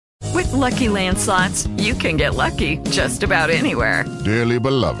With Lucky Land Slots, you can get lucky just about anywhere. Dearly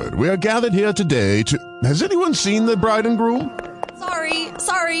beloved, we are gathered here today to... Has anyone seen the bride and groom?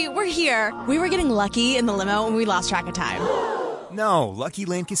 Sorry, we're here. We were getting lucky in the limo and we lost track of time. No, Lucky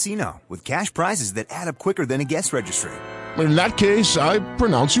Land Casino, with cash prizes that add up quicker than a guest registry. In that case, I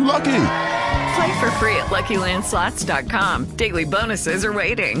pronounce you lucky. Play for free at LuckyLandSlots.com. Daily bonuses are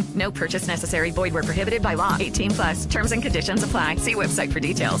waiting. No purchase necessary. Void where prohibited by law. 18+. Terms and conditions apply. See website for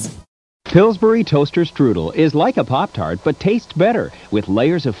details. Pillsbury Toaster Strudel is like a Pop-Tart, but tastes better with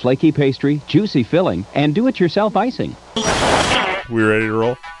layers of flaky pastry, juicy filling, and do-it-yourself icing. We ready to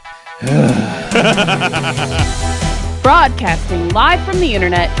roll? Broadcasting live from the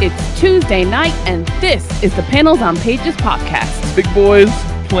internet, it's Tuesday night, and this is the Panels on Pages podcast. Big boys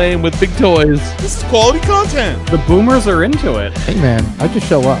playing with big toys. This is quality content. The boomers are into it. Hey man, I just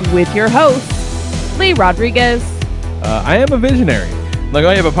show up. With your host, Lee Rodriguez. I am a visionary. Like,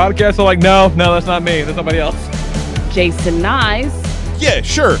 oh, you have a podcast? I'm like, no, that's not me. That's somebody else. Jason Nyes. Yeah,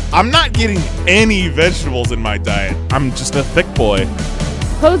 sure. I'm not getting any vegetables in my diet. I'm just a thick boy.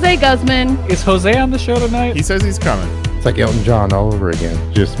 Jose Guzman. Is Jose on the show tonight? He says he's coming. It's like Elton John all over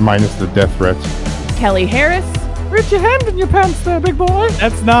again, just minus the death threats. Kelly Harris. Reach your hand in your pants there, big boy.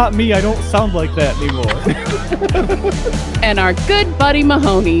 That's not me. I don't sound like that anymore. And our good buddy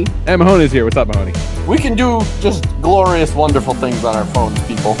Mahoney. And Mahoney's here. What's up, Mahoney? We can do just glorious, wonderful things on our phones,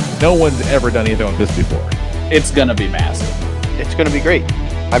 people. No one's ever done anything like this before. It's gonna be massive. It's going to be great.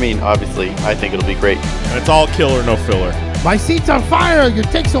 I mean, obviously, I think it'll be great. And it's all killer, no filler. My seat's on fire! Your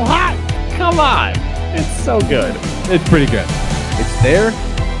take's so hot! Come on. It's so good. It's pretty good. It's there.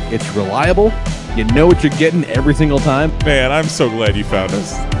 It's reliable. You know what you're getting every single time. Man, I'm so glad you found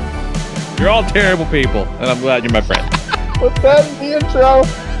us. You're all terrible people, and I'm glad you're my friend. Put that in the intro.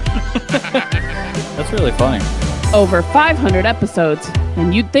 That's really funny. Over 500 episodes,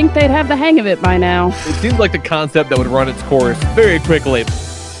 and you'd think they'd have the hang of it by now. It seems like the concept that would run its course very quickly.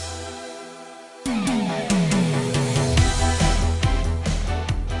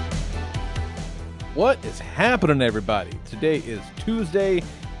 What is happening, everybody? Today is Tuesday,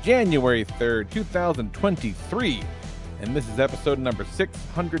 January 3rd, 2023, and this is episode number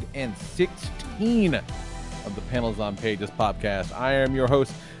 616 of the Panels on Pages podcast. I am your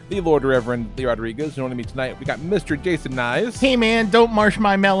host, the Lord Reverend Lee Rodriguez. Joining me tonight, we got Mr. Jason Nyes. Hey man, don't marsh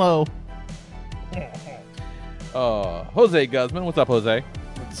my mellow. Jose Guzman. What's up, Jose?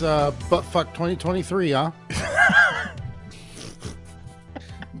 It's buttfuck 2023, huh?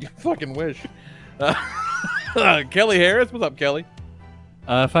 You fucking wish. Kelly Harris. What's up, Kelly?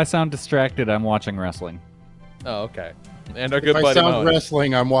 If I sound distracted, I'm watching wrestling. Oh, okay. And our good if buddy I sound Mahoney.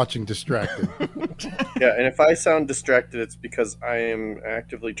 wrestling, I'm watching Distracted. Yeah, and if I sound distracted, it's because I am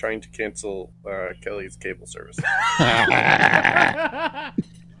actively trying to cancel Kelly's cable service.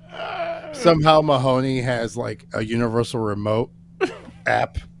 Somehow Mahoney has like a universal remote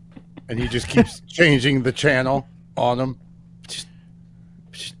app, and he just keeps changing the channel on him.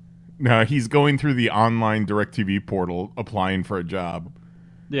 No, he's going through the online DirecTV portal applying for a job.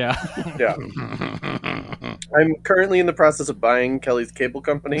 Yeah. Yeah. I'm currently in the process of buying Kelly's cable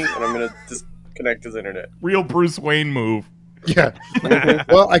company, and I'm going to disconnect his internet. Real Bruce Wayne move. Yeah.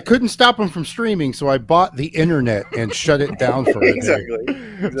 Well, I couldn't stop him from streaming, so I bought the internet and shut it down for a day. Exactly.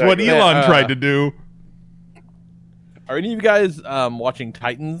 That's what Elon tried to do. Are any of you guys watching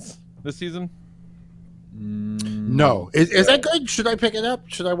Titans this season? No. Is that good? Should I pick it up?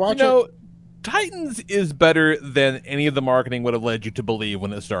 Should I watch it? Titans is better than any of the marketing would have led you to believe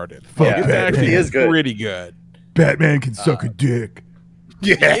when it started. Yeah, it's actually is good. pretty good. Batman can suck a dick.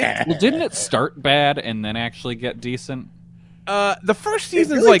 Yeah. Well, didn't it start bad and then actually get decent? The first It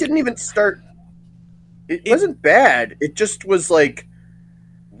season's really like didn't even start. It wasn't bad. It just was like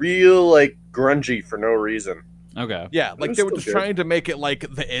real, like grungy for no reason. Okay. yeah, like was they were still just good. trying to make it like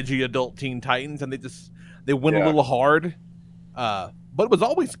the edgy adult Teen Titans, and they went a Yeah. little hard. But it was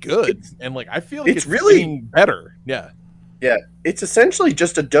always good, and like I feel like it's it's really- getting better. Yeah. Yeah, it's essentially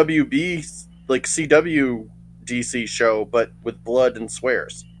just a WB, like CW DC show, but with blood and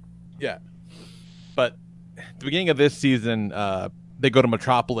swears. Yeah. But at the beginning of this season, they go to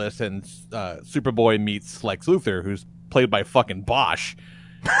Metropolis, and Superboy meets Lex Luthor, who's played by fucking Bosch.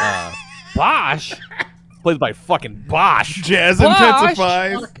 Bosch? Played by fucking Bosch. Jazz Bosch!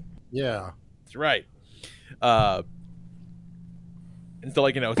 intensifies. Yeah. That's right. And so,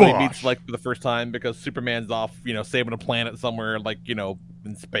 like, so he Bosch. meets Lex for the first time because Superman's off, saving a planet somewhere, like,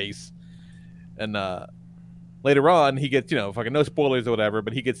 in space. And later on, he gets, fucking no spoilers or whatever,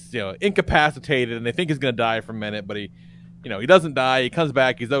 but he gets, incapacitated, and they think he's going to die for a minute, but he doesn't die. He comes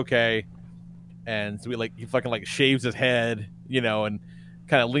back. He's okay. And so he fucking, shaves his head, and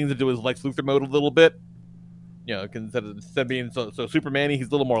kind of leans into his Lex Luthor mode a little bit. You know, instead of being so Superman-y, he's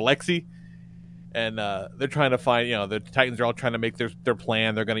a little more Lexy. And they're trying to find, you know, the Titans are all trying to make their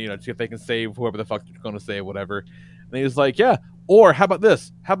plan. They're going to, you know, see if they can save whoever the fuck they're going to save, whatever. And he's like, yeah, or how about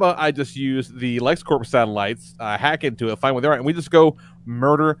this? How about I just use the LexCorp satellites, hack into it, find where they are, and we just go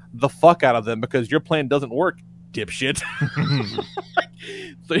murder the fuck out of them because your plan doesn't work, dipshit.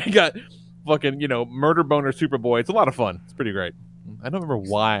 So you got fucking, you know, murder boner Superboy. It's a lot of fun. It's pretty great. I don't remember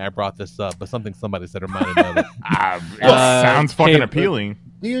why I brought this up, but somebody said reminded me of it. It sounds fucking appealing.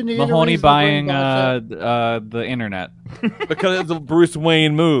 Do you need Mahoney buying the internet. Because it's a Bruce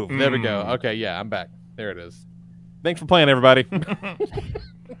Wayne move. There we go. Okay, yeah, I'm back. There it is. Thanks for playing, everybody.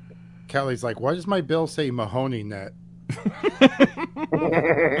 Kelly's like, why does my bill say Mahoney net?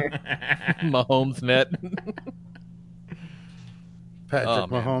 Mahomes net.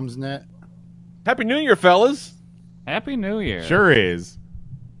 Patrick Mahomes net. Happy New Year, fellas. Happy New Year. Sure is.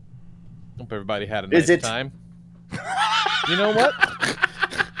 Hope everybody had a nice time. You know what?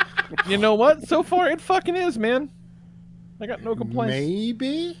 You know what? So far, it fucking is, man. I got no complaints.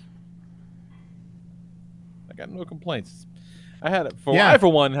 Maybe? I got no complaints. I,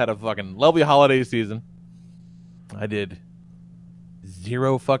 for one, had a fucking lovely holiday season. I did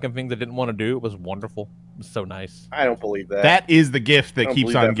 0 fucking things I didn't want to do. It was wonderful. It was so nice. I don't believe that. That is the gift that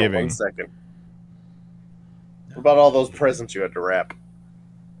keeps on giving. For 1 second. What about all those presents you had to wrap?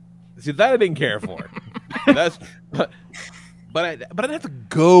 See, that I didn't care for. But I didn't have to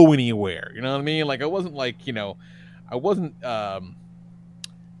go anywhere. You know what I mean? Like I wasn't like, you know, I wasn't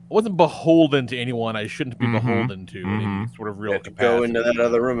beholden to anyone I shouldn't be beholden to in any sort of real capacity. Go into that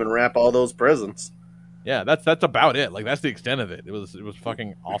other room and wrap all those presents. Yeah, that's about it. Like that's the extent of it. It was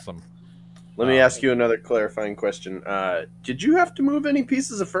fucking awesome. Let me ask you another clarifying question. Did you have to move any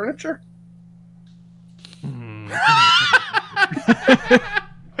pieces of furniture?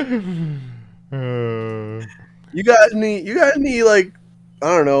 You got any like,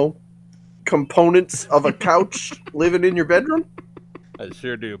 I don't know, components of a couch living in your bedroom? I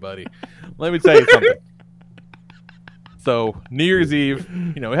sure do, buddy. Let me tell you something. So New Year's Eve,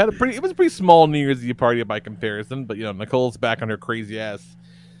 you know, it was a pretty small New Year's Eve party by comparison, but you know, Nicole's back on her crazy ass,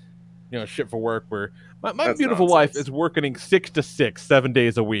 you know, shit for work. Where my beautiful wife is working 6 to 6, 7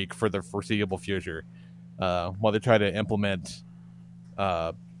 days a week for the foreseeable future, while they try to implement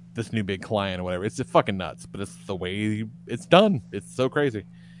this new big client or whatever. It's fucking nuts, but it's the way it's done. It's so crazy.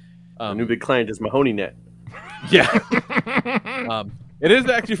 The new big client is Mahoney Net. Yeah. It is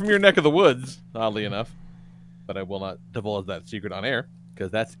actually from your neck of the woods, oddly enough. But I will not divulge that secret on air,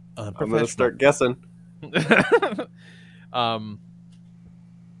 because that's unprofessional. I'm going to start guessing.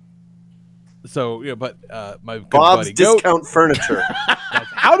 So, yeah, but my good Bob's buddy, Discount Furniture.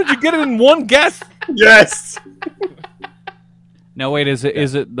 How did you get it in one guess? Yes! No, wait, is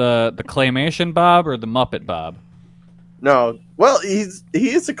it the Claymation Bob or the Muppet Bob? No. Well, he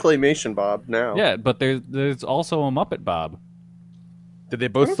is a Claymation Bob now. Yeah, but there's also a Muppet Bob. Did they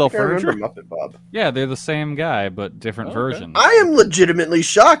both sell furniture? Muppet Bob. Yeah, they're the same guy, but different versions. I am legitimately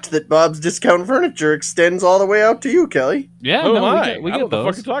shocked that Bob's Discount Furniture extends all the way out to you, Kelly. Yeah, we get I don't know what the those.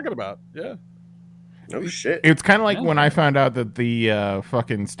 fuck you're talking about. Yeah. Oh, shit. It's kind of like when I found out that the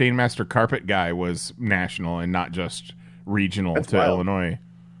fucking Stainmaster Carpet guy was national and not just regional to wild. Illinois.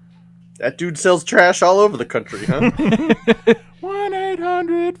 That dude sells trash all over the country, huh?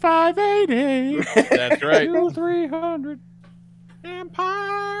 1-800-588. That's right. 2-300.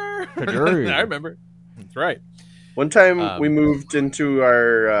 Empire. Agree. I remember. That's right. One time we moved into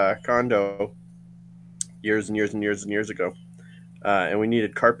our condo years and years and years and years ago, and we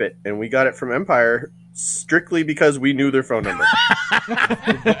needed carpet, and we got it from Empire strictly because we knew their phone number.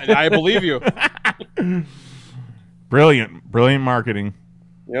 I believe you. Brilliant marketing.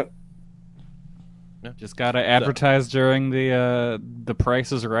 Yep. Just gotta advertise during the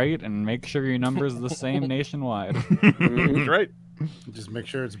Price is Right and make sure your number is the same nationwide. That's right. Just make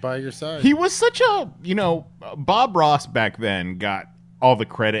sure it's by your side. He was such a, Bob Ross back then got all the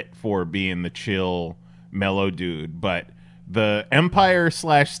credit for being the chill, mellow dude, but the Empire /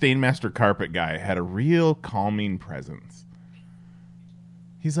 Stainmaster Carpet guy had a real calming presence.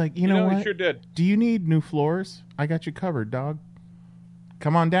 He's like, you know what? He sure did. Do you need new floors? I got you covered, dog.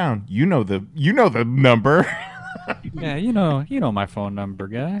 Come on down. You know the number. Yeah, you know my phone number,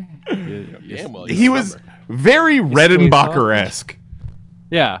 guy. He was very Redenbacher-esque.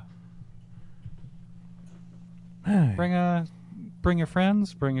 Yeah. Bring your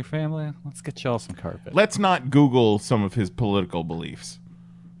friends, bring your family. Let's get y'all some carpet. Let's not Google some of his political beliefs.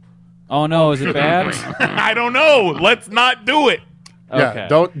 Oh no, is it bad? I don't know. Let's not do it.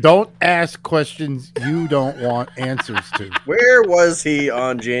 Yeah, don't ask questions you don't want answers to. Where was he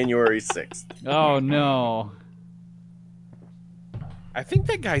on January 6th? Oh no. I think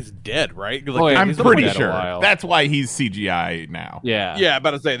that guy's dead, right? Oh, yeah, I'm he's pretty been dead a sure. while. That's why he's CGI now. Yeah. Yeah,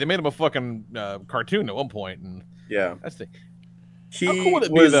 about to say they made him a fucking cartoon at one point, and Yeah. that's the. He How cool would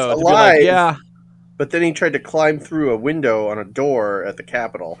it be, was though, to be alive, like, yeah. but then he tried to climb through a window on a door at the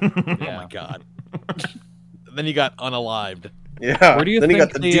Capitol. Oh my god. Then he got unalived. Yeah. Where do you then think he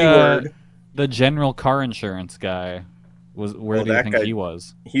got the D word. the general car insurance guy was? Where do you think he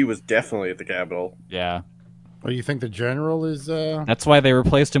was? He was definitely at the Capitol. Yeah. Oh, you think the general is? That's why they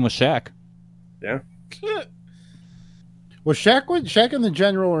replaced him with Shaq. Yeah. Well, Shaq and the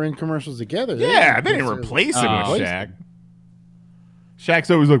general are in commercials together. Yeah, they didn't replace him with Oh. Shaq.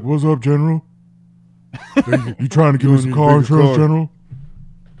 Shaq's always like, "What's up, General? You trying to give us a car insurance, General?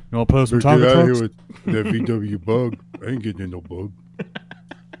 You want to put some Get Tonka out trucks? here with that VW bug. I ain't getting in no bug.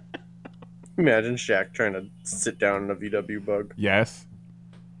 Imagine Shaq trying to sit down in a VW bug. Yes.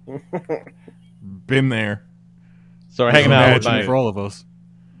 Been there. So we're hanging out with Imagine for all of us.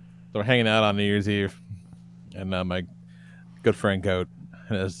 So we're hanging out on New Year's Eve, and my good friend Goat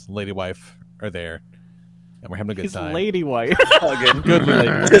and his lady wife are there, and we're having a good His time. lady wife. Hugging. Good lady,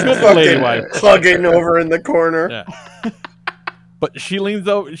 Just good fucking lady wife. hugging over in the corner. Yeah. But she leans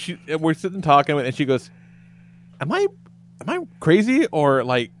over. We're sitting talking, and she goes, "Am I crazy or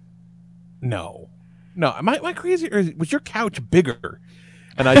like, no, am I crazy or was your couch bigger?"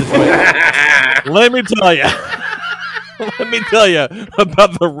 And I just went, "Let me tell you." Let me tell you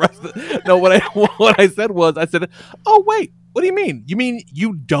about the rest. No, what I said was, I said, "Oh wait, what do you mean? You mean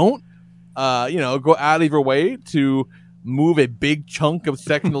you don't, go out of your way to move a big chunk of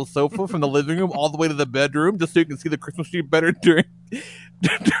sectional sofa from the living room all the way to the bedroom just so you can see the Christmas tree better during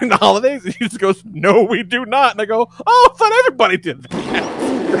the holidays?" And she just goes, "No, we do not." And I go, "Oh, I thought everybody did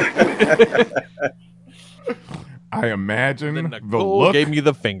that." I imagine the Nicole look gave me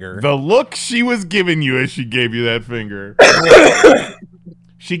the finger. The look she was giving you as she gave you that finger.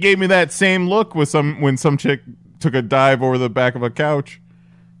 She gave me that same look when some chick took a dive over the back of a couch.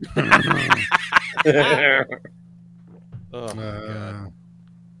 Oh my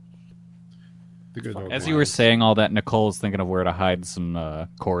god. As you were saying all that, Nicole's thinking of where to hide some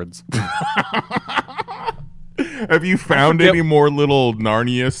cords. Have you found any more little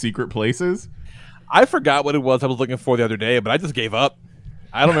Narnia secret places? I forgot what it was I was looking for the other day, but I just gave up.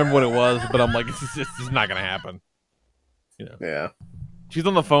 I don't remember what it was, but I'm like, it's just not going to happen. You know? Yeah. She's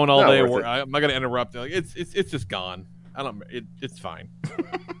on the phone all Not day. worth it. I'm not going to interrupt. Like, it's just gone. It's fine.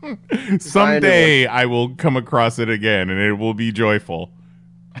 Someday I will come across it again, and it will be joyful.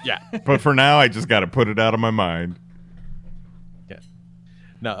 Yeah. But for now, I just got to put it out of my mind. Yeah.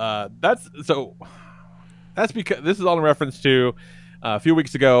 No, that's because this is all in reference to a few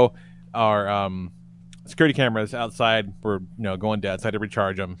weeks ago, our security cameras outside were going dead, so I had to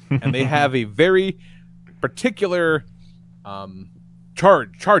recharge them, and they have a very particular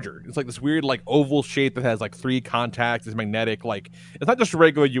charger. It's like this weird like oval shape that has like 3 contacts. It's magnetic. Like it's not just a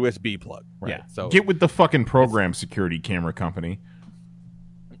regular USB plug. Right? Yeah. So Get with the fucking program security camera company.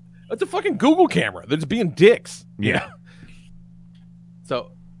 it's a fucking Google camera. They're just being dicks. Yeah.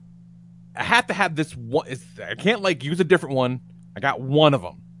 So I have to have this one. I can't like use a different one. I got one of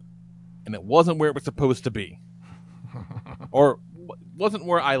them, and it wasn't where it was supposed to be, or wasn't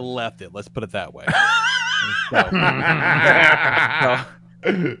where I left it. Let's put it that way. So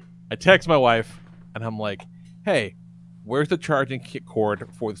I text my wife, and I'm like, "Hey, where's the charging cord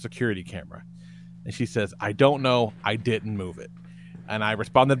for the security camera?" And she says, "I don't know. I didn't move it." And I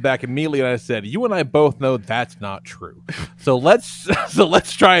responded back immediately, and I said, "You and I both know that's not true. So let's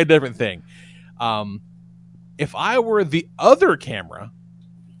try a different thing. If I were the other camera,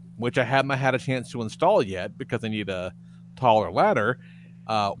 which I haven't had a chance to install yet because I need a taller ladder,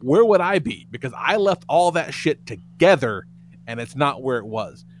 where would I be? Because I left all that shit together, and it's not where it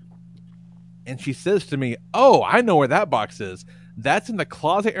was." And she says to me, "Oh, I know where that box is. That's in the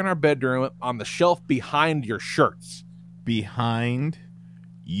closet in our bedroom on the shelf behind your shirts." Behind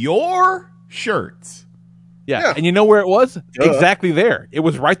your shirts. Yeah. And you know where it was? Exactly there. It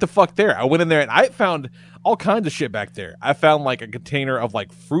was right the fuck there. I went in there and I found all kinds of shit back there. I found like a container of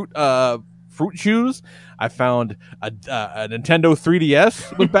like fruit chews. I found a Nintendo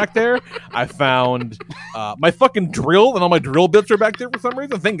 3DS was back there. I found my fucking drill, and all my drill bits are back there for some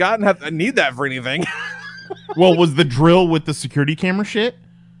reason. Thank God I need that for anything. Well, was the drill with the security camera shit?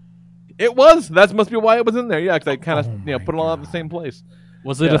 It was. That must be why it was in there. Yeah, because I kind of put it all in the same place.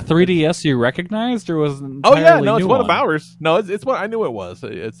 Was it a 3DS you recognized, or was it an Oh yeah, entirely no, it's new one of ours. No, it's one. I knew it was.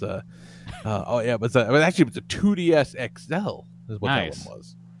 It's a. Oh yeah, it was actually a 2DS XL. Is what Nice. that one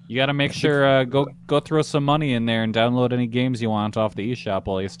was. You got to make sure go throw some money in there and download any games you want off the eShop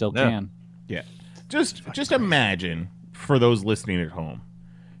while you still can. Yeah. Just imagine, for those listening at home,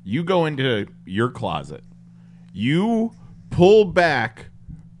 you go into your closet, you pull back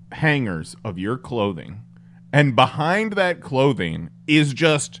hangers of your clothing, and behind that clothing is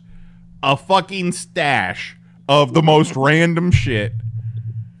just a fucking stash of the most random shit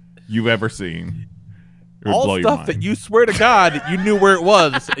you've ever seen. All stuff that you swear to God you knew where it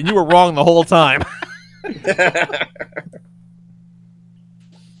was, and you were wrong the whole time. It's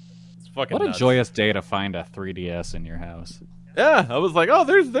fucking What a nuts. joyous day to find a 3DS in your house. Yeah, I was like, oh,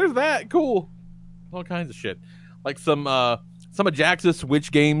 there's that. Cool. All kinds of shit. Like some of Jax's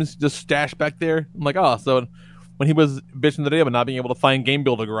Switch games just stashed back there. I'm like, oh, so when he was bitching the day about not being able to find Game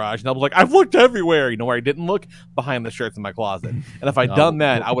Builder Garage, and I was like, I've looked everywhere. You know where I didn't look? Behind the shirts in my closet. And if I'd done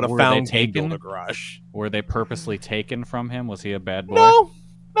that, I would have found Game Builder Garage. Were they purposely taken from him? Was he a bad boy? No,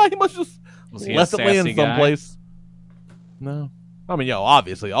 he must just Was he left a it laying sassy guy? someplace. No. I mean,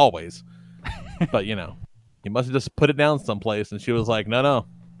 obviously, always. But, he must have just put it down someplace, and she was like, no,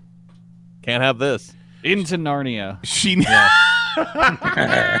 can't have this. Into Narnia. She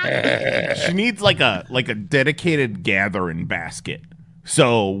needs like a dedicated gathering basket.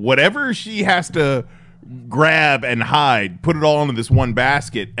 So whatever she has to grab and hide, put it all into this one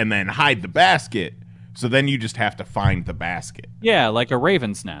basket, and then hide the basket. So then you just have to find the basket. Yeah, like a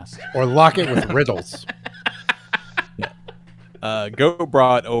raven's nest. Or lock it with riddles. Go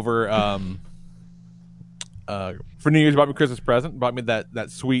brought over for New Year's, bought me a Christmas present. Bought me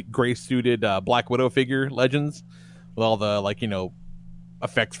that sweet gray suited Black Widow figure, Legends, with all the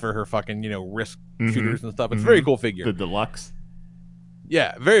effects for her fucking wrist shooters and stuff. It's a very cool figure. The deluxe.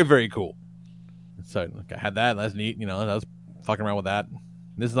 Yeah, very very cool. So I had that. That's neat. I was fucking around with that.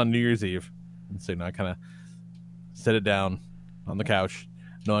 This is on New Year's Eve, and so I kind of set it down on the couch,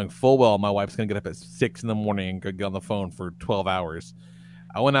 knowing full well my wife's gonna get up at 6 a.m. and go get on the phone for 12 hours.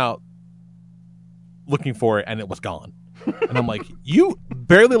 I went out looking for it, and it was gone. And I'm like, you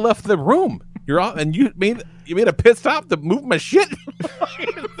barely left the room. You're off, and you made a pit stop to move my shit.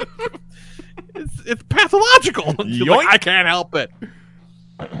 it's pathological. She's like, I can't help it.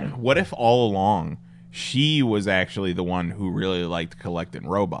 What if all along she was actually the one who really liked collecting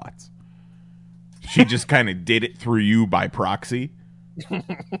robots? She just kind of did it through you by proxy.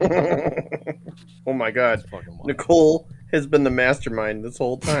 Oh my God, Nicole has been the mastermind this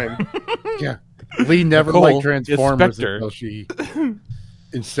whole time. Yeah, Lee never Nicole liked Transformers Spectre. until she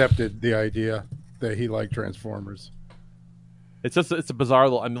incepted the idea that he liked Transformers. It's a bizarre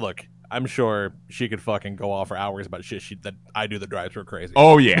little. I mean, look, I'm sure she could fucking go off for hours about shit that I do that drives her crazy.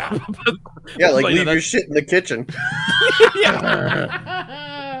 Oh yeah, yeah, like leave your shit in the kitchen.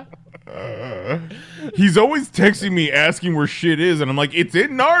 He's always texting me asking where shit is, and I'm like, it's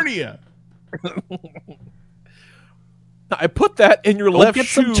in Narnia. I put that in your left get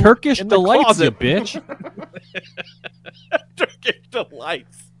shoe. some Turkish in the delights, closet. you bitch. Turkish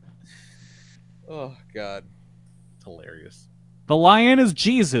delights. Oh God, it's hilarious. The lion is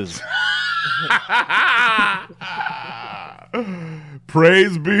Jesus.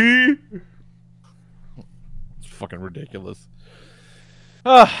 Praise be. It's fucking ridiculous.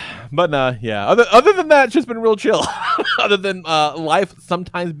 But yeah. Other than that, it's just been real chill. Other than life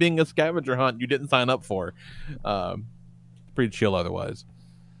sometimes being a scavenger hunt you didn't sign up for. Pretty chill otherwise.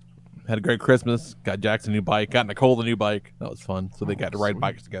 Had a great Christmas. Got Jax a new bike. Got Nicole the new bike. That was fun. So they got to ride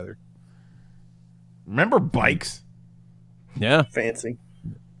bikes together. Remember bikes? Yeah. Fancy.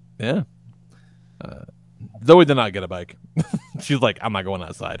 Yeah. Zoe did not get a bike. She's like, I'm not going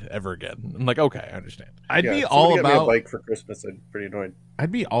outside ever again. I'm like, okay, I understand. I'd be if all somebody got me about a bike for Christmas. I'd be pretty annoyed.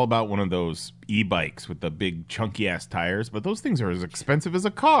 I'd be all about one of those e-bikes with the big chunky ass tires, but those things are as expensive as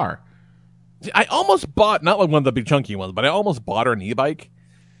a car. I almost bought, not like one of the big chunky ones, but I almost bought her an e-bike.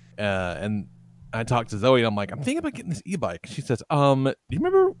 And I talked to Zoe, and I'm like, I'm thinking about getting this e-bike. She says, do you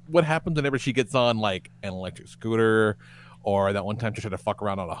remember what happens whenever she gets on like an electric scooter, or that one time she tried to fuck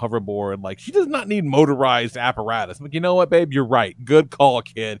around on a hoverboard? Like, she does not need motorized apparatus. I'm like, you know what, babe? You're right. Good call,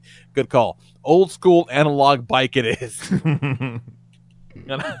 kid. Good call. Old school analog bike it is. And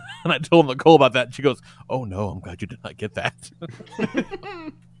I told Nicole about that, and she goes, oh no, I'm glad you did not get that.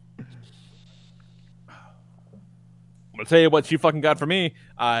 I'll tell you what she fucking got for me.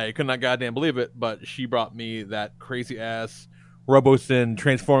 I could not goddamn believe it, but she brought me that crazy ass RoboSyn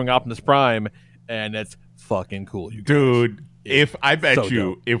transforming Optimus Prime, and it's fucking cool, you guys. Dude, if I bet so you,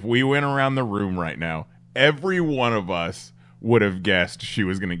 dope. if we went around the room right now, every one of us would have guessed she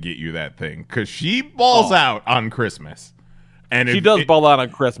was going to get you that thing, because she balls out on Christmas. And she does ball out on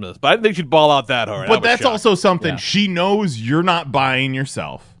Christmas, but I didn't think she'd ball out that hard. But that's also something she knows you're not buying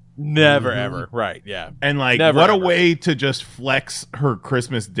yourself. Never, ever. Right, yeah. And, like, Never, what a ever. way to just flex her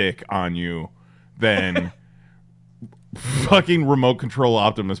Christmas dick on you than fucking remote control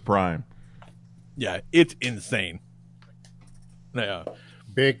Optimus Prime. Yeah, it's insane. Yeah.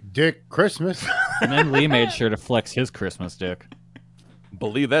 Big dick Christmas. And then Lee made sure to flex his Christmas dick.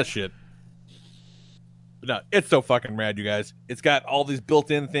 Believe that shit. No, it's so fucking rad, you guys. It's got all these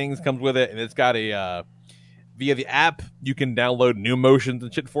built-in things comes with it, and it's got a via the app you can download new motions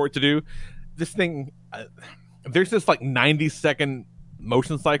and shit for it to do. This thing, there's this like 90-second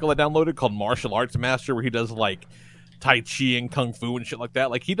motion cycle I downloaded called Martial Arts Master, where he does like Tai Chi and Kung Fu and shit like that.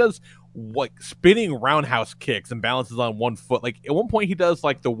 Like he does like spinning roundhouse kicks and balances on one foot. Like at one point he does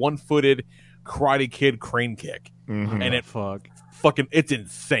like the one-footed Karate Kid crane kick, and it fucking it's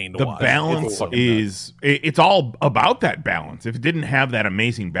insane to watch. The balance it's all about that balance. If it didn't have that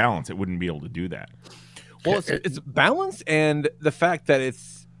amazing balance, it wouldn't be able to do that. Well, it's balance and the fact that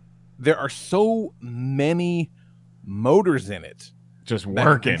there are so many motors in it just that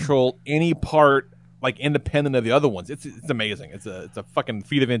working, control any part like independent of the other ones. It's amazing. It's a fucking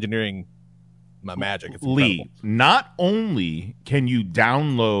feat of engineering magic. It's Lee, incredible. not only can you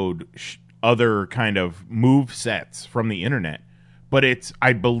download other kind of move sets from the internet, but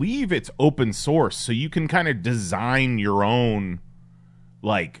I believe it's open source, so you can kind of design your own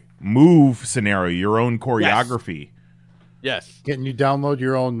like move scenario, your own choreography. Yes. Can you download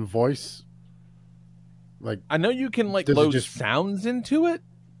your own voice? Like I know you can like load sounds into it.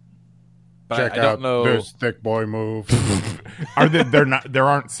 But check I don't out know. this thick boy move. There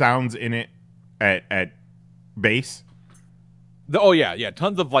aren't sounds in it at base? Oh yeah,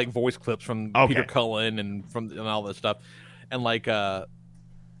 tons of like voice clips from Okay. Peter Cullen and all this stuff, and like and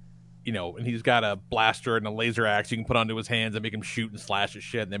he's got a blaster and a laser axe you can put onto his hands and make him shoot and slash his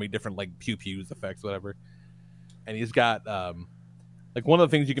shit, and then make different like pew pews effects, whatever. And he's got like one of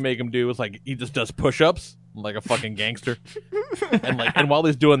the things you can make him do is like he just does push-ups like a fucking gangster, and while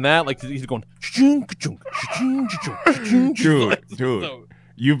he's doing that, like he's going dude,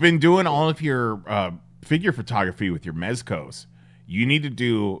 you've been doing all of your figure photography with your mezcos. You need to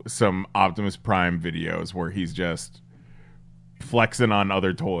do some Optimus Prime videos where he's just flexing on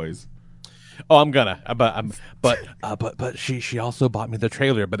other toys. Oh, I'm gonna, but she also bought me the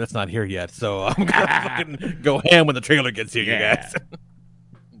trailer, but it's not here yet, so I'm gonna fucking go ham when the trailer gets here, you guys.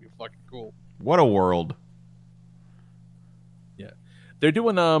 It'll be fucking cool. What a world! Yeah, they're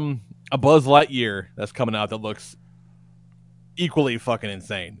doing a Buzz Lightyear that's coming out that looks equally fucking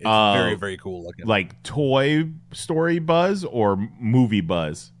insane. It's very, very cool looking. Like Toy Story Buzz or Movie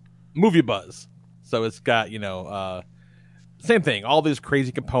Buzz? Movie Buzz. So it's got, same thing, all these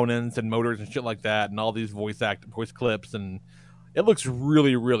crazy components and motors and shit like that, and all these voice clips, and it looks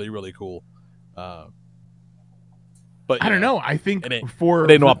really, really, really cool. But I don't know. I think it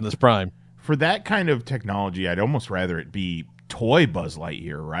ain't Optimus Prime. For that kind of technology, I'd almost rather it be toy Buzz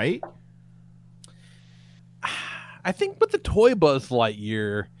Lightyear, right? I think with the toy Buzz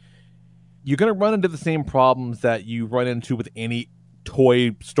Lightyear, you're going to run into the same problems that you run into with any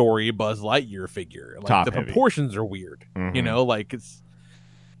Toy Story Buzz Lightyear figure. Like Top the heavy. proportions are weird. Mhm. Like it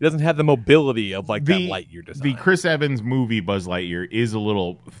doesn't have the mobility of like that Lightyear design. The Chris Evans movie Buzz Lightyear is a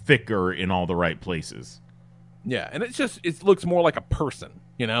little thicker in all the right places. Yeah, and it looks more like a person,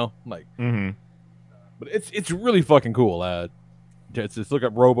 like. Mm-hmm. But it's really fucking cool. Just look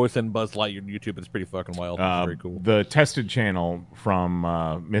at Robos and Buzz Lightyear on YouTube. It's pretty fucking wild. It's very cool. The Tested channel from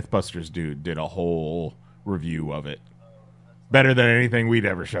Mythbusters dude did a whole review of it. Better than anything we'd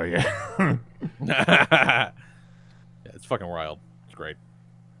ever show you. Yeah, it's fucking wild. It's great.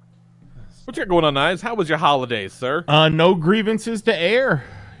 What you got going on, Knives? How was your holidays, sir? No grievances to air.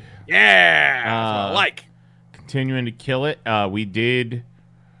 Yeah, that's what I like. Continuing to kill it. We did.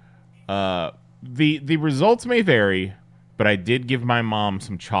 The results may vary, but I did give my mom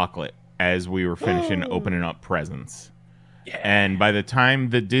some chocolate as we were finishing opening up presents. Yeah. And by the time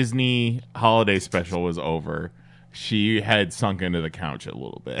the Disney holiday special was over, she had sunk into the couch a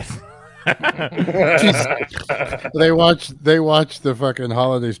little bit. They watched the fucking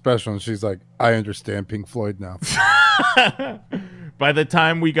holiday special, and she's like, "I understand Pink Floyd now." By the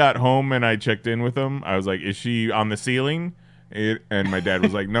time we got home and I checked in with them, I was like, "Is she on the ceiling?" And my dad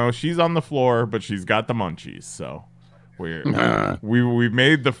was like, "No, she's on the floor, but she's got the munchies." So we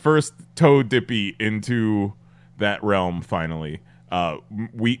made the first toe dippy into that realm finally.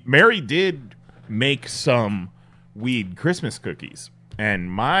 Mary did make some weed Christmas cookies,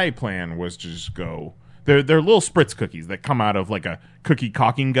 and my plan was to just go. They're little spritz cookies that come out of like a cookie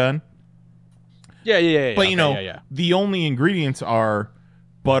caulking gun. Yeah. But, Okay, the only ingredients are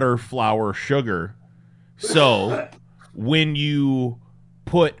butter, flour, sugar. So when you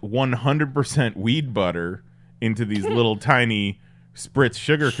put 100% weed butter into these little tiny Spritz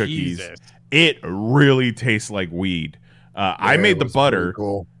sugar cookies, it really tastes like weed. I made the butter.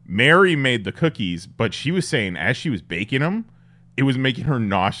 Cool. Mary made the cookies, but she was saying as she was baking them, it was making her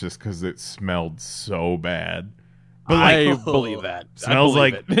nauseous because it smelled so bad. But I believe that. Smells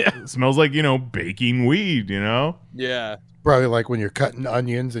like baking weed. Yeah. Probably like when you're cutting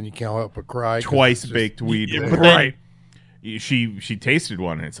onions and you can't help but cry. Twice baked weed. Yeah, right. She tasted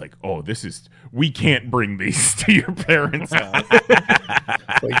one and it's like, oh, we can't bring these to your parents' house.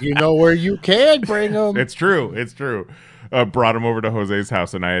 Like, where you can bring them. It's true. Brought them over to Jose's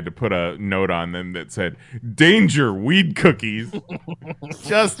house and I had to put a note on them that said, danger, weed cookies.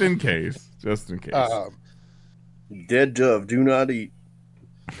 Just in case. Dead dove, do not eat.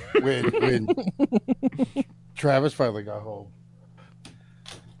 When Travis finally got home.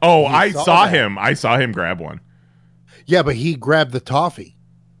 Oh, I saw him. I saw him grab one. Yeah, but he grabbed the toffee.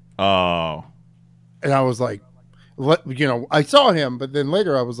 Oh. And I was like, I saw him, but then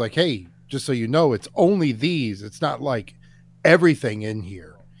later I was like, hey, just so you know, it's only these. It's not like everything in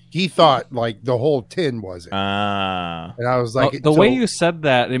here. He thought like the whole tin was it. And I was like, the way you said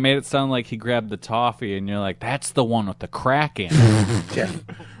that, it made it sound like he grabbed the toffee, and you're like, that's the one with the crack in it. Yeah.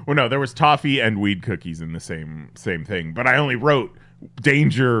 Well, no, there was toffee and weed cookies in the same thing, but I only wrote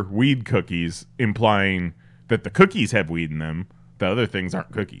danger weed cookies, implying that the cookies have weed in them. The other things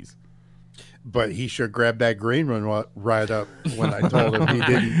aren't cookies. But he sure grabbed that green one right up when I told him he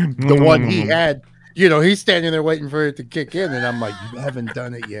didn't. The one he had, he's standing there waiting for it to kick in, and I'm like, you haven't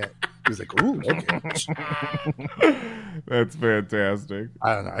done it yet. He's like, ooh, okay. That's fantastic.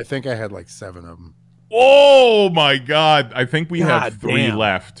 I don't know. I think I had like 7 of them. Oh, my God. I think we have 3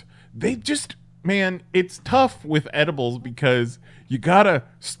 left. They just, man, it's tough with edibles because you got to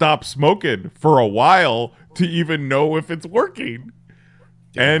stop smoking for a while to even know if it's working.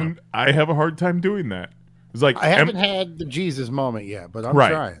 And I have a hard time doing that. It's like I haven't had the Jesus moment yet, but I'm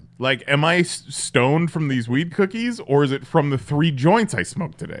right. trying. Like, am I stoned from these weed cookies, or is it from the 3 joints I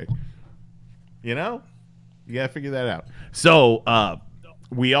smoked today? You gotta figure that out. So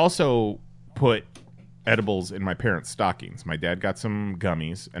we also put edibles in my parents' stockings. My dad got some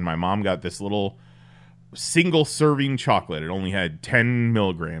gummies, and my mom got this little single serving chocolate. It only had 10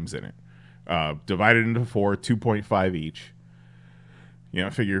 milligrams in it, divided into 4, 2.5 each. I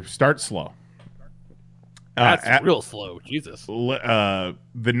figure start slow. That's real slow. Jesus. The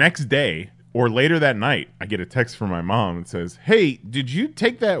next day or later that night, I get a text from my mom that says, hey, did you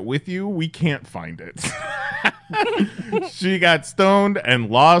take that with you? We can't find it. She got stoned and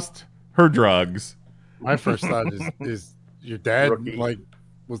lost her drugs. My first thought is your dad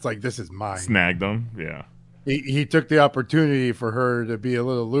was like, this is mine. Snagged them. Yeah. He took the opportunity for her to be a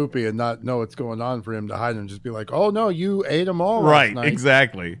little loopy and not know what's going on for him to hide and just be like, oh, no, you ate them all last night.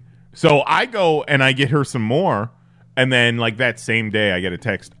 Exactly. So I go and I get her some more, and then like that same day I get a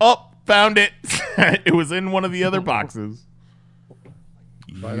text, oh, found it. It was in one of the other boxes.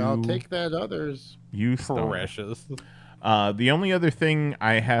 But I'll take that others. You precious. The only other thing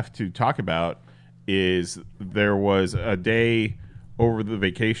I have to talk about is there was a day over the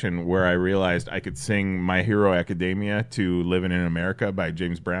vacation where I realized I could sing My Hero Academia to Living in America by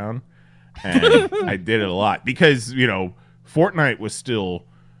James Brown. And I did it a lot because, Fortnite was still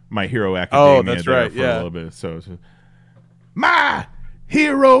My Hero Academia. Oh, that's right. For a little bit. So My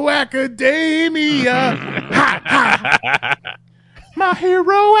Hero Academia. Ha, ha. My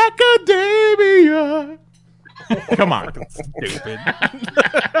Hero Academia. Come on. Stupid.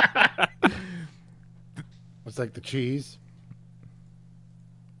 It's like the cheese.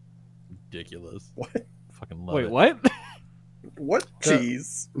 Ridiculous. What? Fucking love Wait, it. what? What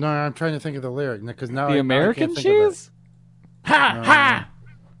cheese? No, I'm trying to think of the lyric because now The American cheese? Ha, ha.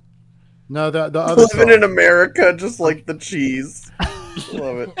 No, the other Living song. in America, just like the cheese.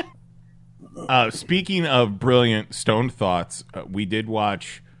 Love it. Speaking of brilliant stoned thoughts, we did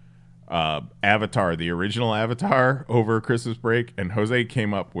watch Avatar, the original Avatar, over Christmas break, and Jose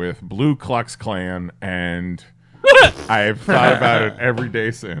came up with Blue Klux Klan, and I've thought about it every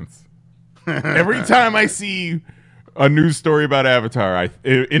day since. Every time I see a news story about Avatar,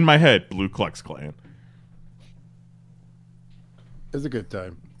 in my head, Blue Klux Klan. It's a good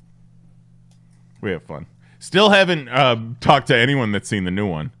time. We have fun. Still haven't talked to anyone that's seen the new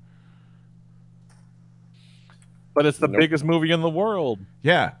one. But it's the biggest movie in the world.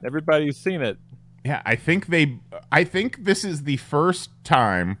 Yeah. Everybody's seen it. Yeah, I think this is the first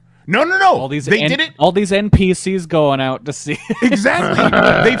time. No. They did it. All these NPCs going out to see.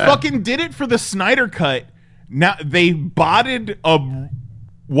 Exactly. They fucking did it for the Snyder Cut. Now they botted a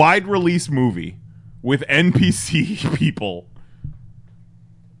wide release movie with NPC people.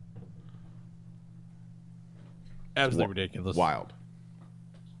 Absolutely ridiculous. Wild.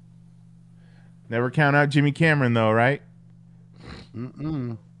 Never count out Jimmy Cameron, though, right?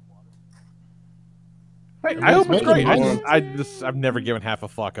 Mm-mm. Hey, I hope it's great. I've never given half a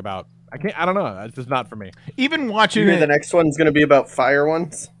fuck about. I don't know. It's just not for me. Even watching the next one's going to be about fire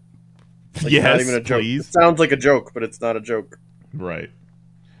ones. Like, yes, not even a joke. Please. It sounds like a joke, but it's not a joke. Right.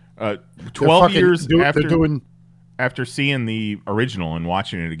 12 years after after seeing the original and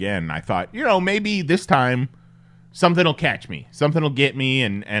watching it again, I thought, maybe this time something will catch me. Something will get me,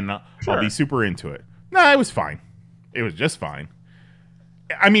 and I'll be super into it. No, it was fine. It was just fine.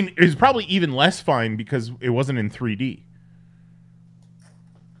 I mean, it was probably even less fine because it wasn't in 3D.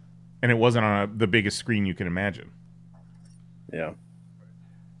 And it wasn't on the biggest screen you can imagine. Yeah.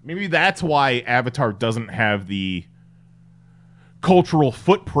 Maybe that's why Avatar doesn't have the cultural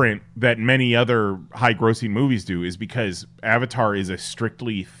footprint that many other high-grossing movies do, is because Avatar is a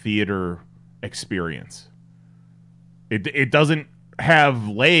strictly theater experience. It doesn't have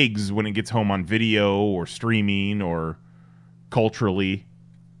legs when it gets home on video or streaming or culturally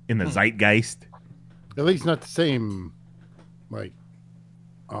in the zeitgeist. At least not the same, like,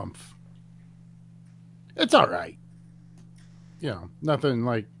 umph. It's all right. Nothing,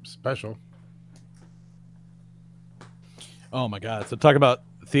 like, special. Oh, my God. So talking about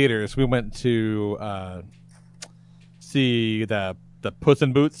theaters, we went to see the Puss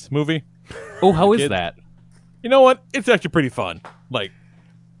in Boots movie. Oh, how is that? You know what? It's actually pretty fun. Like,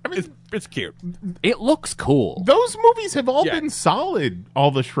 I mean, it's cute. It looks cool. Those movies have all been solid. All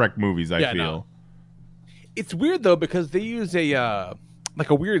the Shrek movies, I feel. No. It's weird though because they use a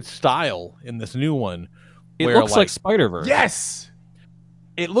weird style in this new one. It looks like Spider-Verse. Yes,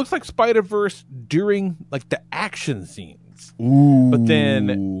 it looks like Spider-Verse during like the action scenes. Ooh. But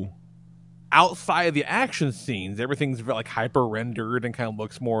then outside of the action scenes, everything's like hyper rendered and kind of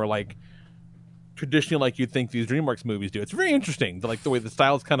looks more like traditionally like you'd think these DreamWorks movies do. It's very interesting, like the way the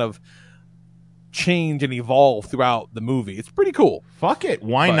styles kind of change and evolve throughout the movie. It's pretty cool. Fuck it,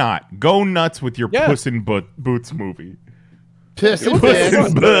 why not? Go nuts with your Puss in Boots movie. Puss in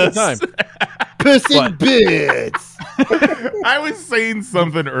Boots. Puss in Boots. I was saying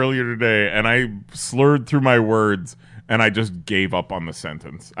something earlier today, and I slurred through my words, and I just gave up on the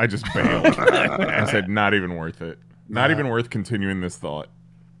sentence. I just bailed. I said, not even worth it. Not even worth continuing this thought.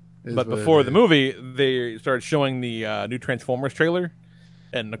 But before the movie, they started showing the new Transformers trailer,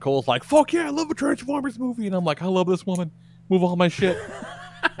 and Nicole's like, "Fuck yeah, I love a Transformers movie," and I'm like, "I love this woman. Move all my shit."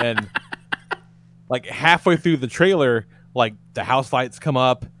 And like halfway through the trailer, like the house lights come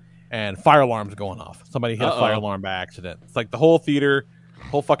up and fire alarms going off. Somebody hit a fire alarm by accident. It's like the whole theater,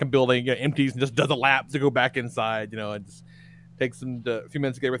 whole fucking building empties and just does a lap to go back inside. It just takes them a few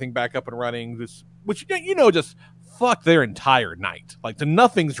minutes to get everything back up and running. Which just fuck their entire night. Like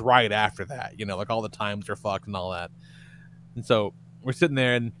nothing's right after that. Like all the times are fucked and all that. And so we're sitting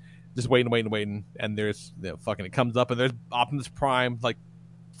there and just waiting, and there's fucking it comes up and there's Optimus Prime like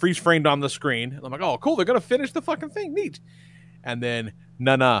freeze framed on the screen. And I'm like, oh cool, they're gonna finish the fucking thing, neat. And then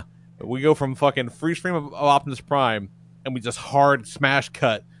nah, we go from fucking freeze frame of Optimus Prime and we just hard smash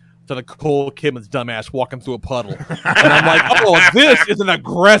cut to Nicole Kidman's dumbass walking through a puddle. And I'm like, oh, this is an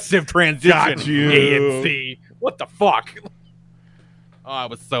aggressive transition. Got you. AMC. What the fuck? Oh, I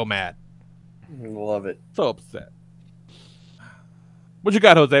was so mad. Love it. So upset. What you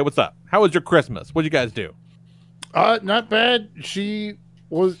got, Jose? What's up? How was your Christmas? What'd you guys do? Not bad. She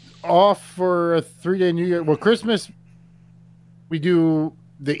was off for a 3-day New Year. Well, Christmas, we do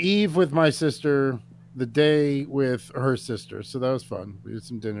the eve with my sister, the day with her sister. So that was fun. We did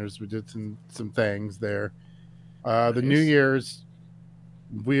some dinners. We did some things there. The New Year's,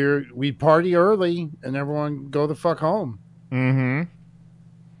 we party early and everyone go the fuck home. Mm-hmm.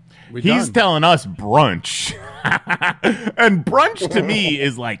 He's telling us brunch. And brunch to me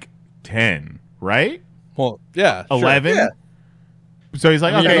is like 10, right? Well, yeah. 11? Sure. Yeah. So he's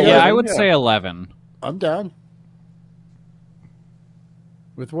like, okay. Yeah, I would say 11. I'm down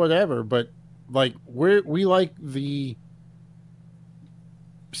with whatever, but like we like the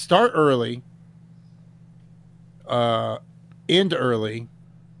start early, end early,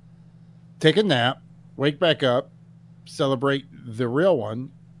 take a nap, wake back up, celebrate the real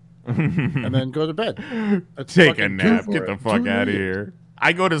one, and then go to bed. Take a nap. Get the fuck out of here.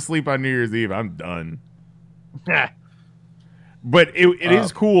 I go to sleep on New Year's Eve. I'm done. But it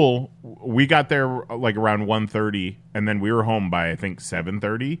is cool. We got there like around 1:30, and then we were home by I think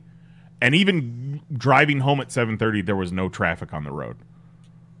 7:30. And even driving home at 7:30, there was no traffic on the road.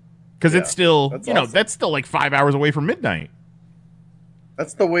 Because it's still, that's still like 5 hours away from midnight.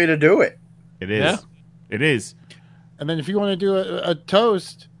 That's the way to do it. It is. Yeah. It is. And then if you want to do a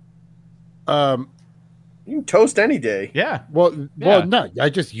toast, you can toast any day. Yeah. Well, no.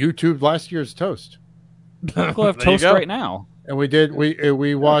 I just YouTubed last year's toast. We'll have toast right now. And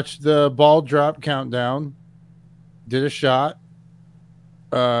we watched the ball drop countdown. Did a shot.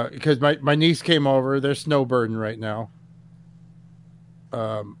 Because my niece came over. They're snowbirding right now.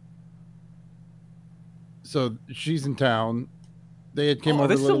 So she's in town. They had came over. Are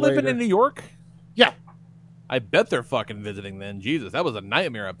they still living in New York? Yeah. I bet they're fucking visiting then. Jesus, that was a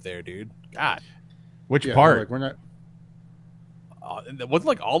nightmare up there, dude. God. Which part? Like, we're not. Wasn't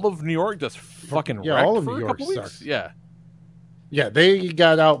like all of New York just fucking wrecked all of for New a York couple weeks? sucks. Yeah. Yeah, they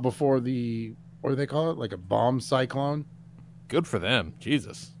got out before the, what do they call it? Like a bomb cyclone. Good for them.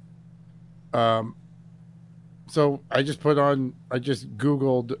 Jesus. So I just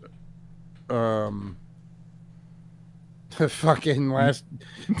Googled the fucking last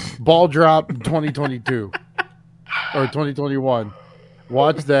ball drop 2022 or 2021.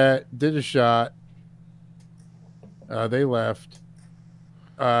 Watched that, did a shot. They left.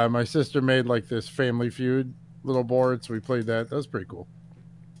 My sister made like this Family Feud little board, so we played that. That was pretty cool.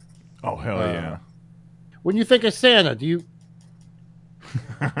 Oh, hell yeah. When you think of Santa, do you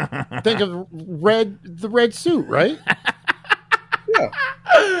think of the red suit, right? Yeah.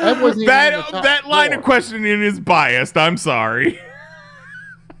 That line of questioning is biased. I'm sorry.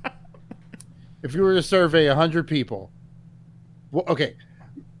 If you were to survey 100 people, well, okay.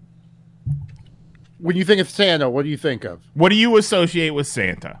 When you think of Santa, what do you think of? What do you associate with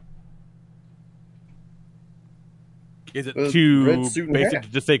Santa? Is it too red suit and basic hat. to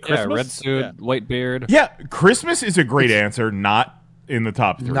just say Christmas? Yeah, red suit, white beard. Yeah, Christmas is a great answer. Not in the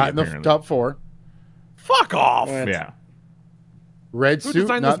top 3. Not in the apparently. top 4. Fuck off. Yeah. Red Who suit,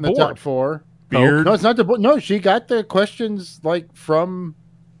 designed not this in the board? top 4. Beard? No, it's not the board. No, she got the questions like from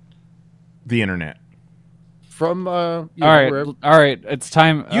The internet. All right. It's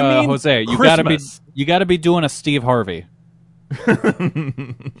time. You mean Jose, Christmas. you gotta be doing a Steve Harvey.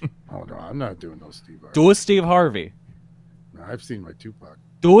 Oh no, I'm not doing no Steve Harvey. Do a Steve Harvey. No, I've seen my Tupac.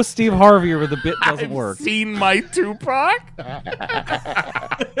 Do a Steve Harvey, or the bit doesn't work. Seen my Tupac?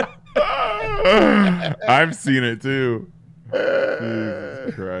 I've seen it too.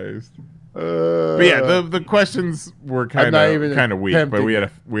 Jesus Christ. But yeah, the questions were kind of weak, but we had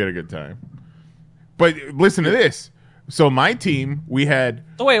a good time. But listen to this. So my team, we had.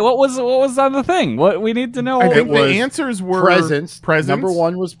 So wait, what was on the thing? What we need to know? I think the answers were presents. Number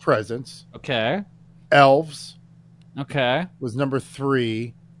 1 was presents. Okay. Elves. Okay. Was number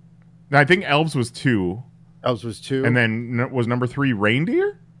 3. I think elves was 2. Elves was 2. And then was number 3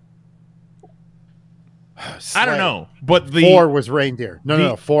 reindeer? I don't know, but 4 was reindeer.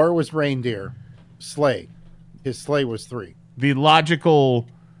 No, 4 was reindeer. Sleigh. His sleigh was 3. The logical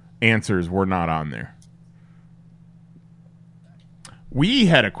answers were not on there. We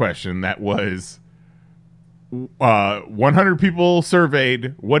had a question that was 100 people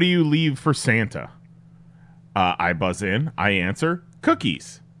surveyed. What do you leave for Santa? I buzz in. I answer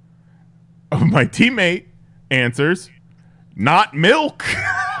cookies. My teammate answers not milk.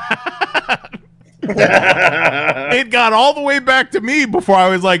 It got all the way back to me before I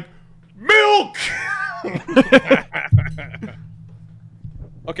was like, milk.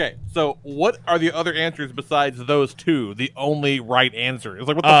 Okay, so what are the other answers besides those two? The only right answer. It's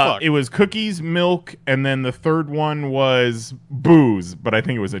like, what the fuck? It was cookies, milk, and then the third one was booze, but I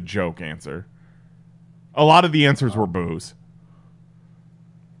think it was a joke answer. A lot of the answers were booze.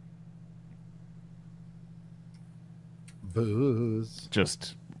 Booze.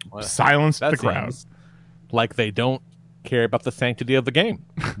 Just silenced the That crowd. seems like they don't care about the sanctity of the game.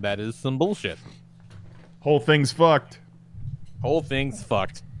 That is some bullshit. Whole thing's fucked. Whole thing's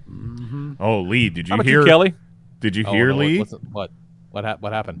fucked. Mm-hmm. Oh, Lee, did you How about hear you, Kelly? Did you hear, no, Lee? What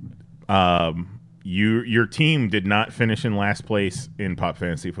happened? Your team did not finish in last place in Pop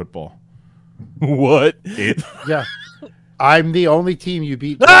Fantasy Football. What? Yeah. I'm the only team you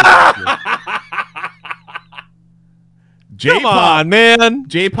beat. Come on, man.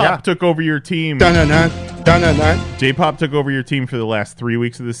 J-Pop took over your team. J-Pop took over your team for the last 3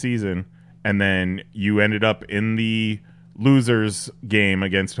 weeks of the season, and then you ended up in the losers game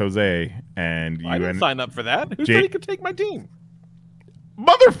against Jose, and I didn't sign up for that. Who said he could take my team?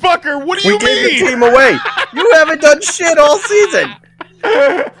 Motherfucker, what do you mean? We gave the team away. You haven't done shit all season.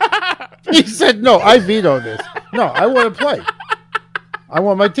 He said, no, I veto this. No, I want to play. I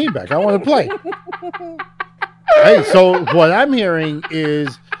want my team back. I want to play. Hey, so what I'm hearing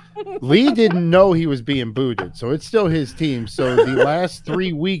is Lee didn't know he was being booted, so it's still his team. So the last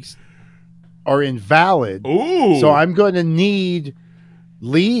 3 weeks are invalid. Ooh. So I'm going to need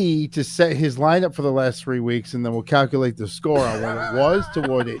Lee to set his lineup for the last 3 weeks, and then we'll calculate the score on what it was to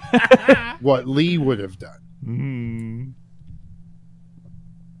what Lee would have done.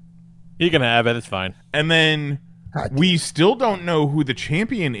 He can have it. It's fine. And then we still don't know who the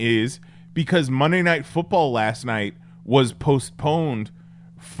champion is because Monday Night Football last night was postponed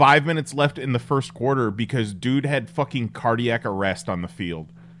 5 minutes left in the first quarter because dude had fucking cardiac arrest on the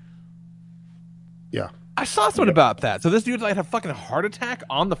field. Yeah. I saw something about that. So this dude like had a fucking heart attack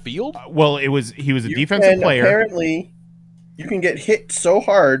on the field? Well, he was a defensive player. Apparently, you can get hit so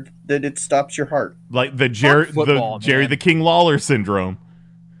hard that it stops your heart. Like the Jerry the King Lawler syndrome.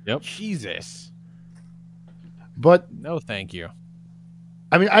 Yep. Jesus. But no, thank you.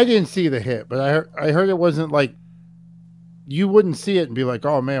 I mean, I didn't see the hit, but I heard it wasn't like you wouldn't see it and be like,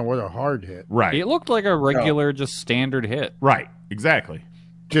 "Oh man, what a hard hit!" Right. It looked like a regular, just standard hit. Right. Exactly.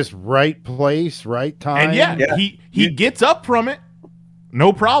 Just right place, right time. And he gets up from it,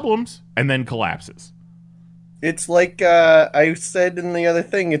 no problems, and then collapses. It's like I said in the other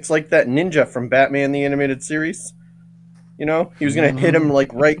thing. It's like that ninja from Batman the Animated Series. You know, he was going to hit him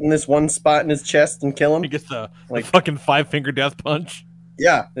like right in this one spot in his chest and kill him. He gets the fucking 5-finger death punch.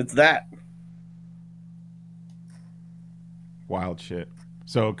 Yeah, it's that. Wild shit.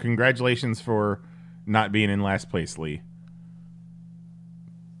 So congratulations for not being in last place, Lee.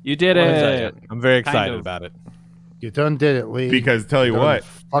 You did it. I'm very excited about it. You done did it, Lee. Because tell you what,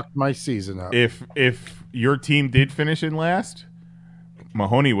 fucked my season up. If your team did finish in last,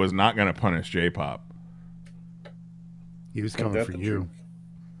 Mahoney was not going to punish J-Pop. He was coming for you.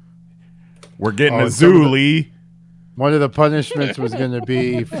 We're getting a zoo, Lee. One of the punishments was going to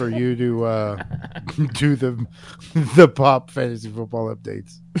be for you to do the PoP fantasy football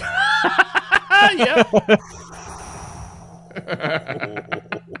updates. Yep.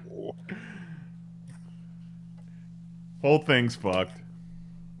 Whole thing's fucked.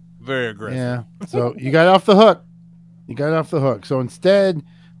 Very aggressive. Yeah. So you got off the hook. So instead,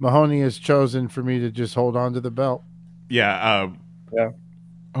 Mahoney has chosen for me to just hold on to the belt. Yeah.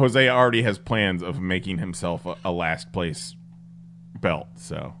 Jose already has plans of making himself a last place belt.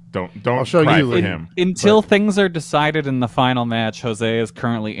 So don't I'll show cry you for him. Until things are decided in the final match, Jose is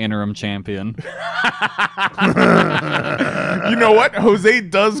currently interim champion. You know what? Jose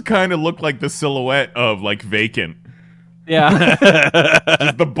does kind of look like the silhouette of like Vacant. Yeah.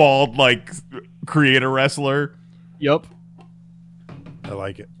 Just the bald like creator wrestler. Yep. I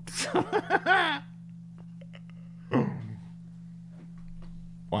like it.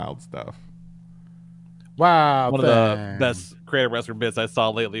 Wild stuff. Wow. One of the best creative wrestler bits I saw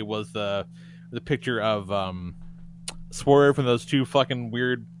lately was the picture of Swerve and those two fucking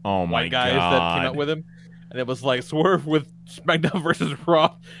weird white guys that came out with him. And it was like Swerve with SmackDown versus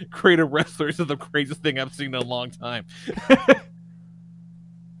Raw creative wrestlers is the craziest thing I've seen in a long time.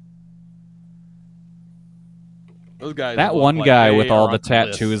 Those guys. That one guy with all the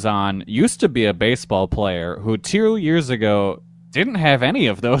tattoos on used to be a baseball player who 2 years ago didn't have any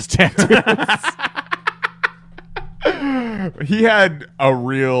of those tattoos. He had a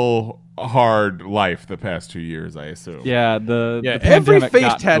real hard life the past 2 years, I assume. Yeah, the every pandemic face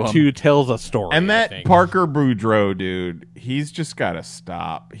got to tattoo him. tells a story. And that Parker Boudreaux dude, he's just got to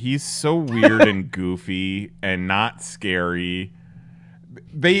stop. He's so weird and goofy and not scary.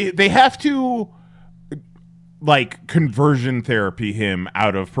 They have to like conversion therapy him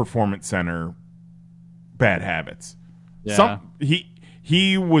out of Performance Center bad habits. Yeah.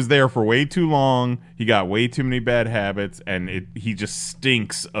 He was there for way too long. He got way too many bad habits, and he just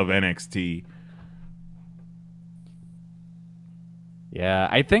stinks of NXT. Yeah,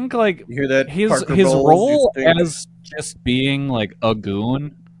 I think like You hear that? his Parker his Bowles, role you stink. as just being like a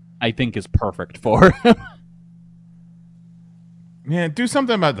goon, I think is perfect for him. Man, do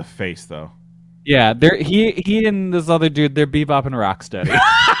something about the face, though. Yeah, he and this other dude, they're Bebop and Rocksteady.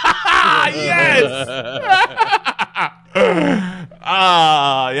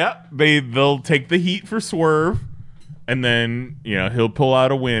 Yep. They'll take the heat for Swerve, and then he'll pull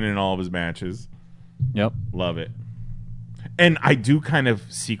out a win in all of his matches. Yep, love it. And I do kind of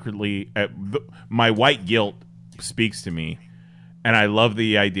secretly, my white guilt speaks to me, and I love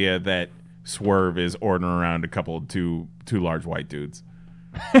the idea that Swerve is ordering around a couple of two large white dudes.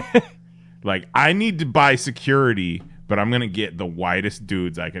 Like, I need to buy security, but I'm gonna get the whitest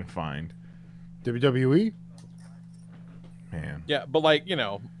dudes I can find. WWE. Man. Yeah, but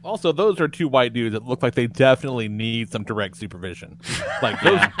also those are two white dudes that look like they definitely need some direct supervision. Like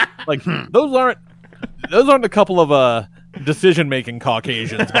those, those aren't a couple of decision-making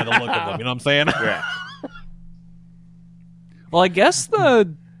Caucasians by the look of them. You know what I'm saying? Yeah. Well, I guess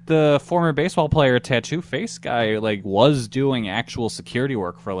the former baseball player tattoo face guy was doing actual security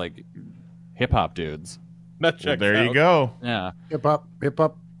work for hip hop dudes. That checks There out. you go. Yeah. Hip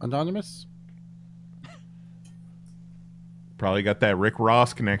hop anonymous. Probably got that Rick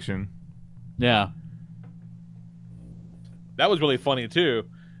Ross connection. Yeah. That was really funny too.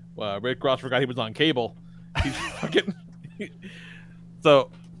 Rick Ross forgot he was on cable. He's fucking.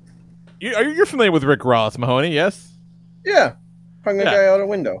 So, you're familiar with Rick Ross, Mahoney? Yes. Yeah, hung a guy out a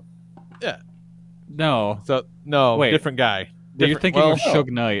window. Yeah. No. So no, Wait. different guy. You're thinking of Suge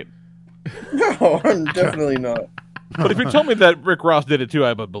Knight. No, I'm definitely not. But if you told me that Rick Ross did it too,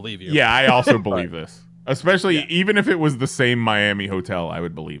 I would believe you. Yeah, I also believe this. Especially even if it was the same Miami hotel, I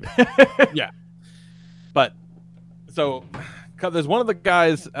would believe it. Yeah. But so, cause there's one of the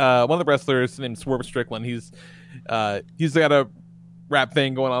guys, one of the wrestlers named Swerve Strickland. He's got a rap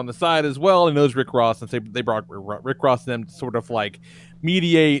thing going on the side as well. And knows Rick Ross, and they brought Rick Ross and them to sort of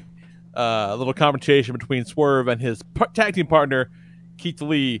mediate a little confrontation between Swerve and his tag team partner Keith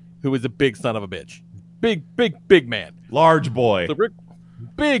Lee, who is a big son of a bitch, big man, large boy, so Rick,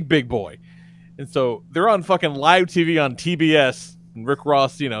 big boy. And so they're on fucking live TV on TBS, and Rick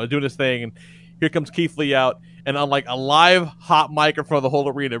Ross, doing his thing, and here comes Keith Lee out, and on a live hot mic in front of the whole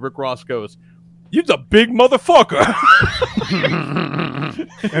arena, Rick Ross goes, "You're a big motherfucker."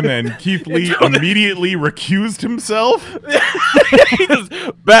 And then Keith Lee immediately recused himself. He just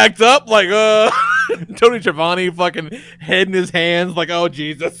backed up Tony Schiavone, fucking head in his hands, oh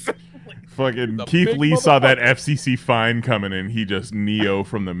Jesus. Fucking Keith Lee saw that FCC fine coming and he just Neo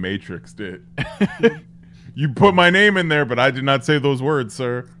from the Matrix did. You put my name in there, but I did not say those words,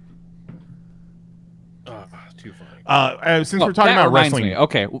 sir. Too funny. Since we're talking about wrestling, me.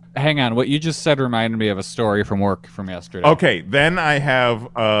 Okay, hang on. What you just said reminded me of a story from work from yesterday. Okay, then I have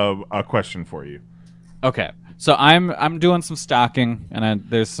a question for you. Okay, so I'm doing some stocking, and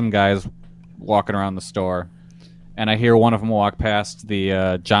there's some guys walking around the store, and I hear one of them walk past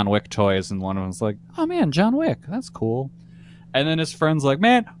the John Wick toys, and one of them's like, "Oh man, John Wick, that's cool." And then his friend's like,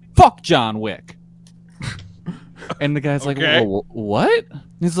 "Man, fuck John Wick." And the guy's like, "Well, what?" And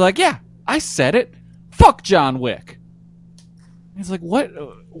he's like, "Yeah, I said it. Fuck John Wick." And he's like, "What?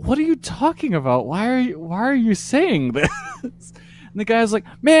 What are you talking about? Why are you saying this?" And the guy's like,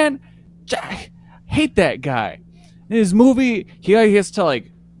 "Man, I hate that guy. In his movie, he has to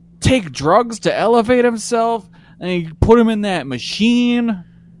take drugs to elevate himself, and he put him in that machine." And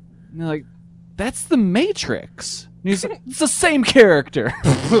they're like, "That's the Matrix." And he's like, "It's the same character."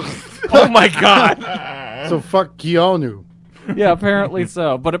 Oh my god. So fuck Keanu. Yeah, apparently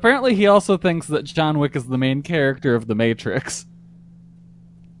so. But apparently he also thinks that John Wick is the main character of the Matrix.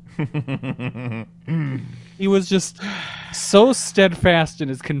 He was just so steadfast in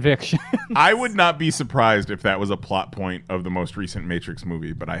his conviction. I would not be surprised if that was a plot point of the most recent Matrix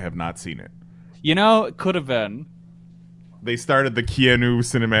movie, but I have not seen it. It could have been. They started the Keanu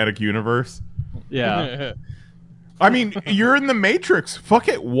cinematic universe. Yeah. I mean, you're in the Matrix. Fuck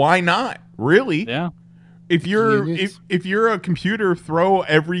it. Why not? Really? Yeah. If you're a computer, throw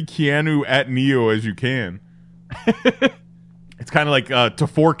every Keanu at Neo as you can. It's kind of like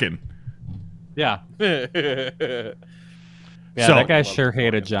Taforkin. Yeah. Yeah, So- that guy sure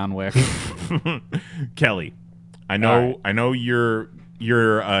hated John Wick. Kelly, I know you're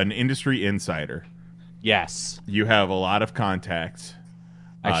an industry insider. Yes. You have a lot of contacts.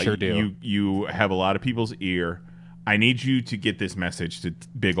 I sure do. You have a lot of people's ear. I need you to get this message to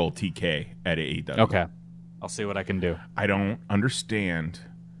big old TK at AEW. Okay. I'll see what I can do. I don't understand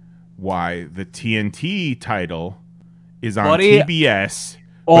why the TNT title is on TBS,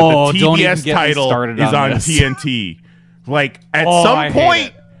 but the don't even TBS get me title started is on this. TNT.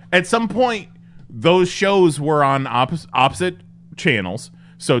 At some point, those shows were on opposite channels.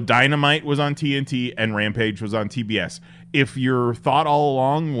 So Dynamite was on TNT and Rampage was on TBS. If your thought all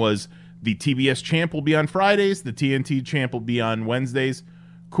along was the TBS champ will be on Fridays, the TNT champ will be on Wednesdays,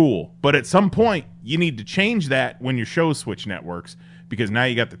 cool. But at some point, you need to change that when your shows switch networks, because now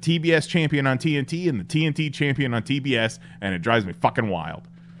you got the TBS champion on TNT and the TNT champion on TBS, and it drives me fucking wild.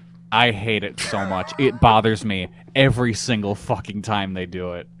 I hate it so much. It bothers me every single fucking time they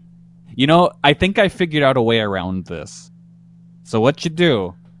do it. I think I figured out a way around this. So what you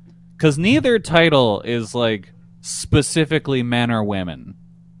do, because neither title is specifically men or women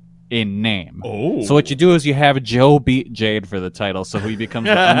in name. Oh. So what you do is you have Joe beat Jade for the title, so he becomes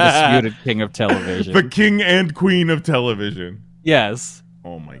the undisputed king of television. The king and queen of television. Yes.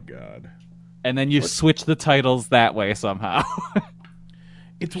 Oh my god. And then you switch the titles that way somehow.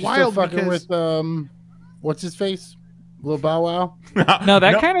 It's She's wild still fucking because with what's his face? Little Bow Wow? No,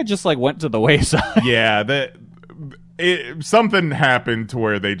 that kind of just like went to the wayside. Yeah, something happened to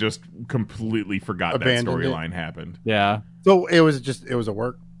where they just completely forgot Abandoned that storyline happened. Yeah. So it was a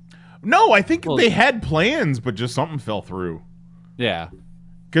work. No, I think they had plans, but just something fell through. Yeah.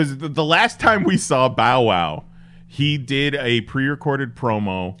 Because the last time we saw Bow Wow, he did a pre-recorded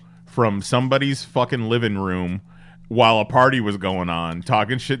promo from somebody's fucking living room while a party was going on,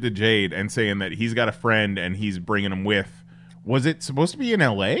 talking shit to Jade and saying that he's got a friend and he's bringing him with. Was it supposed to be in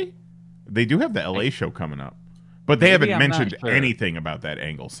L.A.? They do have the L.A. show coming up. But they haven't mentioned anything about that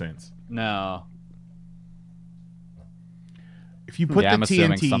angle since. No. If you put the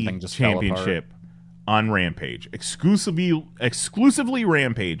TNT Championship on Rampage, exclusively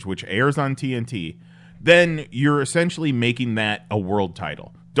Rampage, which airs on TNT, then you're essentially making that a world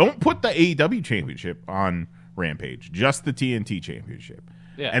title. Don't put the AEW Championship on Rampage, just the TNT Championship.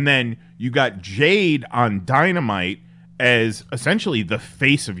 Yeah. And then you got Jade on Dynamite as essentially the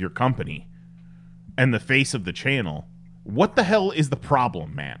face of your company and the face of the channel. What the hell is the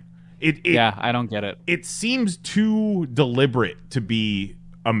problem, man? Yeah, I don't get it. It seems too deliberate to be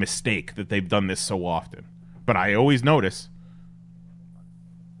a mistake that they've done this so often. But I always notice.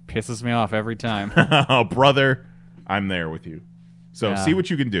 Pisses me off every time. Oh, brother, I'm there with you. So see what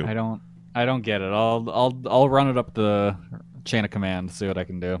you can do. I don't get it. I'll run it up the chain of command, see what I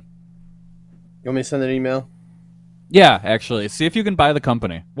can do. You want me to send an email? Yeah, actually. See if you can buy the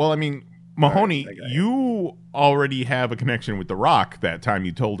company. Well, I mean, Mahoney, you already have a connection with The Rock that time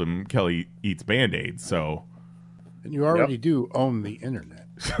you told him Kelly eats Band-Aids, so... And you already do own the internet.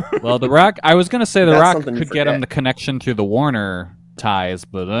 Well, The Rock, I was going to say The Rock could get him the connection through the Warner ties,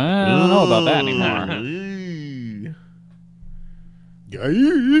 but I don't know about that anymore.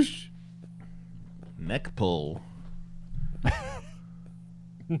 Guys. Neck pull.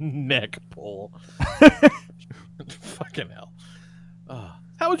 Neck pull. Fucking hell.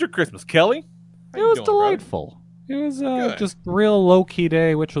 How was your Christmas, Kelly? It was delightful. It was just real low-key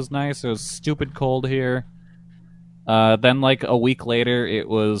day, which was nice. It was stupid cold here. Then, like, a week later, it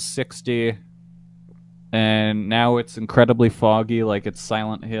was 60. And now it's incredibly foggy, like it's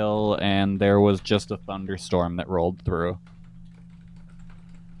Silent Hill, and there was just a thunderstorm that rolled through.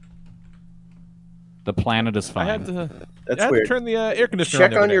 The planet is fine. I had to weird. turn the air conditioner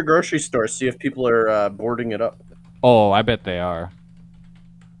on. Check on your grocery store, see if people are boarding it up. Oh, I bet they are.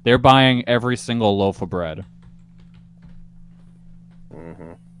 They're buying every single loaf of bread.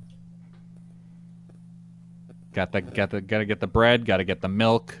 Mm-hmm. Gotta get the bread. Gotta get the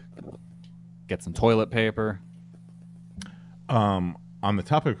milk. Get some toilet paper. On the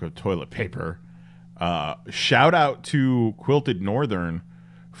topic of toilet paper, shout out to Quilted Northern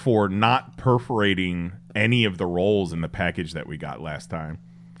for not perforating any of the rolls in the package that we got last time.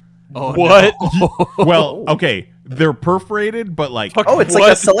 Oh, what? No. Well, okay, they're perforated, but like it's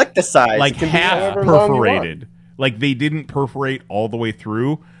like a Selecta-size, like half perforated. Like they didn't perforate all the way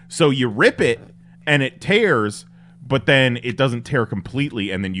through, so you rip it and it tears, but then it doesn't tear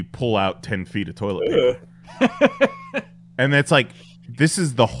completely, and then you pull out 10 feet of toilet paper. And that's like, this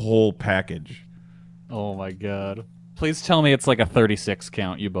is the whole package. Oh my god! Please tell me it's like a 36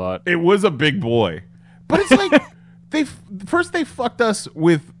 count you bought. It was a big boy, but it's like they fucked us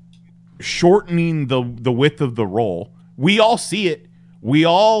with shortening the width of the roll. We all see it. We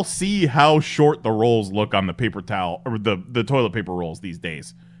all see how short the rolls look on the paper towel or the toilet paper rolls these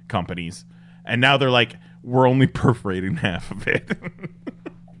days, companies. And now they're like, we're only perforating half of it.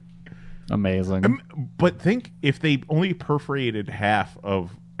 Amazing. But think, if they only perforated half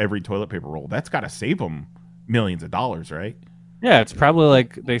of every toilet paper roll, that's got to save them millions of dollars, right? Yeah, it's probably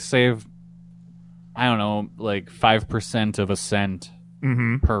like they save, I don't know, like 5% of a cent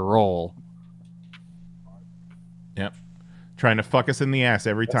per roll. Yep. Trying to fuck us in the ass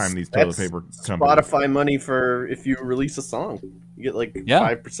every time these toilet paper companies. Spotify money for if you release a song. You get like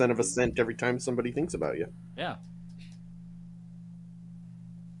 5% of a cent every time somebody thinks about you. Yeah.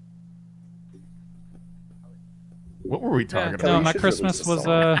 What were we talking about? No, my Christmas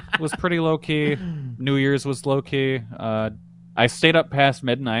was pretty low key. New Year's was low key. I stayed up past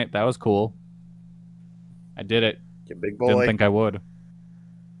midnight. That was cool. I did it. You big boy. Didn't think I would.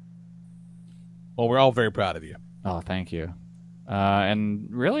 Well, we're all very proud of you. Oh, thank you. And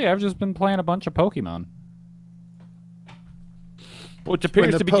really, I've just been playing a bunch of Pokemon. Which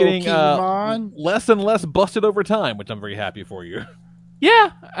appears to be getting less and less busted over time, which I'm very happy for you.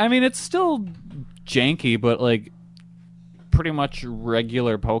 Yeah, I mean, it's still janky, but like pretty much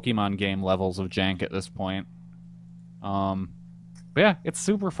regular Pokemon game levels of jank at this point. But yeah, it's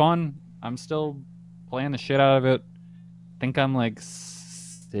super fun. I'm still playing the shit out of it. I think I'm like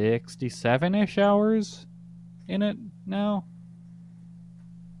 67-ish hours in it No.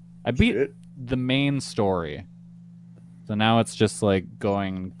 I beat the main story. So now it's just like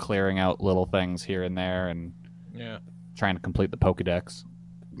going and clearing out little things here and there and trying to complete the Pokédex.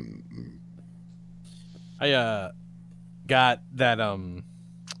 I got that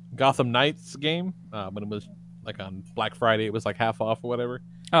Gotham Knights game when it was like on Black Friday. It was like half off or whatever.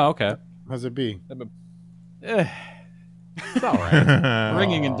 Oh, okay. How's it be? It's all right.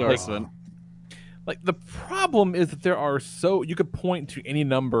 Ringing endorsement. Like the problem is that you could point to any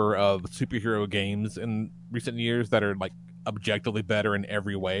number of superhero games in recent years that are like objectively better in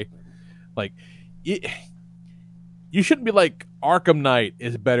every way. Like you shouldn't be like Arkham Knight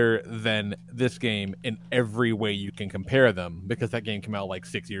is better than this game in every way you can compare them, because that game came out like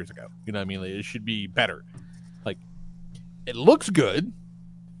 6 years ago. You know what I mean? Like, it should be better. Like it looks good,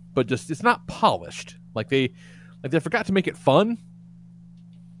 but just it's not polished. Like they forgot to make it fun,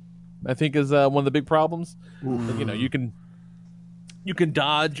 I think, is one of the big problems. Like, you can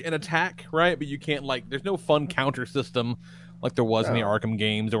dodge and attack, right? But you can't there's no fun counter system like there was in the Arkham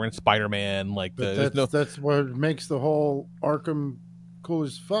games or in Spider-Man. That's what makes the whole Arkham cool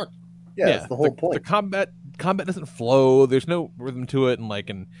as fuck. Yeah, that's the whole point. The combat doesn't flow. There's no rhythm to it,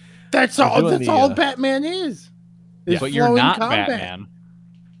 and that's all Batman is. But you're not combat. Batman.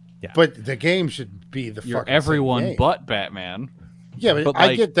 Yeah. But the game should be the You're fucking everyone game. but Batman. Yeah, but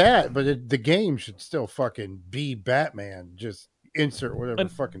I get that, but the game should still fucking be Batman. Just insert whatever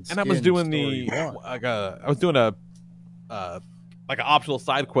fucking skin. And I was doing I was doing a like an optional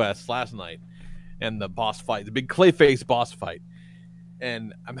side quest last night, and the boss fight, the big Clayface boss fight,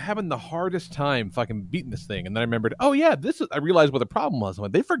 and I'm having the hardest time fucking beating this thing. And then I remembered, I realized what the problem was.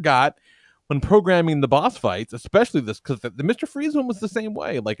 They forgot when programming the boss fights, especially this, because the Mr. Freeze one was the same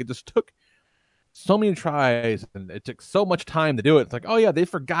way. Like, it just took so many tries and it took so much time to do it. It's like, they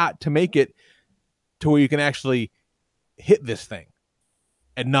forgot to make it to where you can actually hit this thing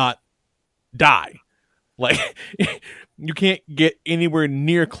and not die. Like, you can't get anywhere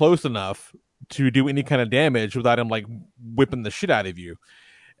near close enough to do any kind of damage without him like whipping the shit out of you.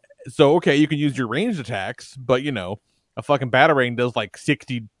 So, okay, you can use your ranged attacks, but a fucking Batarang does like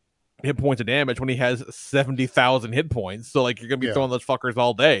 60 hit points of damage when he has 70,000 hit points. So like, you're gonna be throwing those fuckers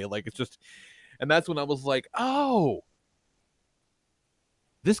all day. Like, it's just, and that's when I was like,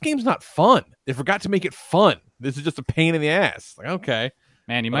 this game's not fun. They forgot to make it fun. This is just a pain in the ass. Like, okay,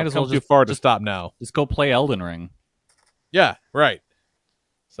 man, you might as well too far to stop now. Just go play Elden Ring. Yeah, right.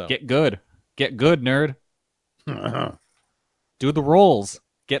 So get good, nerd. Do the rolls.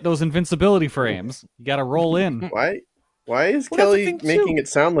 Get those invincibility frames. You got to roll in. Why is Kelly making it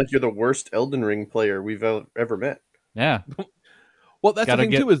sound like you're the worst Elden Ring player we've ever met? Yeah. Well, that's the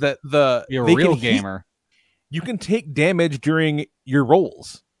thing too, is that you're a real gamer. You can take damage during your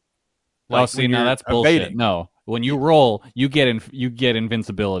rolls. Like, now that's bullshit. Evading. No, when you roll, you get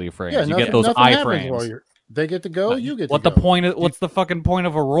invincibility frames. Yeah, you get those eye frames. They get to go. You get. What's the fucking point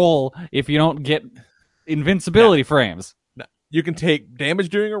of a roll if you don't get invincibility frames? No. You can take damage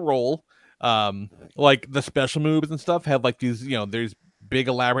during a roll. Like the special moves and stuff have like these. There's big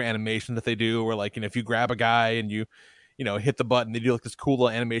elaborate animations that they do, where like if you grab a guy and you hit the button, they do like this cool little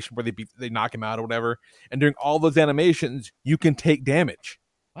animation where they knock him out or whatever. And during all those animations, you can take damage.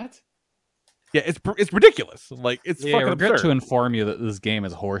 What? Yeah, it's ridiculous. Like, it's fucking regret absurd. To inform you that this game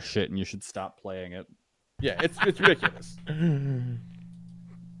is horse shit and you should stop playing it. Yeah, it's ridiculous.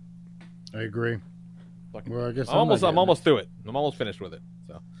 I agree. Well, I guess I'm almost through it. I'm almost finished with it.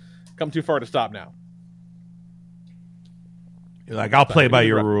 So, come too far to stop now. You're like, I'll play by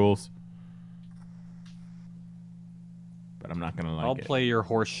your rules, but I'm not gonna I'll play your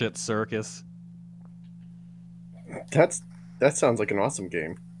horse shit circus. That sounds like an awesome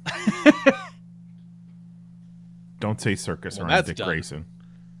game. Don't say circus around Dick Grayson.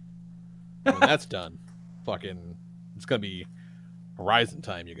 When that's done, it's gonna be Horizon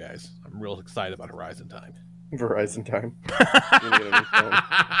time, you guys. I'm real excited about Horizon time. Verizon time.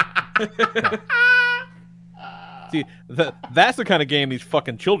 See, that's the kind of game these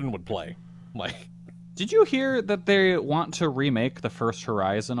fucking children would play. Like, did you hear that they want to remake the first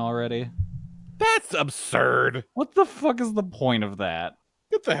Horizon already? That's absurd. What the fuck is the point of that?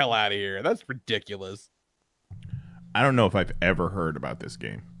 Get the hell out of here. That's ridiculous. I don't know if I've ever heard about this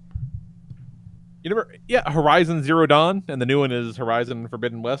game. You never? Yeah, Horizon Zero Dawn, and the new one is Horizon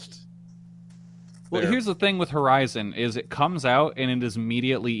Forbidden West. Well, here's the thing with Horizon, is it comes out and it is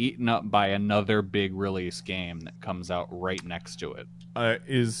immediately eaten up by another big release game that comes out right next to it.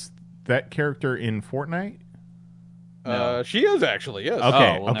 Is that character in Fortnite? No. She is actually, yes.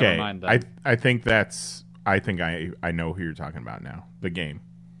 Okay, well, okay. Never mind then. I think that's... I think I know who you're talking about now. The game.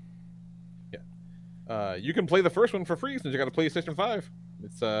 Yeah. You can play the first one for free since you got a PlayStation 5.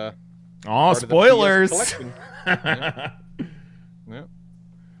 It's spoilers. Yeah.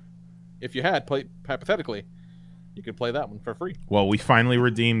 If you had played, hypothetically, you could play that one for free. Well, we finally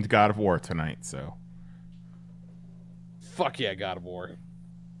redeemed God of War tonight, so fuck yeah, God of War.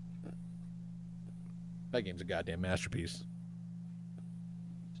 That game's a goddamn masterpiece.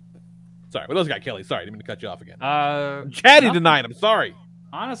 Sorry, what else got, Kelly? Sorry, didn't mean to cut you off again. Chatty tonight. I'm sorry.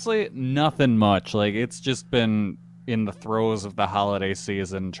 Honestly, nothing much. Like, it's just been in the throes of the holiday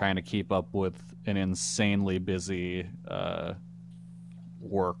season, trying to keep up with an insanely busy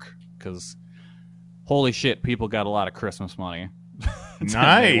work. Because, holy shit, people got a lot of Christmas money.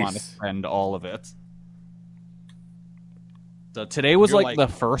 Nice. They want to spend all of it. So today was like the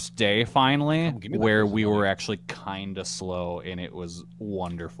first day, finally, where we were actually kind of slow, and it was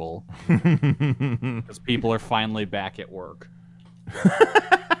wonderful. Because people are finally back at work.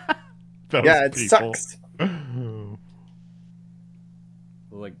 Yeah, it sucks.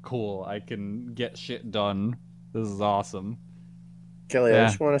 Like, cool, I can get shit done. This is awesome. Kelly, I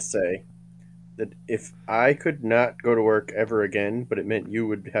just want to say that if I could not go to work ever again, but it meant you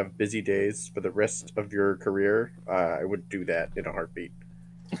would have busy days for the rest of your career, I would do that in a heartbeat.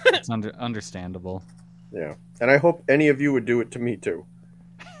 It's understandable. Yeah. And I hope any of you would do it to me, too.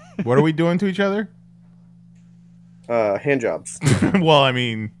 What are we doing to each other? Hand jobs. Well, I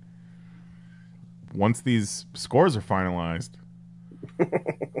mean, once these scores are finalized.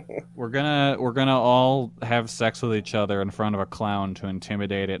 We're gonna all have sex with each other in front of a clown to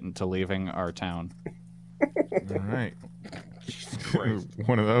intimidate it into leaving our town. All right.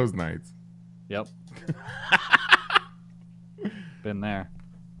 One of those nights. Yep. Been there.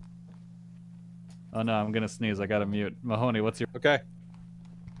 Oh no, I'm gonna sneeze. I gotta mute. Mahoney, what's your... Okay.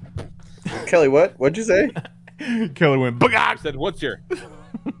 Kelly, what? What'd you say? Kelly went, Bagak! Said, what's your...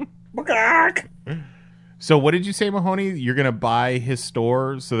 Bagak! So what did you say, Mahoney? You're going to buy his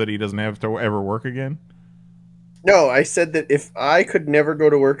store so that he doesn't have to ever work again? No, I said that if I could never go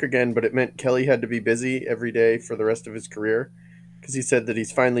to work again, but it meant Kelly had to be busy every day for the rest of his career, because he said that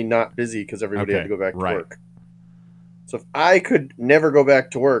he's finally not busy because everybody had to go back to work. So if I could never go back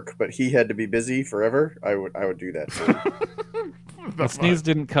to work, but he had to be busy forever, I would do that too. The sneeze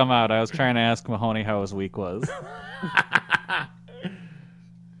didn't come out. I was trying to ask Mahoney how his week was.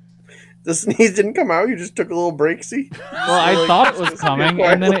 The sneeze didn't come out? You just took a little breaksy? Well, I thought it was coming,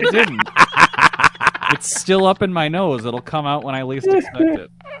 and then it didn't. It's still up in my nose. It'll come out when I least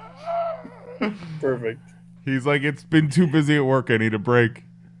expect it. Perfect. He's like, it's been too busy at work. I need a break.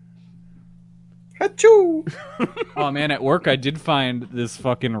 Achoo! Oh, man, at work I did find this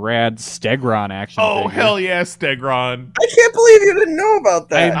fucking rad Stegron action Oh, figure. hell yeah, Stegron. I can't believe you didn't know about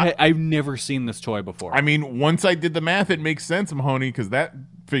that. I've never seen this toy before. I mean, once I did the math, it makes sense, Mahoney, because that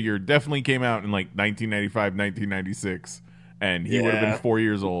figure definitely came out in like 1995, 1996, and he would have been 4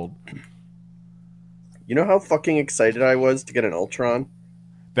 years old. You know how fucking excited I was to get an Ultron?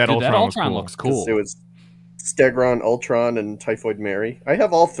 That Ultron looks cool. It was Stegron, Ultron, and Typhoid Mary. I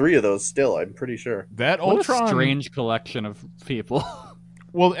have all three of those still, I'm pretty sure. That what Ultron... a strange collection of people.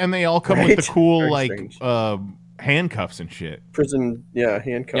 Well, and they all come with the cool, like, handcuffs and shit. Prison,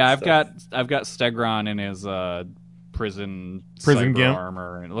 handcuffs. Yeah, I've got Stegron in his prison Gimp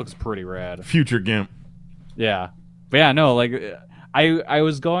armor, and it looks pretty rad. Future Gimp. Yeah, but yeah, no, like I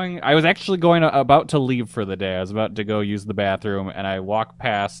was actually about to leave for the day. I was about to go use the bathroom, and I walk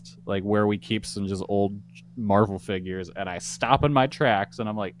past like where we keep some just old Marvel figures, and I stop in my tracks, and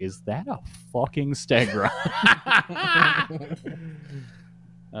I'm like, "Is that a fucking Stegron?"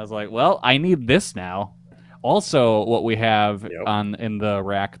 I was like, "Well, I need this now." Also, what we have in the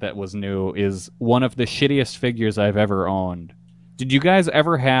rack that was new is one of the shittiest figures I've ever owned. Did you guys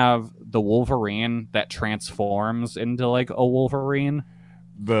ever have the Wolverine that transforms into like a Wolverine?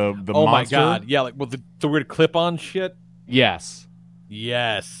 The oh monster? My god, yeah, like with the weird clip-on shit. Yes.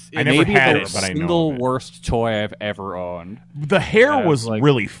 I never had it, but I know. Single worst toy I've ever owned. The hair was like,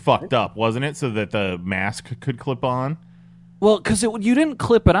 really fucked up, wasn't it? So that the mask could clip on. Well, because you didn't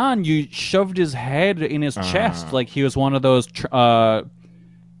clip it on, you shoved his head in his chest like he was one of those Power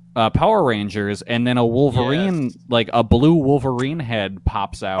Rangers, and then a Wolverine, like a blue Wolverine head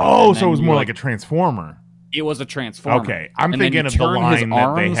pops out. Oh, so it was more like a Transformer. It was a Transformer. Okay, I'm thinking of the line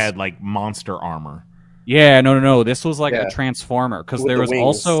that they had like monster armor. Yeah, no. This was like a Transformer, because there was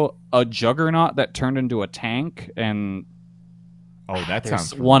also a Juggernaut that turned into a tank, and that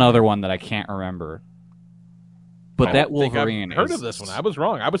sounds one other one that I can't remember. But that Wolverine I've heard of this one. I was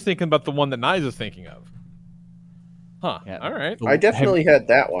wrong. I was thinking about the one that Nyes is thinking of. Huh. Yeah. All right. I definitely had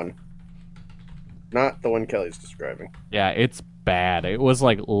that one. Not the one Kelly's describing. Yeah, it's bad. It was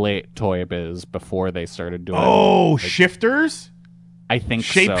like late Toy Biz before they started doing. Oh, like, shifters. I think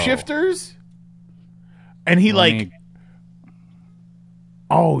shapeshifters. And he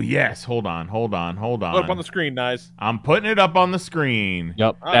Oh yes, hold on. Put up on the screen, nice. I'm putting it up on the screen.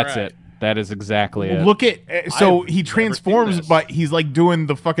 Yep, that's it. That is exactly it. Look at he transforms, but he's like doing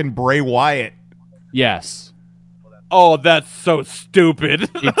the fucking Bray Wyatt. Yes. Oh, that's so stupid.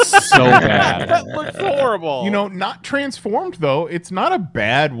 It's so bad. That looks horrible. Not transformed though. It's not a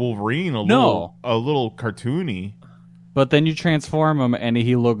bad Wolverine. A little cartoony. But then you transform him, and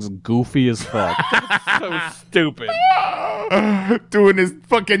he looks goofy as fuck. So stupid. Doing his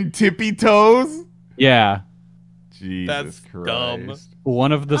fucking tippy toes. Yeah. Jesus That's Christ. dumb.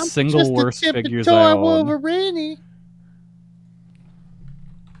 One of the single worst figures I own. Wolverine.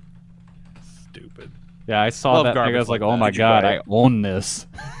 Stupid. Yeah, I saw that thing. I was like, "Oh my god, I own this."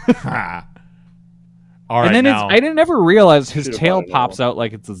 All right, and then now, I didn't ever realize his tail pops out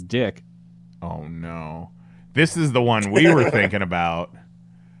like it's his dick. Oh no. This is the one we were thinking about.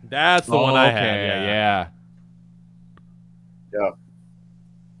 That's the one I had. Yeah.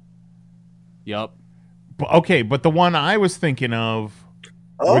 Yep. But the one I was thinking of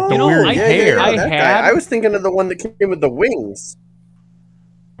with the weird hair. I was thinking of the one that came with the wings.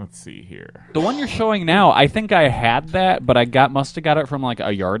 Let's see here. The one you're showing now, I think I had that, but I must have got it from like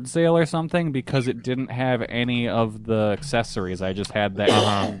a yard sale or something because it didn't have any of the accessories. I just had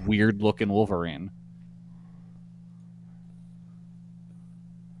that weird looking Wolverine.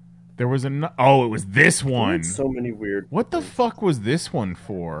 There was it was this one. So many weird. What the fuck was this one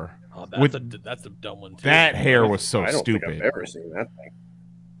for? Oh, that's a dumb one too. That hair was so I don't stupid. think I've ever seen that thing.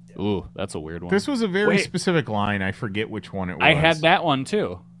 Ooh, that's a weird one. This was a very specific line. I forget which one it was. I had that one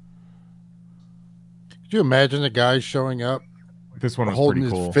too. Could you imagine a guy showing up? This one was holding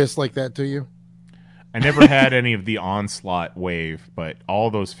pretty cool. his fist like that to you. I never had any of the Onslaught wave, but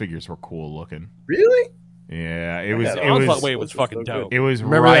all those figures were cool looking. Really? Yeah, it was. The Onslaught wave was fucking dope. It was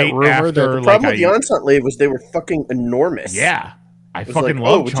Remember right that rumor after. The problem with the Onslaught wave was they were fucking enormous. Yeah, I It was fucking like,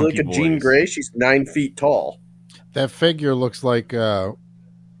 love would you Chunky like a Boys. Jean Grey? She's 9 feet tall. That figure looks like that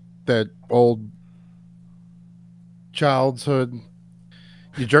old childhood.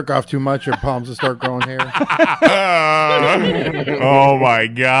 You jerk off too much, your palms will start growing hair. Oh my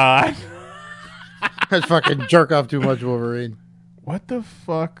god! That's fucking jerk off too much, Wolverine. What the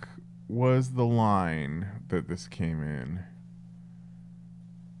fuck was the line that this came in?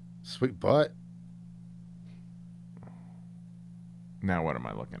 Sweet butt. Now what am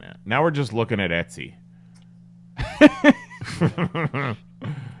I looking at? Now we're just looking at Etsy.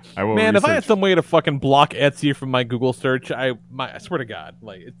 Man, if I had some way to fucking block Etsy from my Google search, I swear to God,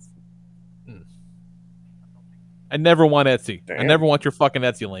 like it's. I never want Etsy. Damn. I never want your fucking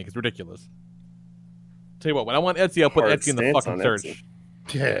Etsy link. It's ridiculous. Tell you what, when I want Etsy, I'll put Hard Etsy in the stance fucking on search. Etsy.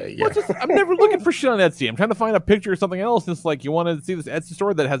 Yeah. I'm never looking for shit on Etsy. I'm trying to find a picture or something else. And it's like, you want to see this Etsy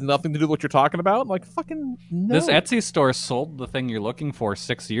store that has nothing to do with what you're talking about? Like, fucking no. This Etsy store sold the thing you're looking for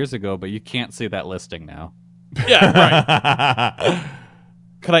 6 years ago, but you can't see that listing now. Yeah, right.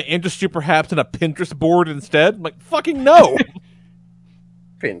 Could I interest you perhaps in a Pinterest board instead? I'm like, fucking no.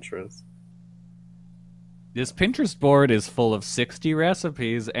 Pinterest. This Pinterest board is full of 60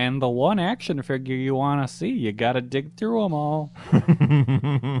 recipes, and the one action figure you want to see, you got to dig through them all.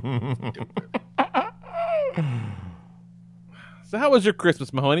 So how was your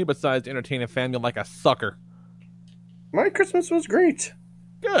Christmas, Mahoney, besides entertaining family like a sucker? My Christmas was great.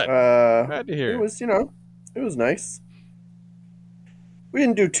 Good. Glad to hear. It was, it was nice. We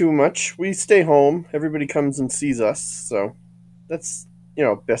didn't do too much. We stay home. Everybody comes and sees us, so that's,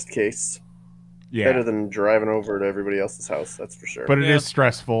 best case. Yeah. Better than driving over to everybody else's house, that's for sure. But it is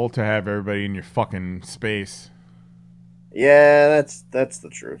stressful to have everybody in your fucking space. Yeah, that's the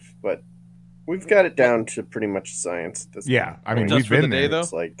truth. But we've got it down to pretty much science at this point. Yeah, I mean, Just we've for the been day, there. though?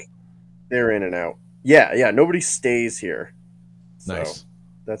 It's like they're in and out. Yeah, nobody stays here. So Nice.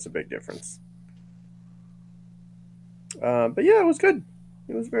 that's a big difference. But yeah, it was good.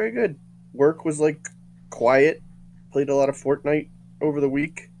 It was very good. Work was quiet. Played a lot of Fortnite over the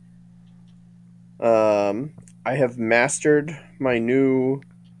week. I have mastered my new.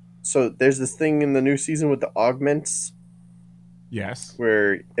 So there's this thing in the new season with the augments. Yes.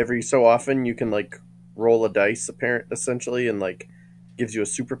 Where every so often you can roll a dice, essentially, and gives you a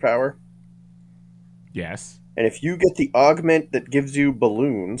superpower. Yes. And if you get the augment that gives you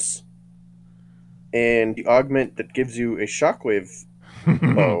balloons, and the augment that gives you a shockwave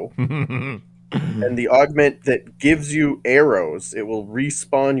bow, and the augment that gives you arrows, it will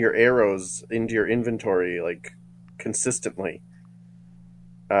respawn your arrows into your inventory consistently.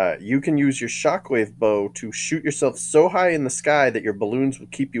 you can use your shockwave bow to shoot yourself so high in the sky that your balloons will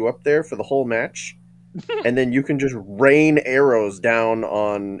keep you up there for the whole match. And then you can just rain arrows down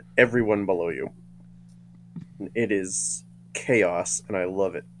on everyone below you. It is chaos, and I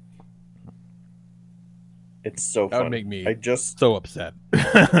love it. It's so fun. That would make me so upset.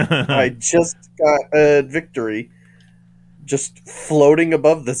 I just got a victory just floating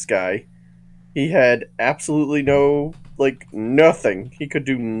above this guy. He had absolutely nothing. He could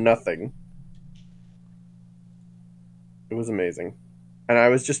do nothing. It was amazing. And I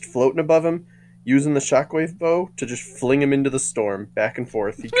was just floating above him, using the shockwave bow to just fling him into the storm, back and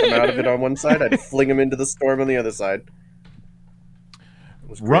forth. He'd come out of it on one side, I'd fling him into the storm on the other side. It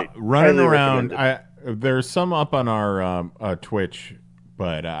was great. Running around, there's some up on our Twitch,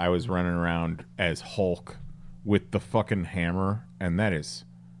 but I was running around as Hulk with the fucking hammer, and that is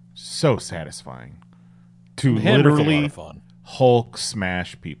so satisfying. To literally Hulk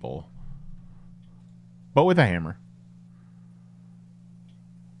smash people. But with a hammer.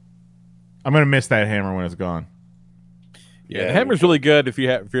 I'm going to miss that hammer when it's gone. Yeah, the hammer's really good if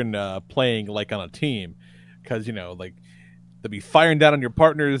you're playing like on a team. Because, they'll be firing down on your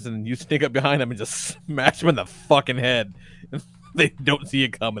partners and you sneak up behind them and just smash them in the fucking head. And they don't see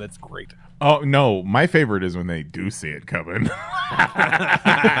it coming. It's great. Oh, no. My favorite is when they do see it coming.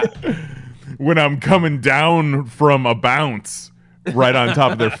 When I'm coming down from a bounce right on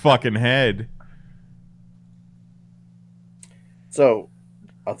top of their fucking head. So,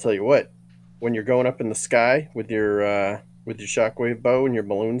 I'll tell you what. When you're going up in the sky with your shockwave bow and your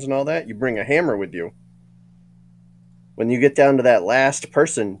balloons and all that, you bring a hammer with you. When you get down to that last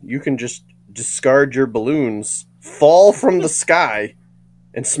person, you can just discard your balloons, fall from the sky,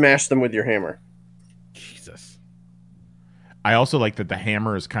 and smash them with your hammer. Jesus. I also like that the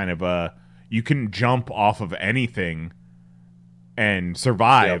hammer is kind of you can jump off of anything and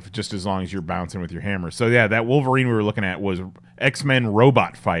survive just as long as you're bouncing with your hammer. So yeah, that Wolverine we were looking at was X-Men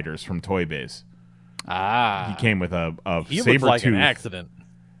Robot Fighters from Toy Biz. He came with a saber-tooth like an accident.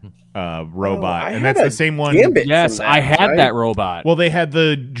 Robot, and that's the same one. Yes, I had that robot. Well, they had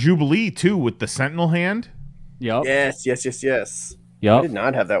the Jubilee too with the Sentinel hand. Yep. Yes. Yep. I did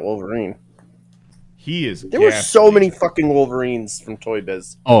not have that Wolverine. He is. There were so many fucking Wolverines from Toy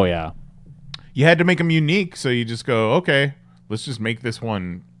Biz. Oh yeah. You had to make them unique, so you just go, okay, let's just make this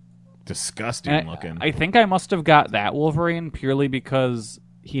one disgusting looking. I think I must have got that Wolverine purely because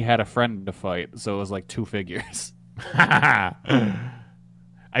he had a friend to fight, so it was like 2 figures.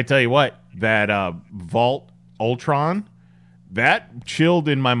 I tell you what, that Vault Ultron, that chilled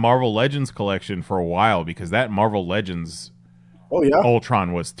in my Marvel Legends collection for a while because that Marvel Legends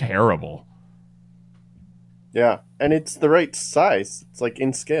Ultron was terrible. Yeah, and it's the right size. It's like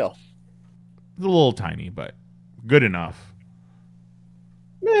in scale. It's a little tiny, but good enough.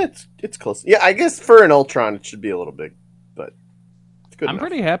 It's close. Yeah, I guess for an Ultron it should be a little big, but it's good I'm enough.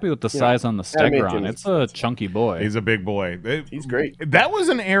 pretty happy with the size on the Stegron. It's a chunky boy. He's a big boy. He's great. That was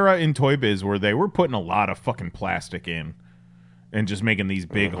an era in Toy Biz where they were putting a lot of fucking plastic in and just making these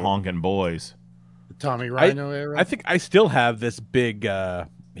big honking boys. The Tommy Rhino era? I think I still have this big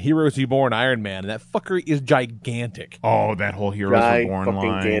Heroes Reborn Iron Man, and that fucker is gigantic. Oh, that whole Heroes Reborn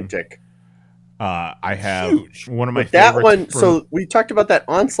line. Gigantic. I have huge. One of my that favorites. One, so we talked about that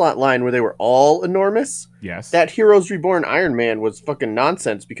Onslaught line where they were all enormous. Yes. That Heroes Reborn Iron Man was fucking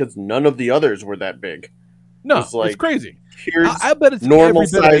nonsense because none of the others were that big. No, it's crazy. Here's I bet it's normal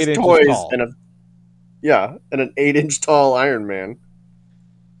sized toys and an 8-inch tall Iron Man.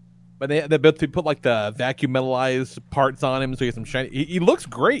 But they put like the vacuum metallized parts on him, so he has some shiny. He looks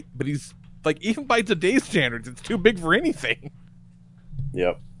great, but he's like, even by today's standards, it's too big for anything.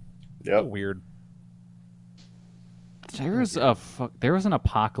 Yep. So weird. There was an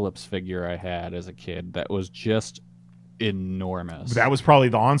Apocalypse figure I had as a kid that was just enormous. That was probably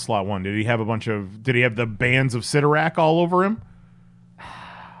the Onslaught one. Did he have the bands of Sidorak all over him?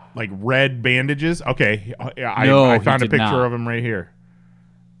 Like red bandages? Okay. I found a picture of him right here.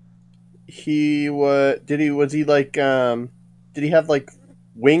 Did he have like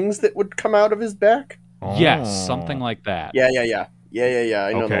wings that would come out of his back? Yes, something like that. Yeah.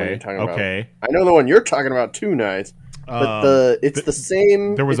 I know the one you're talking about. Okay. I know the one you're talking about too, Nice. But it's the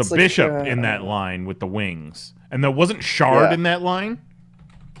same. There was a bishop in that line with the wings, and there wasn't Shard in that line.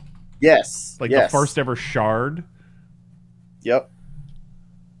 Yes, the first ever Shard. Yep.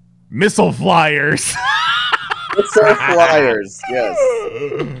 Missile flyers. Missile flyers. Yes.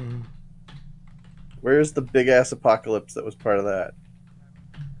 Where's the big ass Apocalypse that was part of that?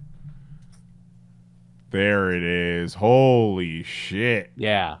 There it is. Holy shit.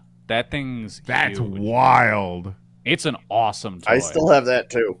 Yeah. That's huge. Wild. It's an awesome toy. I still have that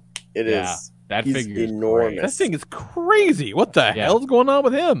too. It is. That He's figure is enormous. great. That thing is crazy. What the hell's going on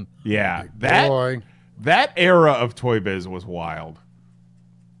with him? Yeah, Boy. that era of Toy Biz was wild.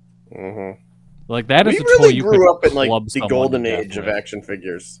 Mm-hmm. Like that is we a really toy you grew could up in like club the someone golden to death age of with. action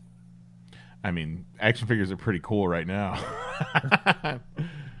figures. I mean, action figures are pretty cool right now.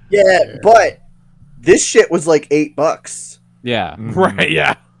 Yeah, but this shit was like $8. Yeah, Right,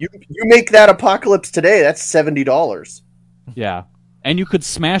 yeah. You make that Apocalypse today, that's $70. yeah. And you could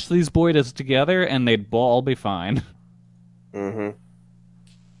smash these boys together, and they'd all be fine. Mm-hmm.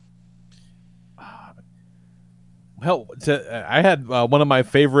 Hell, I had one of my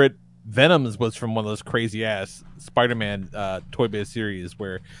favorite Venoms was from one of those crazy ass Spider-Man Toy Biz series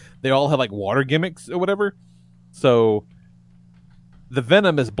where they all had like water gimmicks or whatever. So the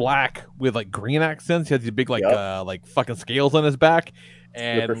Venom is black with like green accents. He has these big like fucking scales on his back,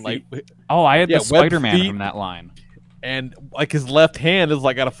 and like I had the webbed Spider-Man feet. from that line. And like his left hand is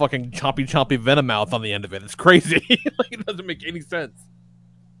like got a fucking chompy Venom mouth on the end of it. It's crazy. Like, it doesn't make any sense.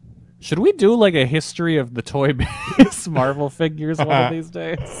 Should we do like a history of the Toy Biz Marvel figures one of these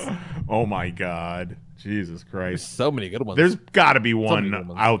days? Oh my god. Jesus Christ. There's so many good ones. There's got to be many one good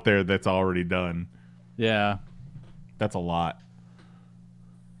ones. out there that's already done. Yeah. That's a lot.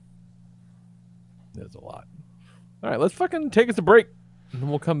 There's a lot. All right, let's fucking take us a break. And then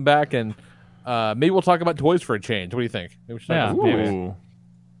we'll come back and maybe we'll talk about toys for a change. What do you think? Maybe we should talk about toys. Ooh.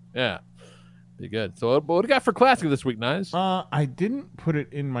 Yeah. Be good. So what do we got for classic this week, Nice? I didn't put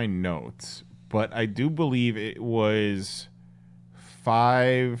it in my notes, but I do believe it was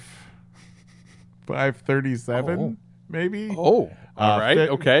 537, maybe. Oh, all right. Fe-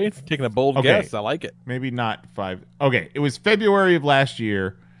 Okay. Taking a bold Okay. guess. I like it. Maybe not 5. Okay, it was February of last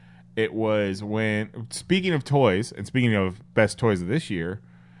year. It was when, speaking of toys, and speaking of best toys of this year,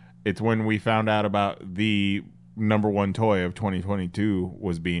 it's when we found out about the number one toy of 2022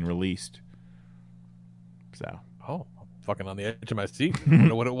 was being released. So, Oh, I'm fucking on the edge of my seat. I don't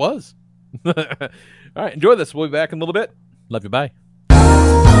know what it was. All right. Enjoy this. We'll be back in a little bit. Love you. Bye.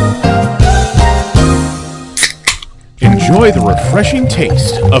 enjoy the refreshing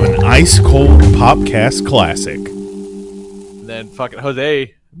taste of an ice-cold Popcast classic. Then fucking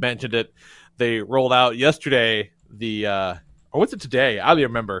Jose mentioned it. They rolled out yesterday the or was it today? I don't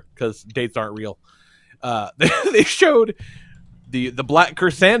even remember because dates aren't real. They showed the Black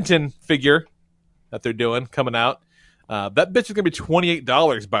Chrysanthemum figure that they're doing coming out. That bitch is gonna be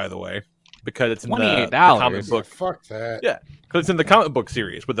 $28, by the way, because it's in the comic book. Fuck that. Yeah, because it's in the comic book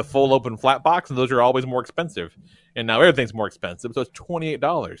series with the full open flat box, and those are always more expensive. And now everything's more expensive, so it's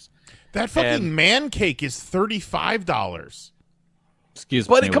 $28. That fucking man cake is $35. Excuse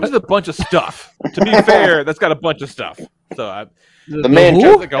me. But it comes with a bunch of stuff. To be fair, that's got a bunch of stuff. So the man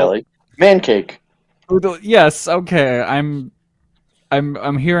cake, Kelly. Man cake. Yes, okay.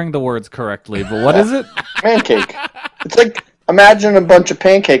 I'm hearing the words correctly, but what is it? Man cake. It's like imagine a bunch of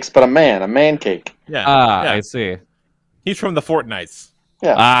pancakes, but a man cake. Yeah. I see. He's from the Fortnites.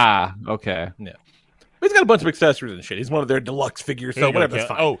 Yeah. Okay. Yeah. He's got a bunch of accessories and shit. He's one of their deluxe figures, so whatever. That's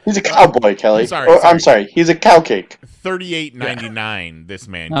fine. Oh, he's a cowboy, Kelly. Sorry. I'm sorry. He's a cow cake. $38.99. This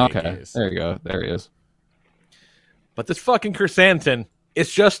man cake Okay. is. There you go. There he is. But this fucking Chrysanthemum,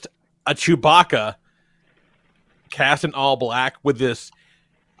 it's just a Chewbacca cast in all black with this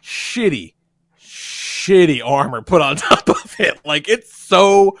shitty armor put on top of it. Like, it's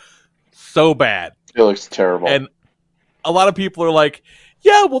so bad. It looks terrible. And a lot of people are like,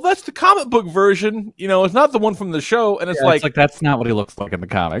 yeah, well, that's the comic book version. You know, it's not the one from the show. And it's like that's not what he looks like in the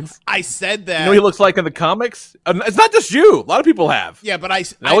comics. I said that. You know what he looks like in the comics? It's not just you. A lot of people have. Yeah, but I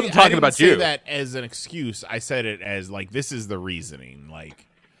wasn't talking didn't about say you. that as an excuse. I said it as, like, this is the reasoning. Like,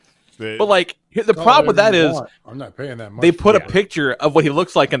 but, like, the problem with that is I'm not paying that much. they put a picture of what he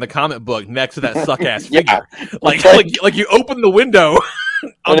looks like in the comic book next to that suck-ass figure. Yeah. Like you open the window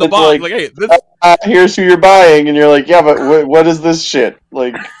on the box. Like, hey, this... here's who you're buying. And you're like, yeah, but what is this shit?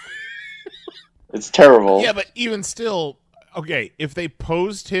 Like... It's terrible. Yeah, but even still, okay, if they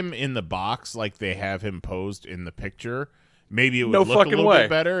posed him in the box like they have him posed in the picture, maybe it would look a little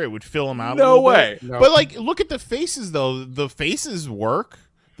bit better. It would fill him out a little bit. No. But, like, look at the faces, though. The faces work.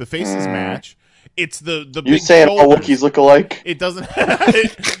 The faces match. It's the you big saying shoulders. all Wookiees look alike? It doesn't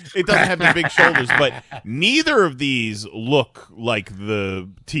it doesn't have the big shoulders, but neither of these look like the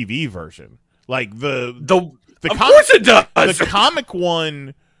TV version. Like, the of course it does! The comic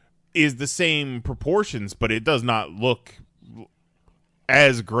one is the same proportions, but it does not look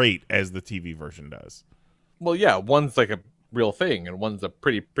as great as the TV version does. Well, yeah, one's like a real thing, and one's a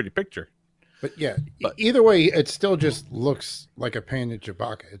pretty picture. But yeah, either way, it still just looks like a painted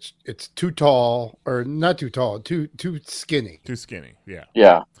Chewbacca. It's too tall, or not too tall, too skinny. Too skinny, yeah.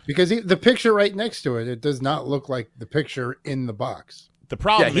 Yeah. Because the picture right next to it, it does not look like the picture in the box. The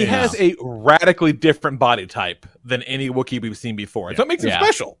problem he has a radically different body type than any Wookiee we've seen before. And so it makes him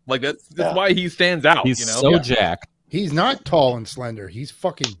special. Like that's why he stands out. He's jacked. He's not tall and slender. He's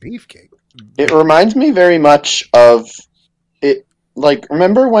fucking beefcake. It reminds me very much of it. Like,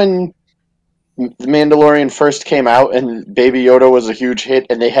 remember when The Mandalorian first came out and Baby Yoda was a huge hit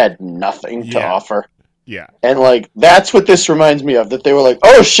and they had nothing to offer? Yeah. And, like, that's what this reminds me of. That they were like,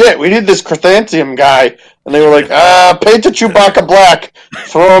 oh, shit, we need this Chrysanthemum guy. And they were like, paint the Chewbacca black.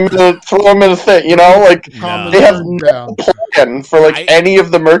 Throw him in a thing. You know, like, they have no plan for, like, any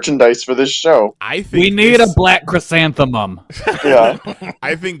of the merchandise for this show. I think we need a black chrysanthemum. Yeah.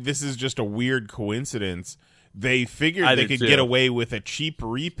 I think this is just a weird coincidence. They figured they could get away with a cheap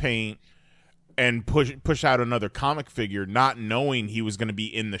repaint and push out another comic figure, not knowing he was going to be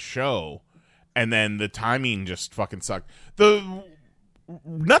in the show. And then the timing just fucking sucked. The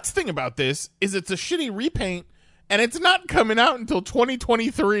nuts thing about this is it's a shitty repaint, and it's not coming out until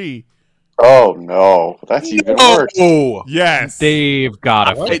 2023. Oh, no. That's even worse. Oh, yes. They've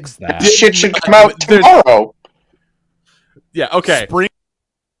got to fix that. This shit should come out tomorrow. Yeah, okay. Spring.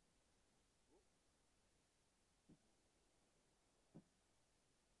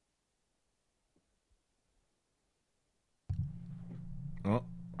 Oh,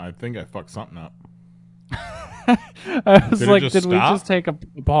 I think I fucked something up. I was like, did we just take a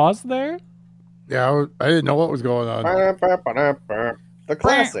pause there? Yeah, I didn't know what was going on. The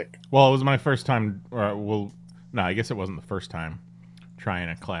classic. Well, it was my first time. No, I guess it wasn't the first time trying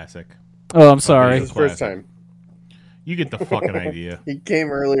a classic. Oh, I'm sorry. It was his first time. You get the fucking idea. He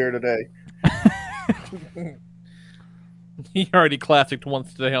came earlier today. He already classicked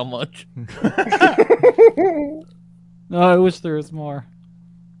once today on lunch. No, I wish there was more.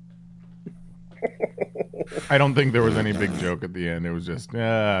 I don't think there was any big joke at the end. It was just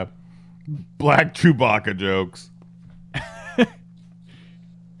black Chewbacca jokes.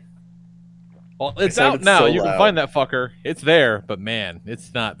 Well, it's out now. You can find that fucker. It's there, but man,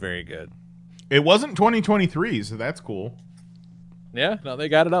 it's not very good. It wasn't 2023, so that's cool. Yeah, no, they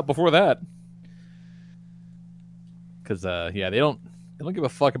got it up before that. Because they don't give a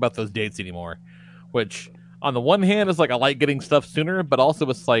fuck about those dates anymore. Which, on the one hand, is like I like getting stuff sooner, but also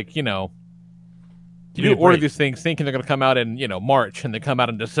it's like, you know, you order these things thinking they're going to come out in, you know, March, and they come out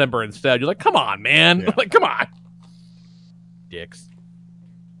in December instead. You're like, come on, man. Yeah. Like, come on. Dicks.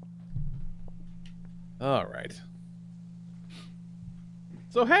 All right.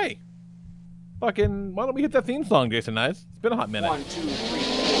 So, hey. Fucking, why don't we hit that theme song, Jason Nice? It's been a hot minute. 1, 2, 3,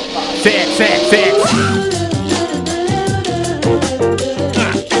 4, 5.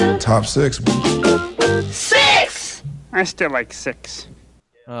 6. Top 6. 6! I still like 6.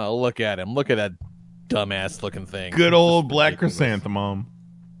 Oh, look at him. Look at that dumbass looking thing. Good old black chrysanthemum.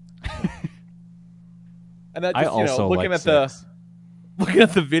 And that just, looking at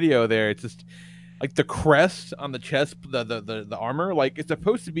the video there, it's just like the crest on the chest, the armor, like it's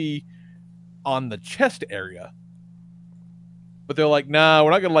supposed to be on the chest area. But they're like, nah,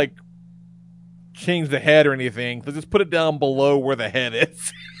 we're not gonna like change the head or anything. Let's just put it down below where the head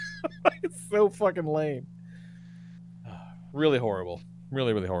is. It's so fucking lame. Really horrible.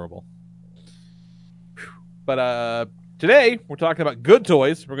 Really, really horrible. But today, we're talking about good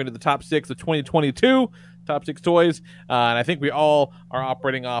toys. We're going to do the top 6 of 2022. Top 6 toys. And I think we all are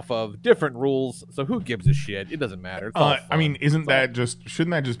operating off of different rules. So who gives a shit? It doesn't matter. It's all fun. I mean, shouldn't that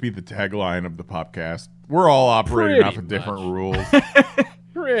just be the tagline of the Popcast? We're all operating off of different rules.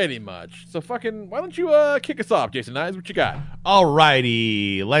 Pretty much. So fucking, why don't you kick us off, Jason Nyes? What you got?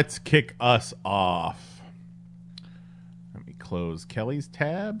 Alrighty, let's kick us off. Let me close Kelly's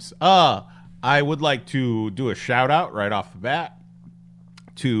tabs. I would like to do a shout out right off the bat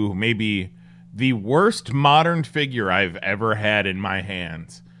to maybe the worst modern figure I've ever had in my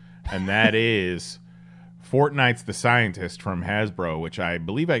hands, and that is Fortnite's The Scientist from Hasbro, which I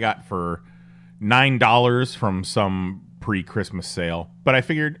believe I got for $9 from some pre-Christmas sale. But I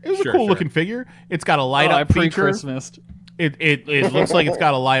figured it was a cool looking figure. It's got a light up feature. Pre-Christmas. It looks like it's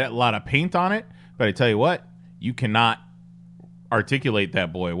got a lot of paint on it, but I tell you what, you cannot articulate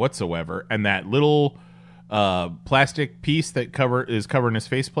that boy whatsoever. And that little plastic piece that is covering his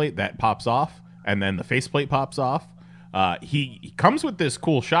faceplate, that pops off, and then the faceplate pops off. He comes with this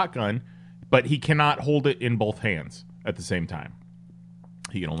cool shotgun, but he cannot hold it in both hands at the same time.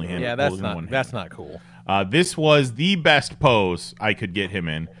 He can only hold it in one hand. That's not cool. This was the best pose I could get him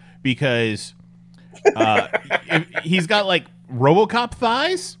in because he's got like RoboCop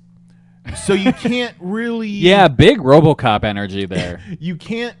thighs, So you can't really... Yeah, big RoboCop energy there. You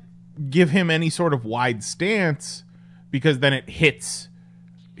can't give him any sort of wide stance because then it hits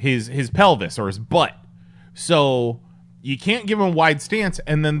his pelvis or his butt. So you can't give him a wide stance,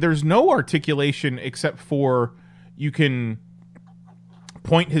 and then there's no articulation except for you can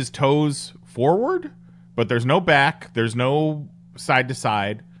point his toes forward, but there's no back, there's no side to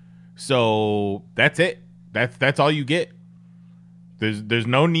side. So that's it. That's all you get. There's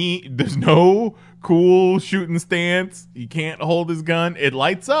no need. There's no cool shooting stance. You can't hold his gun. It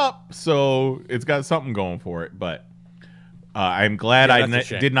lights up, so it's got something going for it. But I'm glad I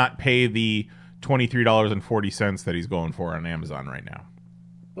did not pay the $23.40 that he's going for on Amazon right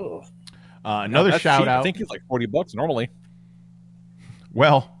now. Another shout out. I think he's like $40 normally.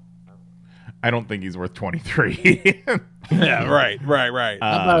 Well, I don't think he's worth 23. Yeah, right.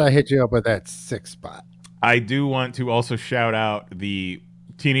 How about I hit you up with that 6 spot? I do want to also shout out the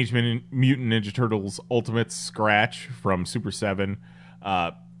Teenage Mutant Ninja Turtles Ultimate Scratch from Super 7.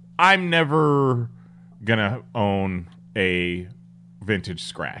 I'm never going to own a vintage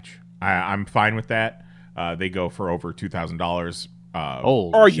Scratch. I'm fine with that. They go for over $2,000.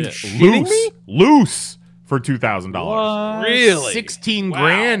 Are you shitting me? Loose for $2,000. Really? 16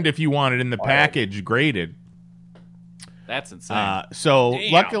 grand if you want it in the package graded. That's insane. So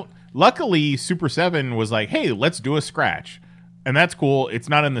luckily, Super 7 was like, hey, let's do a Scratch. And that's cool. It's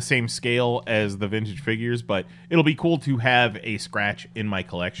not in the same scale as the vintage figures, but it'll be cool to have a Scratch in my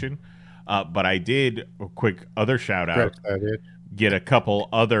collection. But I did, a quick other shout out, get a couple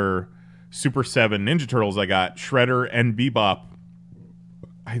other Super 7 Ninja Turtles. I got Shredder and Bebop.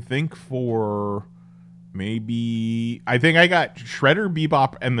 I think I got Shredder,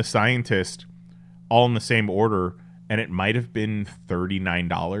 Bebop, and the Scientist all in the same order. And it might have been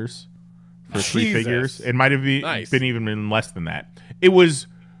 $39 for 3 figures. It might have been even less than that. It was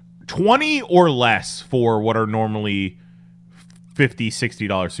 $20 or less for what are normally $50,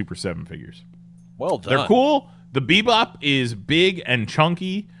 $60 Super 7 figures. Well done. They're cool. The Bebop is big and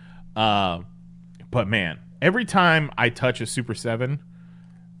chunky. But man, every time I touch a Super 7,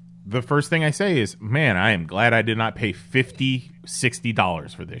 the first thing I say is, man, I am glad I did not pay $50,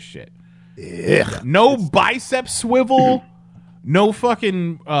 $60 for this shit. Yeah. No bicep swivel, no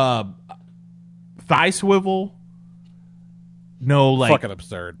fucking thigh swivel, no like fucking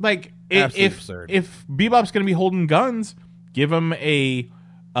absurd. Like absurd. If Bebop's gonna be holding guns, give him a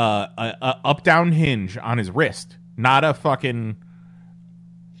up down hinge on his wrist, not a fucking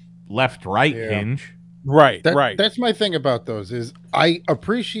left right hinge. Right. That's my thing about those is I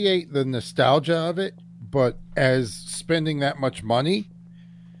appreciate the nostalgia of it, but as spending that much money,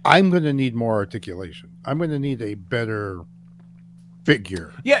 I'm going to need more articulation. I'm going to need a better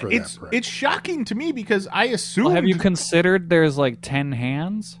figure. Yeah, it's shocking to me because I assumed... Well, have you considered there's like 10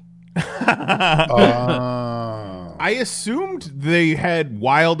 hands? I assumed they had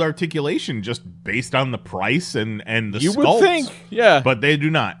wild articulation just based on the price and the you sculpts. would think, yeah. But they do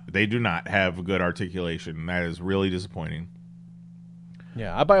not. They do not have good articulation. That is really disappointing.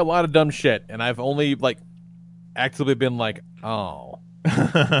 Yeah, I buy a lot of dumb shit, and I've only like actively been like, oh...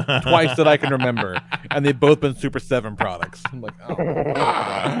 twice that I can remember, and they've both been Super 7 products. I'm like,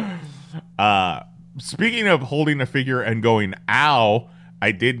 oh. Speaking of holding a figure and going, ow,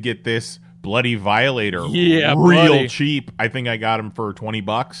 I did get this Bloody Violator real cheap. I think I got him for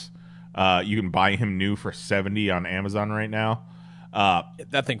 $20. You can buy him new for $70 on Amazon right now.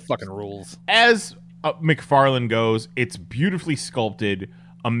 That thing fucking rules. As McFarlane goes, it's beautifully sculpted,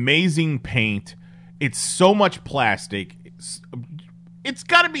 amazing paint. It's so much plastic. It's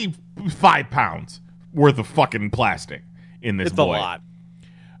got to be 5 pounds worth of fucking plastic in this boy. It's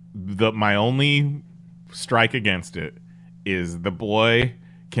a lot. My only strike against it is the boy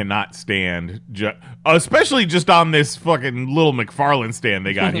cannot stand, especially just on this fucking little McFarlane stand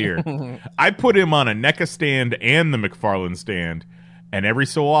they got here. I put him on a NECA stand and the McFarlane stand, and every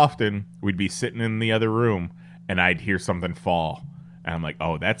so often we'd be sitting in the other room and I'd hear something fall. And I'm like,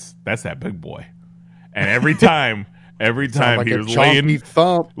 oh, that's that big boy. And every time like he was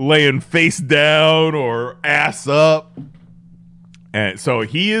laying face down or ass up. And so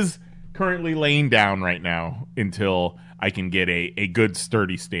he is currently laying down right now until I can get a good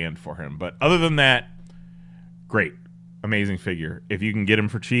sturdy stand for him. But other than that, great. Amazing figure. If you can get him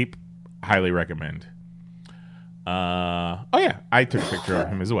for cheap, highly recommend. Oh yeah, I took a picture of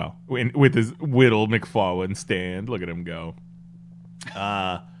him as well with his Whittle McFarlane stand. Look at him go.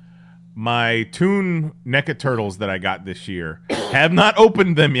 My Toon NECA Turtles that I got this year, have not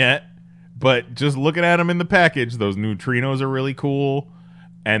opened them yet, but just looking at them in the package, those neutrinos are really cool.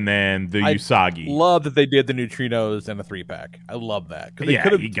 and then the I Usagi. Love that they did the neutrinos and a 3-pack. I love that because they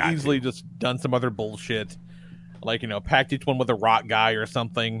could have easily to. just done some other bullshit, like packed each one with a rock guy or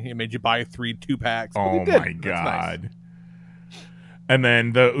something. It made you buy 3 2-packs. Oh my god! Nice. And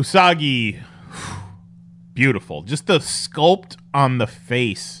then the Usagi, beautiful. Just the sculpt on the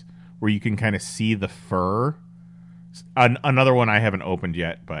face where you can kind of see the fur. Another one I haven't opened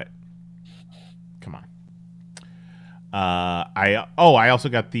yet, but come on. I also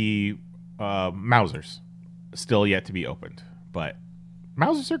got the Mausers, still yet to be opened, but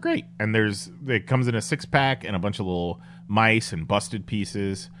Mausers are great. And it comes in a 6-pack and a bunch of little mice and busted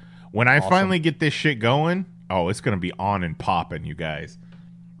pieces. When I finally get this shit going, it's gonna be on and popping, you guys.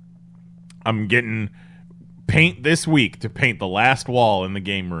 I'm getting paint this week to paint the last wall in the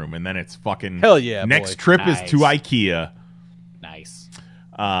game room, and then it's fucking hell yeah. Next trip is to IKEA. Nice.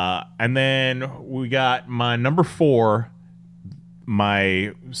 And then we got my number 4,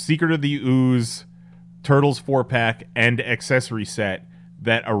 my Secret of the Ooze Turtles 4-pack and accessory set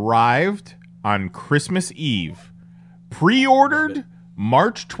that arrived on Christmas Eve. Pre-ordered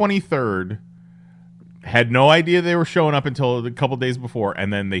March 23rd. Had no idea they were showing up until a couple days before,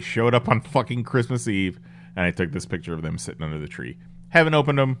 and then they showed up on fucking Christmas Eve, and I took this picture of them sitting under the tree. Haven't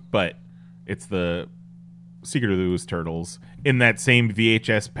opened them, but it's the Secret of the Ooze Turtles in that same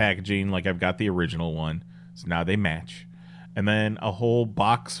VHS packaging like I've got the original one. So now they match. And then a whole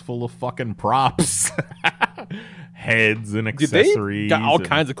box full of fucking props. Heads and accessories. Got all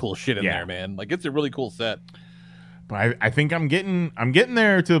kinds of cool shit in there, man. Like, it's a really cool set. But I think I'm getting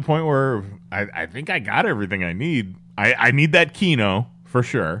there to the point where I think I got everything I need. I need that Kino for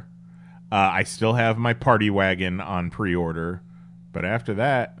sure. I still have my Party Wagon on pre-order, but after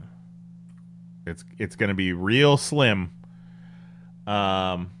that, it's going to be real slim.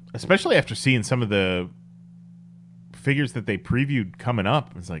 Especially after seeing some of the figures that they previewed coming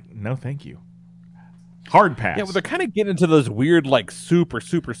up. It's like, no, thank you. Hard pass. Yeah, well, they're kind of getting into those weird, like super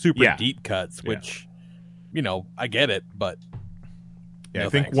deep cuts, which I get it, but I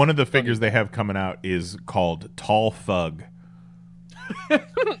think one of the figures they have coming out is called Tall Thug.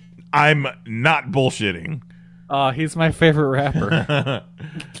 I'm not bullshitting. He's my favorite rapper.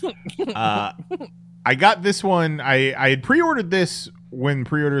 I got this one. I had pre-ordered this when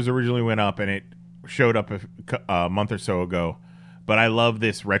pre-orders originally went up, and it showed up a month or so ago. But I love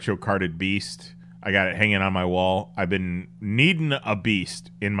this retro carded beast. I got it hanging on my wall. I've been needing a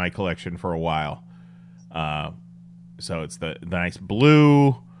beast in my collection for a while. So it's the nice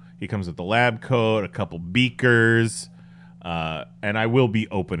blue. He comes with the lab coat, a couple beakers. And I will be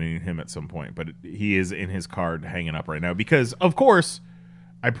opening him at some point, but he is in his card hanging up right now because, of course,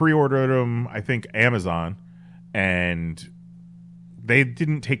 I pre-ordered him, I think, Amazon, and they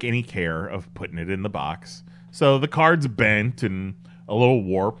didn't take any care of putting it in the box. So the card's bent and a little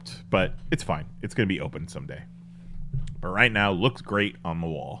warped, but it's fine. It's going to be open someday. But right now, looks great on the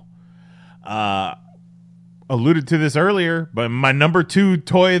wall. Alluded to this earlier, but my number 2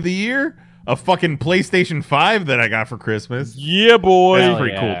 toy of the year, a fucking PlayStation 5 that I got for Christmas. Yeah, boy. That's a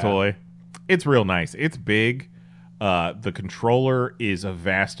pretty cool toy. It's real nice. It's big. The controller is a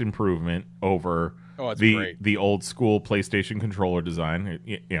vast improvement over the old school PlayStation controller design.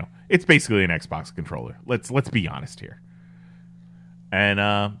 It's basically an Xbox controller. Let's be honest here. And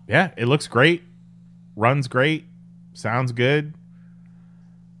it looks great. Runs great. Sounds good.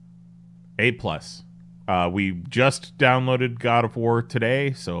 A+. We just downloaded God of War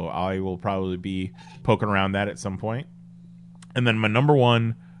today, so I will probably be poking around that at some point. And then my number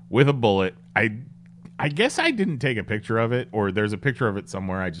 1 with a bullet. I guess I didn't take a picture of it, or there's a picture of it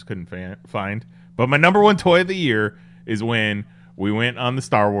somewhere I just couldn't find. But my number 1 toy of the year is when we went on the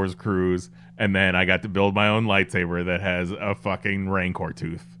Star Wars cruise, and then I got to build my own lightsaber that has a fucking Rancor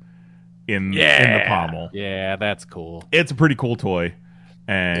tooth in the pommel. Yeah, that's cool. It's a pretty cool toy.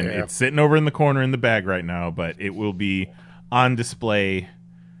 And it's sitting over in the corner in the bag right now, but it will be on display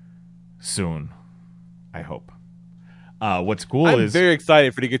soon, I hope. What's cool I'm is... very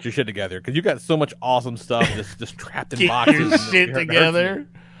excited for you to get your shit together, because you got so much awesome stuff just trapped in get boxes. Your shit together.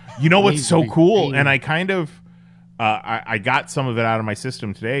 You know what's so cool? And I kind of... I got some of it out of my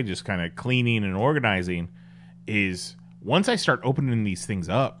system today, just kind of cleaning and organizing, is once I start opening these things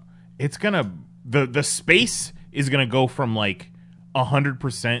up, it's going to... The space is going to go from,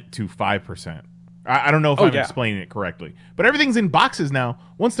 100% to 5%. I don't know if I'm explaining it correctly, but everything's in boxes now.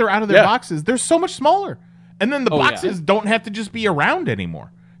 Once they're out of their boxes, they're so much smaller, and then the boxes don't have to just be around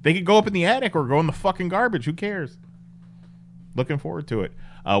anymore. They could go up in the attic or go in the fucking garbage. Who cares? Looking forward to it.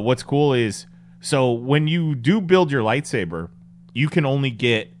 What's cool is, so when you do build your lightsaber, you can only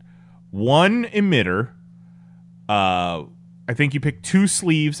get one emitter. I I think you pick 2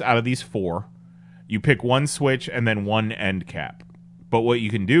 sleeves out of these 4. You pick 1 switch and then 1 end cap. But what you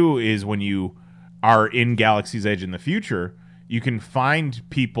can do is when you are in Galaxy's Edge in the future, you can find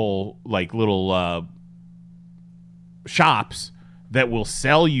people like little shops that will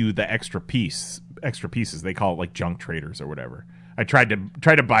sell you the extra pieces. They call it like junk traders or whatever. I tried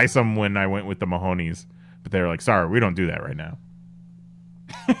to buy some when I went with the Mahonies, but they were like, "Sorry, we don't do that right now."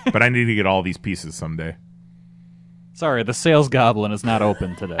 But I need to get all these pieces someday. Sorry, the sales goblin is not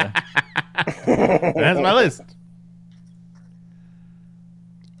open today. That's my list.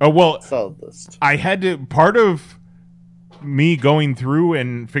 Oh, well, solid list. I had to, part of me going through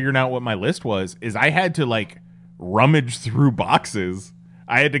and figuring out what my list was is I had to like rummage through boxes.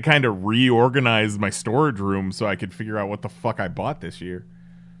 I had to kind of reorganize my storage room so I could figure out what the fuck I bought this year.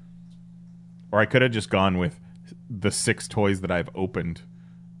 Or I could have just gone with the 6 toys that I've opened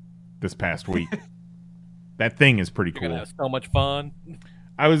this past week. That thing is pretty cool. You're gonna have so much fun.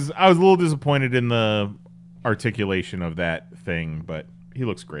 I was a little disappointed in the articulation of that thing, but he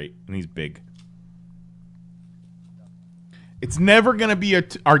looks great and he's big. It's never going to be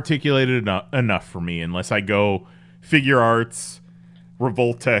articulated enough for me unless I go Figure Arts,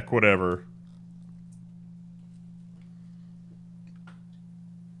 Revoltech, whatever.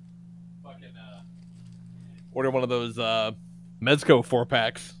 Fucking order one of those Mezco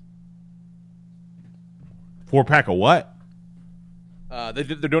 4-packs. 4-pack of what? They're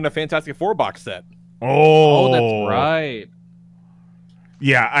doing a Fantastic Four box set. Oh, that's right.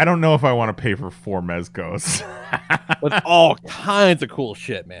 Yeah, I don't know if I want to pay for 4 Mezcos. With all kinds of cool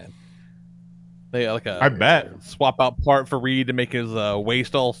shit, man. They like I bet swap out part for Reed to make his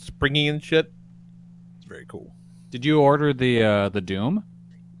waist all springy and shit. It's very cool. Did you order the Doom?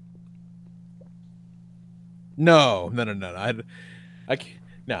 No.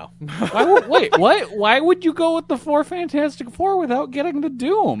 No. Wait, what? Why would you go with the 4 Fantastic Four without getting the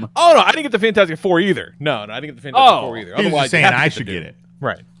Doom? Oh, no, I didn't get the Fantastic Four either. No, I didn't get the Fantastic Four either. He was Otherwise, just saying I should get it.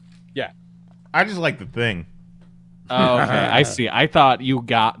 Right. Yeah. I just like the thing. Oh, okay. I see. I thought you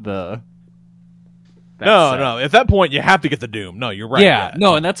got the... No. At that point, you have to get the Doom. No, you're right. Yeah,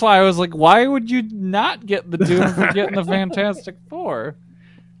 no, and that's why I was like, why would you not get the Doom for getting the Fantastic Four?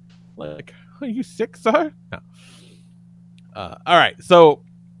 Like, are you sick, sir? No. All right, so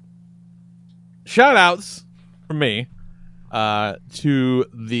shout outs from me to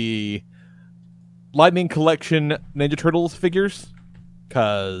the Lightning Collection Ninja Turtles figures,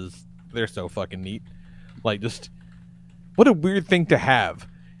 because they're so fucking neat. Like, just what a weird thing to have.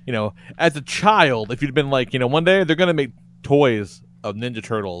 You know, as a child, if you'd been like, one day they're going to make toys of Ninja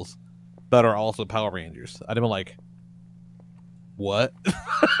Turtles that are also Power Rangers, I'd have been like, what?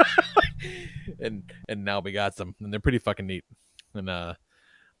 and now we got some, and they're pretty fucking neat. And the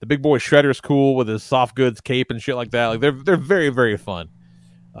big boy Shredder's cool with his soft goods cape and shit like that. Like they're very, very fun.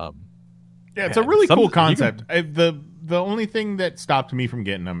 Yeah, it's a really cool concept. The only thing that stopped me from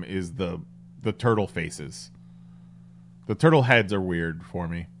getting them is the turtle faces. The turtle heads are weird for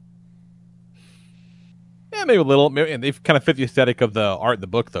me. Yeah, maybe a little. And they've kind of fit the aesthetic of the art in the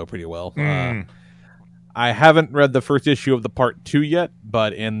book, though, pretty well. I haven't read the first issue of the part 2 yet,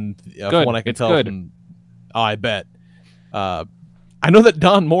 but from what I can tell, I bet. I know that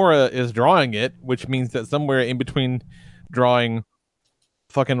Don Mora is drawing it, which means that somewhere in between drawing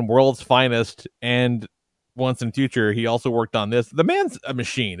fucking World's Finest and Once in Future, he also worked on this. The man's a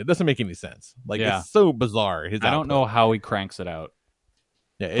machine. It doesn't make any sense. Like, it's so bizarre. I don't know how he cranks it out.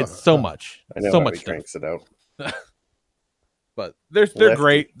 Yeah, it's so much. I know so how much he cranks it out. But they're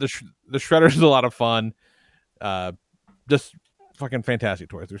great. The Shredder's a lot of fun. Just fucking fantastic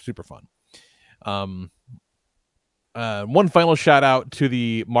toys. They're super fun. One final shout out to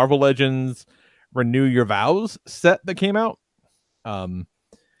the Marvel Legends Renew Your Vows set that came out.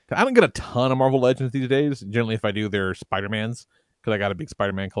 I don't get a ton of Marvel Legends these days. Generally, if I do, they're Spider-Mans, because I got a big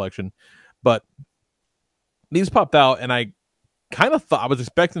Spider-Man collection. But these popped out, and I kind of thought, I was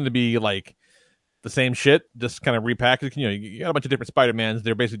expecting to be like the same shit, just kind of repackaged. You got a bunch of different Spider-Mans.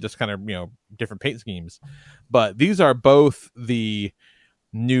 They're basically just kind of, different paint schemes. But these are both the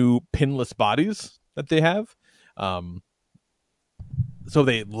new pinless bodies that they have. So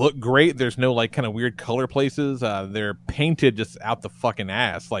they look great. There's no like kind of weird color places. They're painted just out the fucking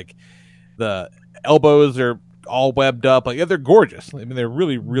ass. Like the elbows are all webbed up. Like they're gorgeous. I mean, they're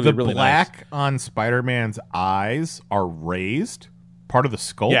really, really, really nice. The black on Spider-Man's eyes are raised, part of the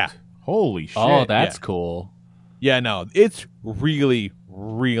sculpt. Yeah. Holy shit! Oh, that's cool. Yeah, no, it's really,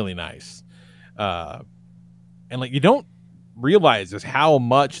 really nice. And like you don't realize just how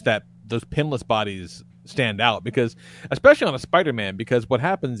much that those pinless bodies stand out, because especially on a Spider-Man, because what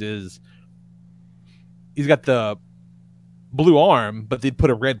happens is he's got the blue arm, but they'd put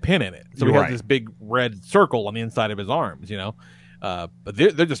a red pin in it, so he Right. has this big red circle on the inside of his arms. But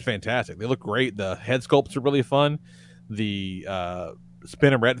they're just fantastic. They look great. The head sculpts are really fun. The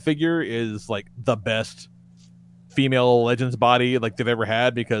Spinneret figure is like the best female Legends body like they've ever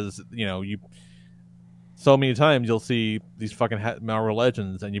had, because you so many times you'll see these fucking Marvel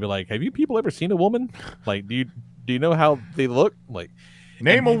Legends and you'll be like, have you people ever seen a woman? Like, do you know how they look? Like,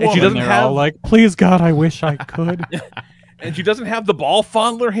 name a woman. And she doesn't They're have all like, please God, I wish I could. and she doesn't have the ball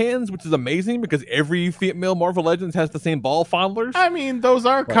fondler hands, which is amazing because every female Marvel Legends has the same ball fondlers. I mean, those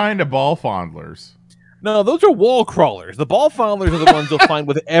are kind of ball fondlers. No, those are wall crawlers. The ball fondlers are the ones you'll find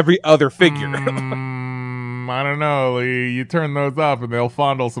with every other figure. I don't know, Lee. You turn those up and they'll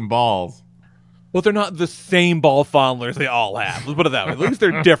fondle some balls. But they're not the same ball fondlers they all have. Let's put it that way. At least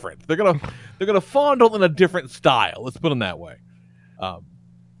they're different. They're gonna fondle in a different style. Let's put them that way.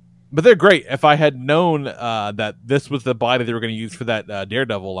 But they're great. If I had known that this was the body they were going to use for that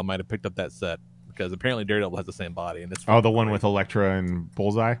Daredevil, I might have picked up that set, because apparently Daredevil has the same body. And it's the one with Elektra and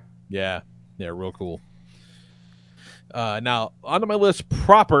Bullseye. Yeah, real cool. Now onto my list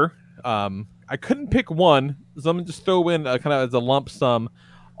proper. I couldn't pick one, so I'm gonna just throw in kind of as a lump sum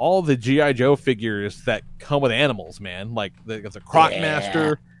all the G.I. Joe figures that come with animals, man. Like there's a Croc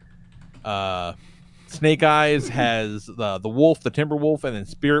Master. Snake Eyes has the wolf, the Timber Wolf, and then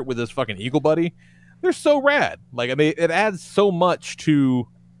Spirit with his fucking eagle buddy. They're so rad. Like, I mean, it adds so much to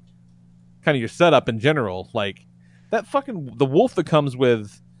kind of your setup in general. Like that the wolf that comes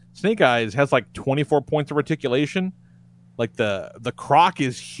with Snake Eyes has like 24 points of articulation. Like the Croc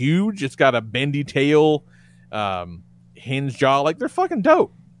is huge. It's got a bendy tail, hinged jaw. Like, they're fucking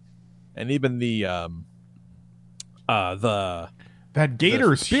dope. And even that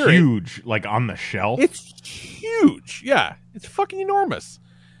gator's huge, like on the shelf. It's huge. Yeah, it's fucking enormous.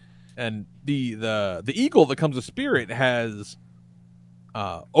 And the eagle that comes with Spirit has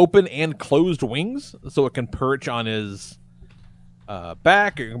open and closed wings, so it can perch on his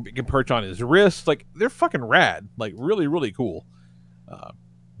back. It can perch on his wrist. Like, they're fucking rad. Like, really, really cool.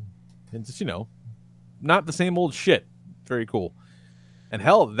 And just not the same old shit. Very cool. And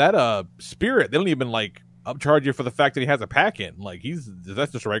hell, that Spirit, they don't even like upcharge you for the fact that he has a pack in. Like,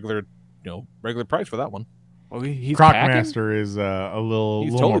 that's just a regular price for that one. Well, he's Croc packing? Master is a little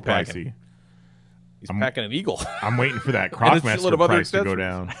Totally more packing. pricey. He's packing an eagle. I'm waiting for that And Croc it's a Master load of other price to go accessories.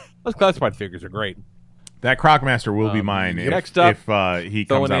 down. Those classified figures are great. That Croc Master will be mine next up, if he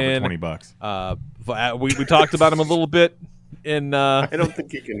comes out for $20. We talked about him a little bit in. I don't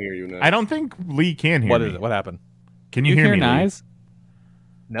think he can hear you now. I don't think Lee can hear me. What is it? What happened? Can you hear me, Nyes?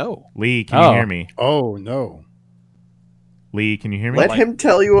 No. Lee, can you hear me? Oh, no. Lee, can you hear me? Let him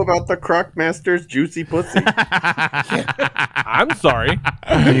tell you about the Croc Master's juicy pussy. I'm sorry.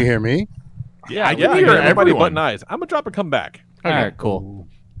 Can you hear me? Yeah, I I can can hear hear everybody everyone. but Nyes. I'm gonna drop and come back. All right, cool.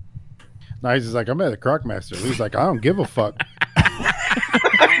 Nice is like, I'm at a Croc Master. He's like, I don't give a fuck.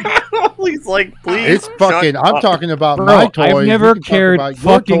 He's like, please. It's fucking. I'm talking about Bro, my toys. I've never You can talk cared about your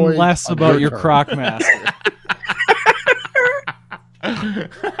fucking toys less on about your turn. Croc Master.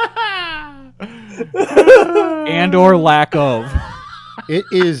 And or lack of. It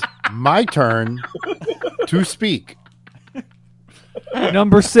is my turn to speak.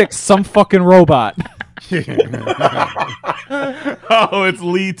 Number 6, some fucking robot. Oh, it's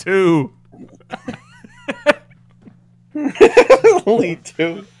Lee too. Lee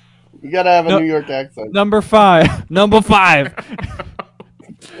too. You gotta have a New York accent. Number 5.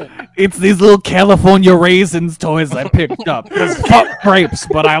 It's these little California raisins toys I picked up. Because fuck grapes,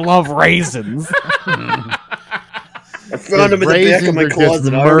 but I love raisins. I found them in the back of my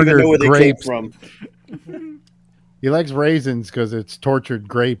closet. I don't even know where they came from. He likes raisins because it's tortured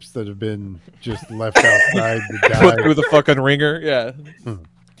grapes that have been just left outside to die. Put through the fucking ringer. Yeah.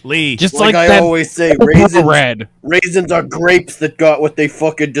 Lee. Just like I that always say, raisins are grapes that got what they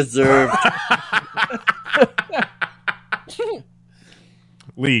fucking deserved.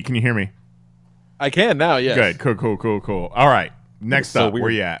 Lee, can you hear me? I can now, yes. Good. Cool. All right. Next So up, weird.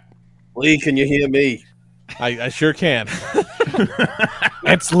 where you at? Lee, can you hear me? I sure can.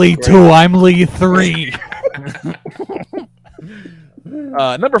 It's Lee 2, I'm Lee 3.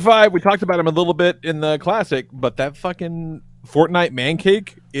 Number 5, we talked about him a little bit in the classic, but that fucking Fortnite man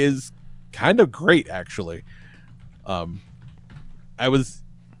cake is kind of great, actually. I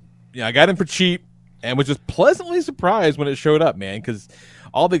got him for cheap and was just pleasantly surprised when it showed up, man, because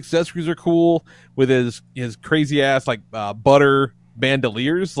all the accessories are cool with his crazy ass like butter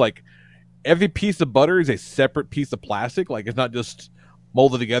bandoliers. Like, every piece of butter is a separate piece of plastic. Like, it's not just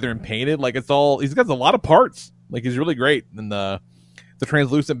molded together and painted. Like, he's got a lot of parts. Like, he's really great. And the The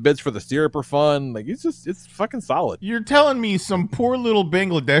translucent bits for the syrup are fun. Like it's fucking solid. You're telling me some poor little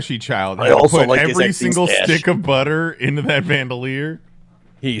Bangladeshi child I had to also put like his every acting single stash. stick of butter into that bandolier?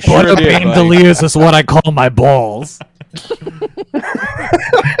 He sure Butter did. bandoliers is what I call my balls.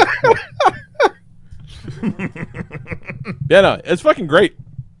 Yeah, no, it's fucking great.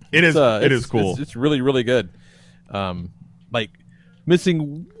 It is. It It's is cool. It's really, really good. Like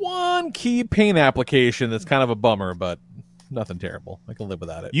missing one key paint application that's kind of a bummer, but nothing terrible. I can live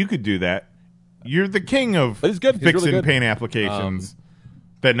without it. You could do that. You're the king of But he's good. He's fixing really good. paint applications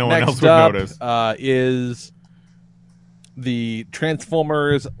that no one else Next would up, notice. Is the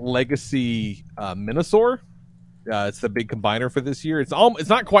Transformers Legacy Minosaur. It's the big combiner for this year. It's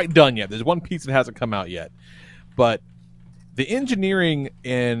not quite done yet. There's one piece that hasn't come out yet, but the engineering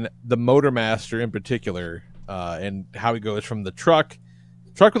in the Motormaster in particular, and how he goes from the truck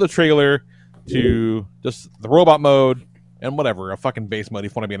with a trailer to just the robot mode and whatever, a fucking base mode.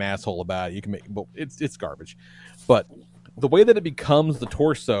 If you want to be an asshole about it, you can make. But it's garbage. But the way that it becomes the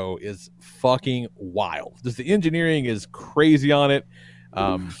torso is fucking wild. Just the engineering is crazy on it.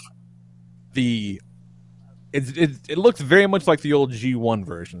 It looks very much like the old G1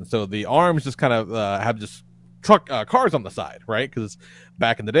 version. So the arms just kind of have just cars on the side, right? Because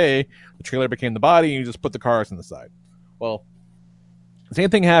back in the day, the trailer became the body, and you just put the cars on the side. Well, the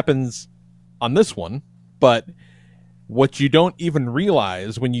same thing happens on this one, but what you don't even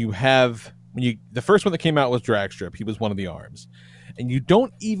realize the first one that came out was Dragstrip. He was one of the arms, and you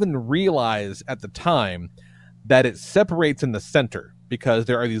don't even realize at the time that it separates in the center because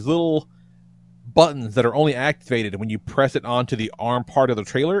there are these little buttons that are only activated when you press it onto the arm part of the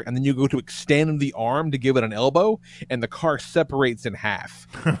trailer, and then you go to extend the arm to give it an elbow, and the car separates in half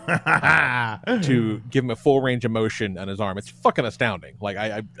to give him a full range of motion on his arm. It's fucking astounding. Like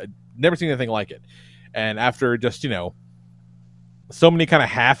I've never seen anything like it. And after just so many kind of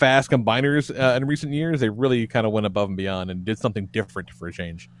half-ass combiners in recent years, they really kind of went above and beyond and did something different for a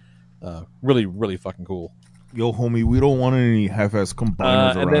change. Really, really fucking cool. Yo, homie, we don't want any half-ass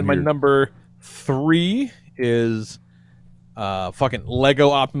combiners around and then my here. number 3 is fucking Lego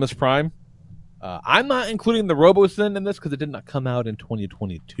Optimus Prime. I'm not including the RoboSyn in this because it did not come out in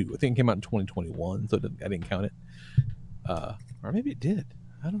 2022. I think it came out in 2021, so I didn't count it. Or maybe it did.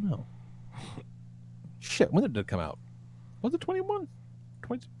 I don't know. Shit, when did it come out? Was it 21?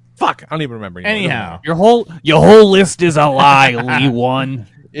 20? Fuck, I don't even remember anymore. Anyhow, your whole list is a lie, Lee One.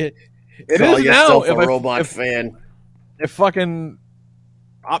 It Call is now. yourself a robot fan. If RoboSyn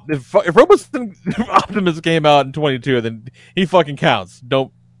Optimus came out in 22, then he fucking counts.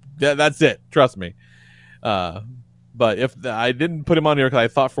 That's it. Trust me. But if I didn't put him on here because I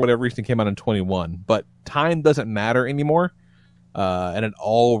thought for whatever reason he came out in 21, but time doesn't matter anymore, and it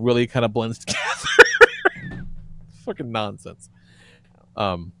all really kind of blends together. Fucking nonsense.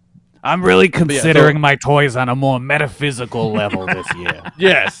 I'm really considering my toys on a more metaphysical level this year.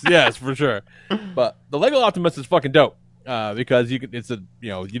 Yes, for sure. But the Lego Optimus is fucking dope because you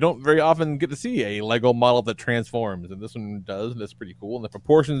don't very often get to see a Lego model that transforms, and this one does, and it's pretty cool. And the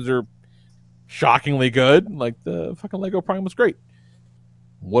proportions are shockingly good. Like the fucking Lego Prime was great.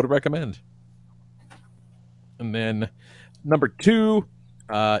 Would recommend. And then number 2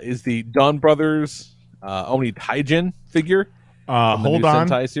 is the Dawn Brothers Oni Taijin figure. Hold on.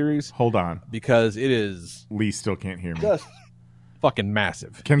 Sentai series. Hold on. Because it is... Lee still can't hear me. Just fucking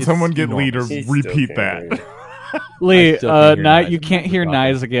massive. Can someone get Lee to repeat that? Lee, you can't hear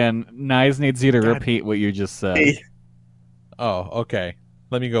Nyes again. Nyes needs you to repeat what you just said. Oh, okay.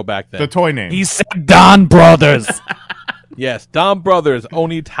 Let me go back then. The toy name. He said Don Brothers. Yes, Dawn Brothers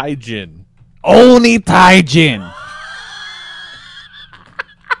Oni Taijin. Oni Taijin.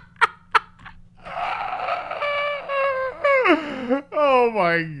 Oh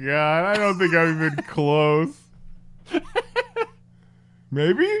my god, I don't think I'm even close.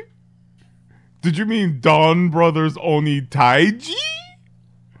 Maybe? Did you mean Dawn Brothers Oni Taiji?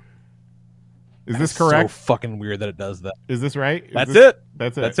 Is this correct? So fucking weird that it does that. Is this right? That's it.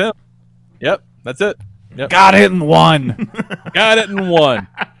 That's it. That's it. Yep, that's it. Yep. Got it in one. Got it in one.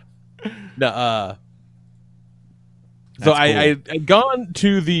 No, so I'd gone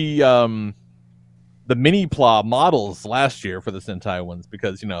to the mini Pla models last year for the Sentai ones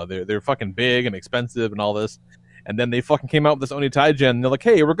because they're fucking big and expensive and all this, and then they fucking came out with this Oni Taijin and they're like,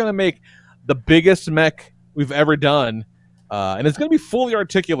 hey, we're gonna make the biggest mech we've ever done, and it's gonna be fully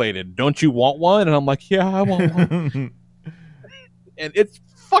articulated. Don't you want one? And I'm like, yeah, I want one. And it's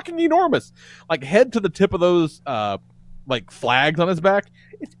fucking enormous, like head to the tip of those like flags on his back.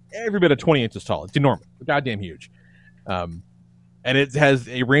 It's every bit of 20 inches tall. It's enormous, goddamn huge, and it has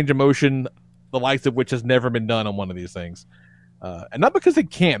a range of motion the likes of which has never been done on one of these things. And not because they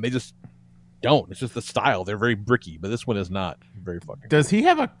can't, they just don't. It's just the style. They're very bricky, but this one is not very fucking. Does he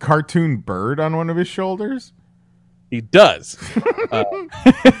have a cartoon bird on one of his shoulders? He does.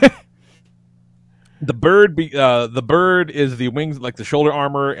 The bird is the wings, like the shoulder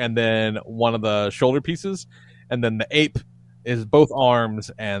armor, and then one of the shoulder pieces, and then the ape is both arms,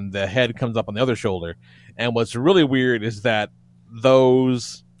 and the head comes up on the other shoulder. And what's really weird is that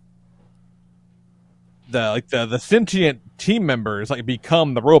those the sentient team members like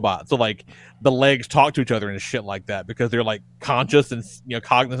become the robot. So like the legs talk to each other and shit like that because they're like conscious and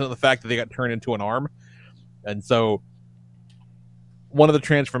cognizant of the fact that they got turned into an arm, and so. One of the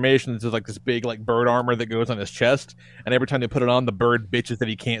transformations is like this big like bird armor that goes on his chest, and every time they put it on, the bird bitches that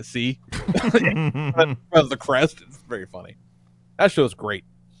he can't see. The crest, it's very funny. That show's great,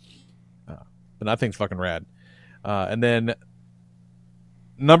 and I think it's fucking rad. And then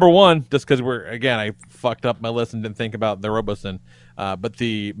number one, just because I fucked up my list and didn't think about the Roboson, but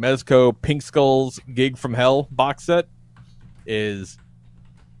the Mezco Pink Skulls Gig from Hell box set is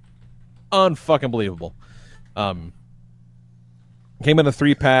unfucking believable. Came in a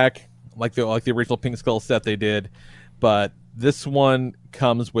 3-pack, like the original Pink Skull set they did, but this one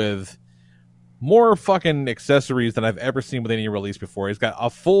comes with more fucking accessories than I've ever seen with any release before. He's got a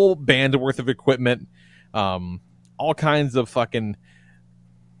full band worth of equipment, all kinds of fucking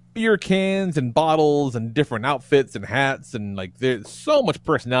beer cans and bottles and different outfits and hats, and like there's so much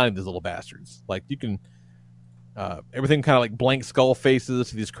personality in these little bastards. Like you can everything kind of like blank skull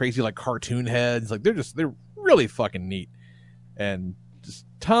faces to these crazy like cartoon heads. Like they're really fucking neat. And just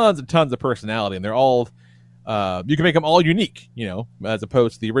tons and tons of personality, and they're all you can make them all unique, as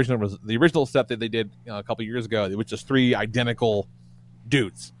opposed to the original set that they did a couple years ago. It was just 3 identical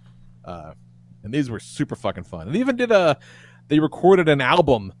dudes, and these were super fucking fun. And they even they recorded an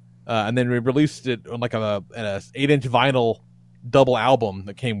album and then we released it on like an 8-inch vinyl double album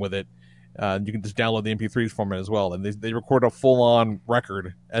that came with it. You can just download the MP3s format as well, and they record a full-on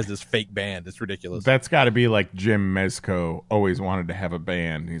record as this fake band. It's ridiculous. That's got to be like Jim Mezco always wanted to have a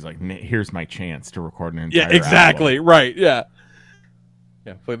band. He's like, here's my chance to record an entire Yeah, exactly. album. Right. Yeah.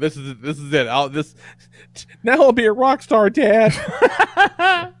 Yeah. So this is it. Now I'll be a rock star, Dad.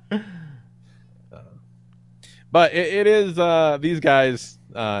 But it is these guys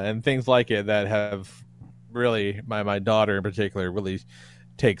and things like it that have really my daughter in particular really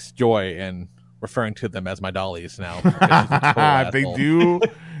takes joy in referring to them as my dollies now. They do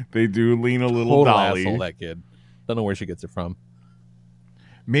lean a little total dolly. Asshole, that kid. Don't know where she gets it from.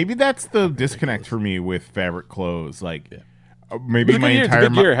 Maybe that's the disconnect for me with fabric clothes. Like maybe my year. entire It's a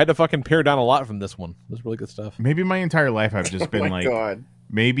good year. I had to fucking pare down a lot from this one. It was really good stuff. Maybe my entire life I've just been like, God.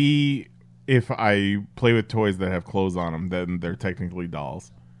 Maybe if I play with toys that have clothes on them, then they're technically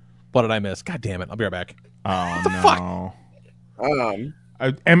dolls. What did I miss? God damn it! I'll be right back. Oh what the no! Fuck?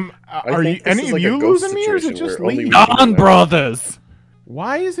 Are you any of you losing me, or is it just Lee? Don Brothers.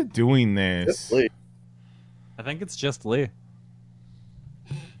 Why is it doing this? I think it's just Lee.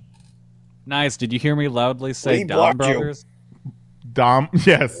 Nice. Did you hear me loudly say Lee Don blocked you. Brothers? Dom.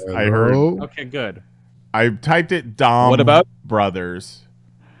 Yes, I heard. Okay, good. I typed it. Dom. What about Brothers?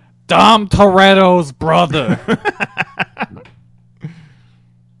 Dom Toretto's brother.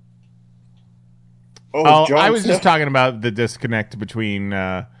 I was just talking about the disconnect between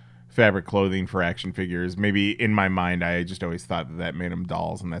fabric clothing for action figures. Maybe in my mind, I just always thought that made them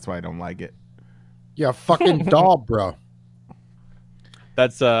dolls, and that's why I don't like it. Yeah, fucking doll, bro.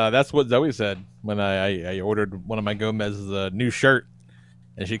 That's what Zoe said when I ordered one of my Gomez's new shirt,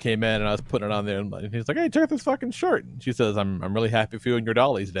 and she came in and I was putting it on there, and he's like, "Hey, check out this fucking shirt." And she says, "I'm really happy for you and your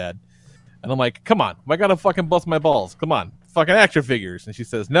dollies, Dad." And I'm like, "Come on, I gotta fucking bust my balls. Come on, fucking action figures." And she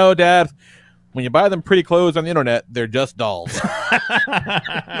says, "No, Dad. When you buy them pretty clothes on the internet, they're just dolls."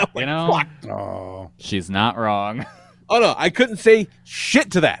 You know, she's not wrong. Oh no, I couldn't say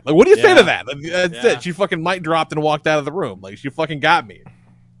shit to that. Like, what do you say to that? Like, that's it. She fucking mic dropped and walked out of the room. Like, she fucking got me.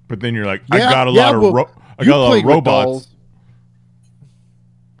 But then you're like, I got a lot of robots.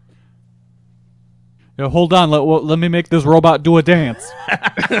 Yeah, hold on. Let me make this robot do a dance.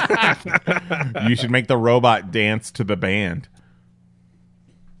 You should make the robot dance to the band.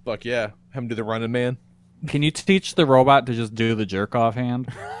 Fuck yeah. Have him do the running man. Can you teach the robot to just do the jerk off hand?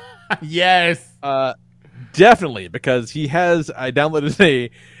 Yes. Definitely, because I downloaded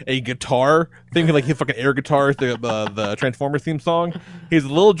a guitar thing, like he fucking air guitars, the Transformers theme song. He's a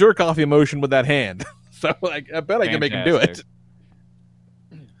little jerk off emotion with that hand. So like, I bet I can make him do it.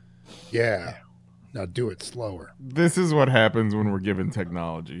 Yeah. Now do it slower. This is what happens when we're given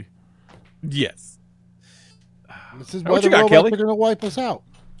technology. Yes. This is why the robots are going to wipe us out.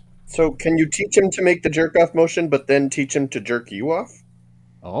 So can you teach him to make the jerk off motion, but then teach him to jerk you off?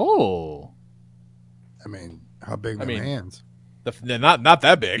 Oh. I mean, how big are my hands? They're not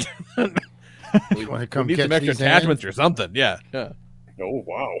that big. You want to come need catch some extra these attachments hands? or something. Yeah. Oh,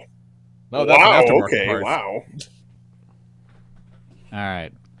 wow. No, that's wow, an aftermarket okay, part. wow. All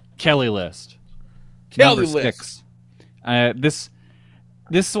right. Kelly list. Kelly Number list. 6.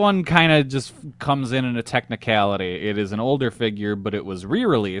 This one kind of just comes in a technicality. It is an older figure, but it was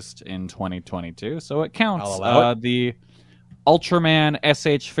re-released in 2022, so it counts. I'll allow it. The Ultraman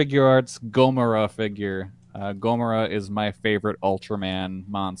SH Figure Arts Gomora figure. Gomora is my favorite Ultraman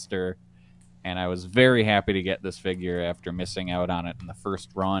monster, and I was very happy to get this figure after missing out on it in the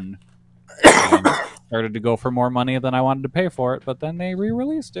first run. And started to go for more money than I wanted to pay for it, but then they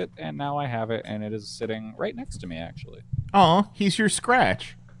re-released it, and now I have it, and it is sitting right next to me, actually. Oh, he's your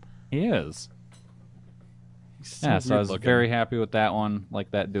Scratch. He is. So Yeah, so I was weird-looking. very happy with that one.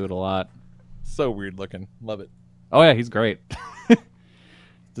 Like that dude a lot. So weird looking. Love it. Oh yeah, he's great.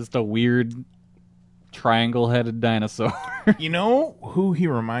 Just a weird triangle-headed dinosaur. You know who he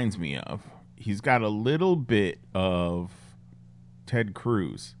reminds me of? He's got a little bit of Ted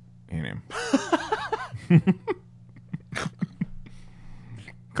Cruz in him.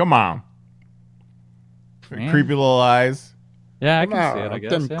 Come on. Man. Creepy little eyes. Yeah, I can see it, I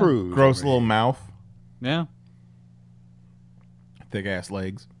guess. Tim Yeah. Cruise. Gross little mouth. Yeah. Thick ass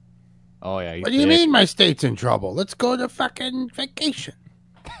legs. Oh yeah. He's What do you big. mean my state's in trouble? Let's go to fucking vacation.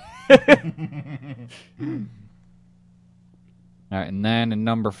 All right, and then in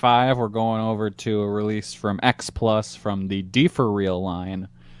number 5, we're going over to a release from X Plus from the D for Real line,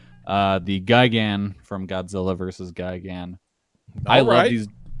 the Gigan from Godzilla vs. Gigan. I love these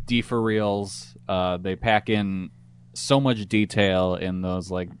D for Reals. They pack in so much detail in those,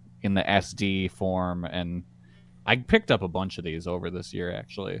 like in the SD form, and I picked up a bunch of these over this year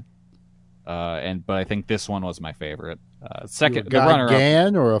actually. But I think this one was my favorite. Second, the runner-up.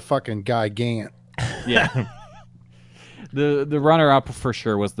 Gan or a fucking guy Gant? Yeah. The runner-up for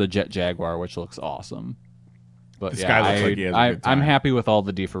sure was the Jet Jaguar, which looks awesome. But This yeah, guy looks like he has a good time. I'm happy with all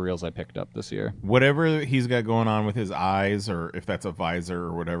the D for Reals I picked up this year. Whatever he's got going on with his eyes, or if that's a visor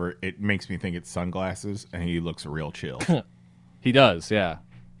or whatever, it makes me think it's sunglasses, and he looks real chill. He does, yeah.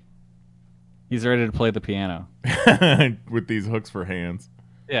 He's ready to play the piano. With these hooks for hands.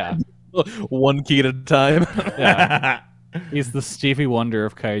 Yeah. One key at a time. Yeah. He's the Stevie Wonder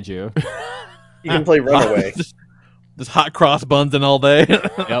of kaiju. He can play Runaway. Just hot cross buns and all day.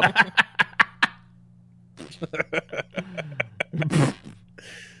 Yep.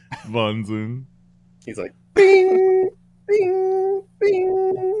 Bunsen. He's like, bing, bing,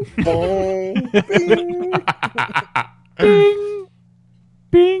 bing, bong, bing. Bing,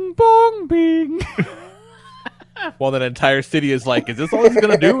 bing, bong, bing. While that entire city is like, is this all he's going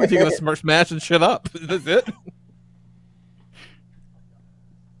to do? Is he going to smash and shit up? Is this it?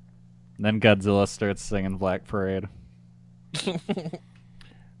 And then Godzilla starts singing Black Parade.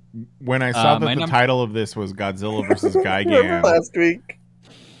 When I saw that my the number- title of this was Godzilla vs. Remember Gigan, last week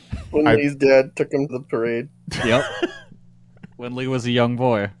when Lee's dad took him to the parade? Yep. When Lee was a young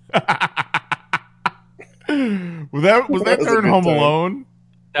boy. was that That was a during good Home time. Alone?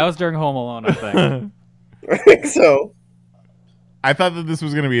 That was during Home Alone, I think. I think so. I thought that this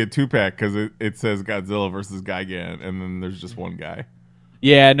was going to be a 2-pack because it says Godzilla versus Gigan, and then there's just one guy.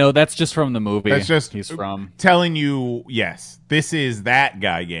 Yeah, no, that's just from the movie. That's just he's from. telling you, yes, this is that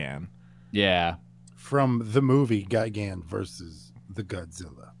Gigan. Yeah. From the movie Gigan versus the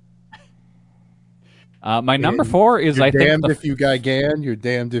Godzilla. My number 4 is, You're I think, damned if you Gigan, you're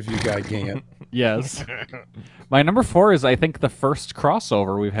damned if you Gigant. Yes. My number 4 is, I think, the first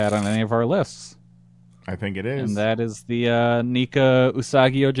crossover we've had on any of our lists. I think it is. And that is the Nika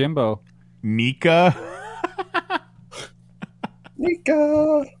Usagi Yojimbo. Nika?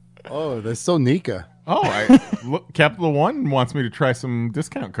 Nika. Oh, that's so Nika. Oh, look, Capital One wants me to try some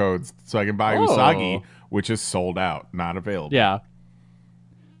discount codes so I can buy Usagi, which is sold out, not available. Yeah.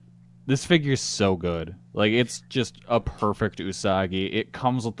 This figure's so good. Like, it's just a perfect Usagi. It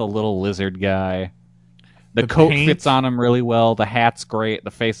comes with the little lizard guy. The coat paint- fits on him really well. The hat's great.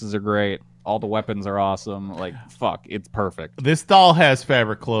 The faces are great. All the weapons are awesome. Like, fuck, it's perfect. This doll has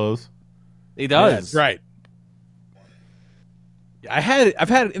fabric clothes. He does. Yeah, that's right. I've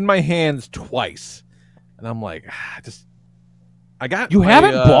had it in my hands twice, and I'm like, I got. You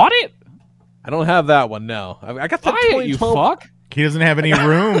haven't bought it? I don't have that one. No, I got the Buy it, you 2012 fuck. He doesn't have any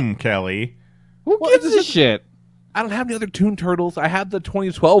room, Kelly. Who gives a shit? I don't have any other Toon Turtles. I had the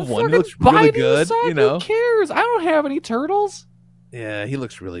 2012 one. He Fucking looks buy really the good. Usagi, You know. Who cares? I don't have any turtles. Yeah, he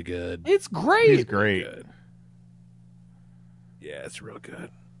looks really good. It's great. He's great. Good. Yeah, it's real good.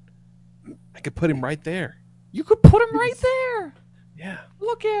 I could put him right there. You could put him right there. Yeah.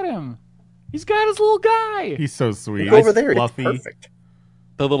 Look at him. He's got his little guy. He's so sweet. Look over there. Fluffy. It's perfect.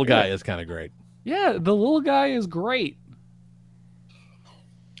 The little guy is kind of great. Yeah, the little guy is great.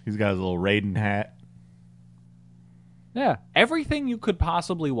 He's got his little Raiden hat. Yeah, everything you could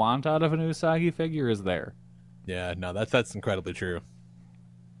possibly want out of an Usagi figure is there. Yeah, no, that's incredibly true.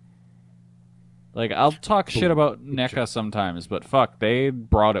 Like, I'll talk shit about NECA sometimes, but fuck, they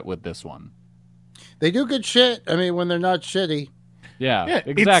brought it with this one. They do good shit. I mean, when they're not shitty. Yeah,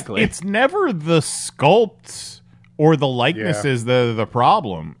 exactly. It's never the sculpts or the likenesses the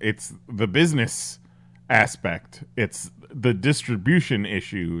problem. It's the business aspect. It's the distribution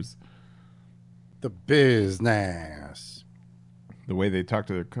issues. The business. The way they talk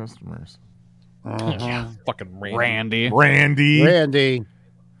to their customers. Yeah, fucking Randy. Randy.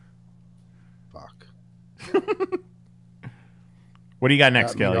 Fuck. What do you got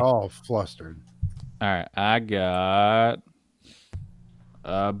next, Got me Kelly? all flustered. All right, I got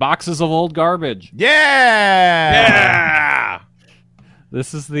boxes of old garbage. Yeah!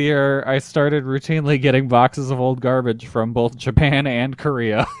 This is the year I started routinely getting boxes of old garbage from both Japan and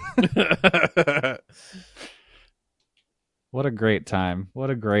Korea. What a great time. What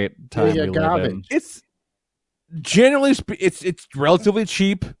a great time we live in. It's generally it's relatively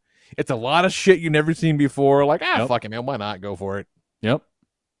cheap. It's a lot of shit you've never seen before. Like, fuck it, man. Why not go for it? Yep.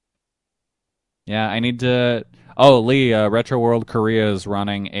 Yeah, I need to... Oh, Lee, Retro World Korea is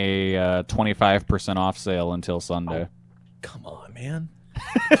running a 25% off sale until Sunday. Come on, man.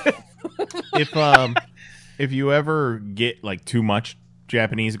 If you ever get like too much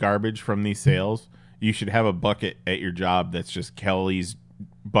Japanese garbage from these sales, you should have a bucket at your job that's just Kelly's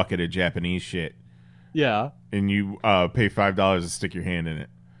bucket of Japanese shit. Yeah. And you pay $5 to stick your hand in it.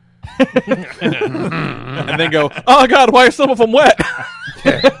 And then go, oh God, why are some of them wet?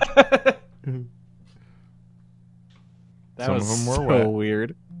 That Some was of them were so wet.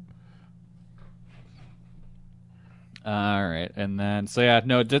 weird. All right, and then so yeah,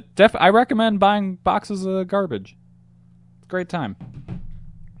 no, I recommend buying boxes of garbage. It's a great time.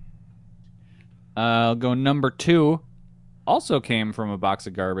 I'll go number 2. Also came from a box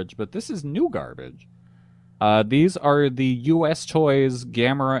of garbage, but this is new garbage. These are the U.S. Toys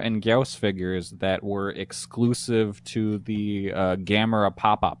Gamera and Gauss figures that were exclusive to the Gamera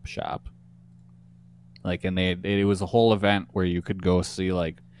pop-up shop. Like, and it was a whole event where you could go see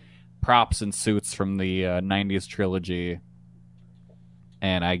like props and suits from the 90s trilogy.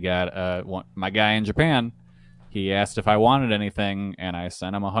 And I got my guy in Japan. He asked if I wanted anything, and I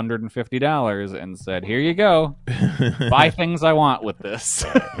sent him $150 and said, "Here you go. Buy things I want with this."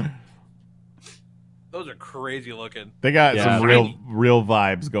 Those are crazy looking. They got some real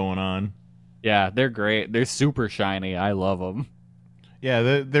vibes going on. Yeah, they're great. They're super shiny. I love them.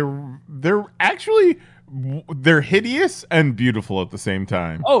 Yeah, they're actually they're hideous and beautiful at the same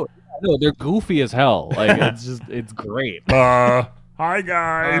time. Oh no, they're goofy as hell. Like it's great. Hi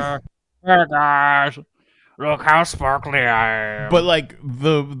guys. Hey guys, look how sparkly I am. But like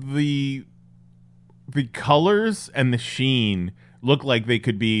the colors and the sheen look like they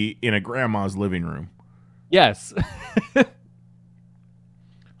could be in a grandma's living room. Yes.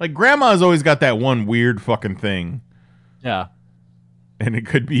 Like grandma's always got that one weird fucking thing. Yeah. And it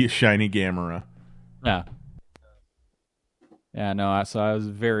could be a shiny Gamera. Yeah. Yeah, no, so I was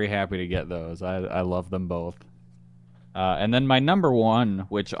very happy to get those. I love them both. And then my number 1,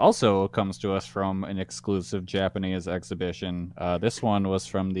 which also comes to us from an exclusive Japanese exhibition. This one was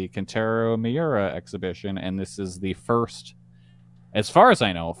from the Kentaro Miura exhibition, and this is the first, as far as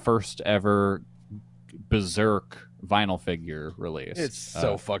I know, first ever Berserk vinyl figure release. It's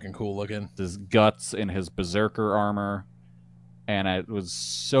so fucking cool looking. His guts in his Berserker armor. And it was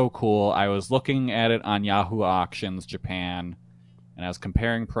so cool. I was looking at it on Yahoo Auctions Japan, and I was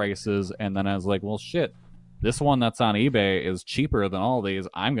comparing prices, and then I was like, well, shit, this one that's on eBay is cheaper than all these.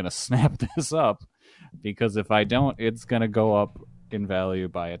 I'm going to snap this up, because if I don't, it's going to go up in value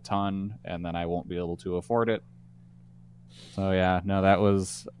by a ton, and then I won't be able to afford it. So yeah, no, that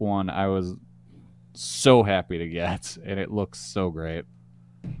was one I was so happy to get, and it looks so great.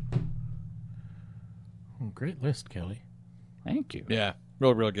 Oh, great list, Kelly. Thank you. Yeah,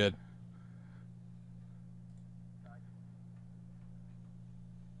 real good.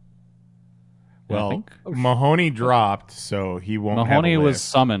 Well, Mahoney dropped, so he won't. Mahoney have a was list.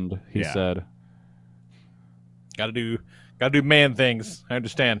 summoned. He said, Gotta do man things. I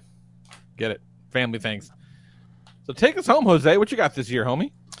understand. Get it. Family things. So take us home, Jose. What you got this year,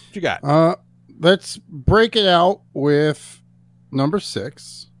 homie? What you got? Let's break it out with number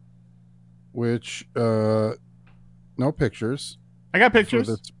 6, which no pictures. I got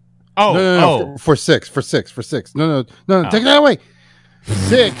pictures. Oh, no, for six. No, take that away.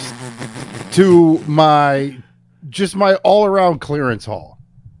 6 to my all around clearance haul.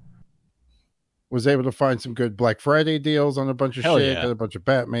 Was able to find some good Black Friday deals on a bunch of shit. Yeah. Got a bunch of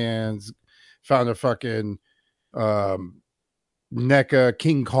Batmans. Found a fucking NECA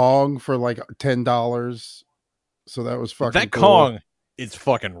King Kong for like $10. So that was fucking that cool. Kong is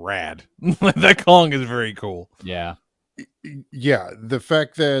fucking rad. That Kong is very cool. Yeah. Yeah, the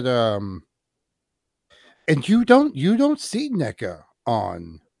fact that and you don't see NECA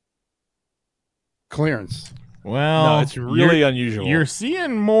on clearance. Well, no, it's really unusual. You're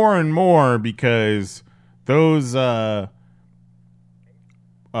seeing more and more because those what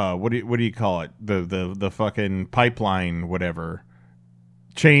do you call it? The fucking pipeline, whatever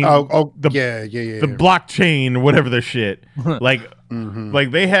chain. The blockchain, whatever the shit. Like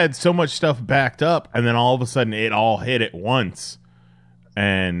like they had so much stuff backed up, and then all of a sudden it all hit at once.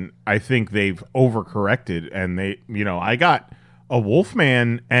 And I think they've overcorrected, and I got a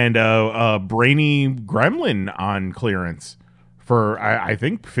Wolfman and a Brainy Gremlin on clearance for I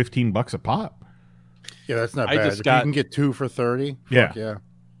think $15 a pop. Yeah, that's not bad. If you can get 2 for $30. Yeah.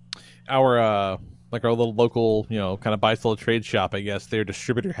 Our little local, kind of buy sell trade shop, I guess, their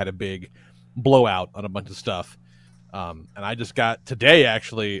distributor had a big blowout on a bunch of stuff. And I just got today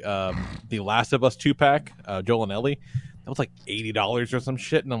actually the Last of Us 2-pack, Joel and Ellie. That was like $80 or some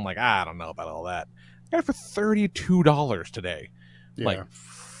shit, and I'm like, I don't know about all that. I got it for $32 today. Yeah. Like,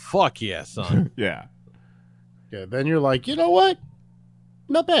 fuck yeah, son. Yeah. Yeah, then you're like, you know what?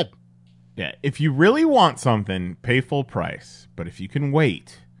 Not bad. Yeah, if you really want something, pay full price. But if you can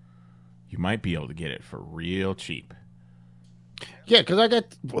wait, you might be able to get it for real cheap. Yeah, because I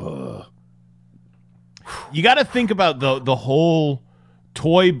got... You got to think about the whole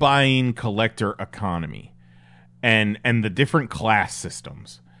toy buying collector economy. And the different class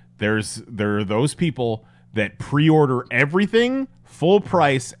systems. There are those people that pre-order everything full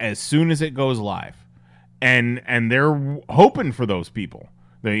price as soon as it goes live, and they're hoping for those people.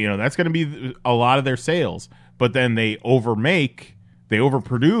 That's going to be a lot of their sales. But then they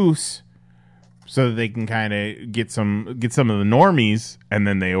overproduce, so that they can kind of get some of the normies, and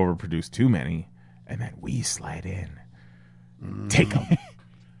then they overproduce too many, and then we slide in, take them.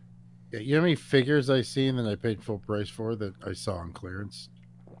 Yeah, you know how many figures I seen that I paid full price for that I saw on clearance?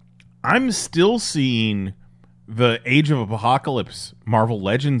 I'm still seeing the Age of Apocalypse Marvel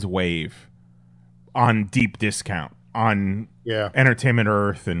Legends wave on deep discount on Entertainment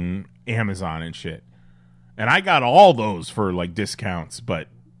Earth and Amazon and shit. And I got all those for like discounts, but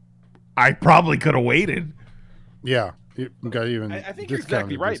I probably could have waited. Yeah. Got even I think you're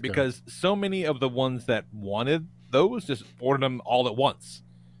exactly right, because so many of the ones that wanted those just ordered them all at once.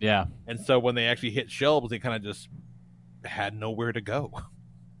 Yeah. And so when they actually hit shelves, they kind of just had nowhere to go.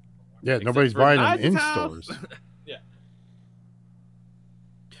 Yeah, nobody's buying them in stores.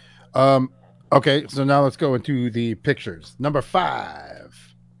 Yeah. Okay, so now let's go into the pictures. Number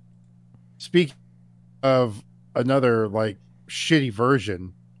 5. Speaking of another like shitty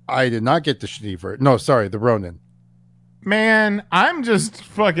version, I did not get the shitty version. No, sorry, the Ronin. Man, I'm just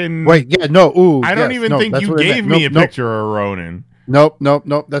fucking... Wait, yeah, no, ooh. I don't even think you gave me a picture of Ronin. Nope.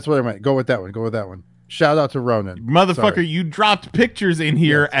 That's what I meant. Go with that one. Shout out to Ronin. Motherfucker, sorry. You dropped pictures in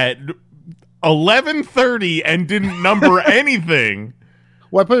here at 11:30 and didn't number anything.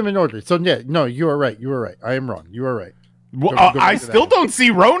 Well, I put them in order. So, yeah, no, you are right. I am wrong. You are right. Well, I still don't see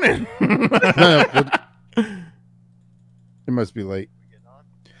Ronin. It must be late.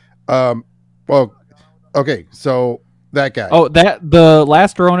 Well, okay, so that guy. Oh, the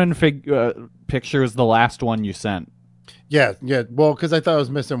last Ronin picture is the last one you sent. Yeah. Well, because I thought I was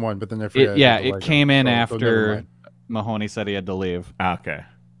missing one, but then I forgot. It came in after Mahoney said he had to leave. Okay,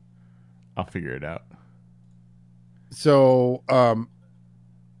 I'll figure it out. So,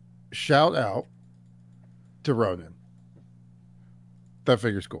 shout out to Ronin. That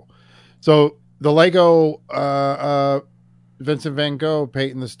figure's cool. So the Lego Vincent Van Gogh,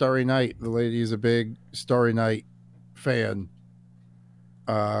 Peyton the Starry Night. The lady is a big Starry Night fan.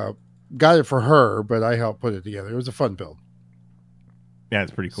 Got it for her, but I helped put it together. It was a fun build. Yeah,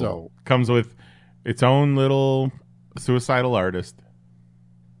 it's pretty cool. So, comes with its own little suicidal artist.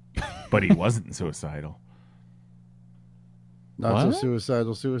 But he wasn't suicidal. Not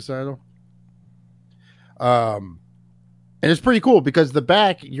so suicidal. And it's pretty cool because the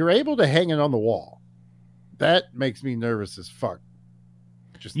back, you're able to hang it on the wall. That makes me nervous as fuck.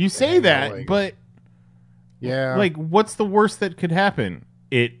 Just you say that, but yeah, like, what's the worst that could happen?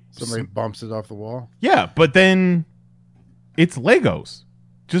 Somebody bumps it off the wall. Yeah, but then it's Legos.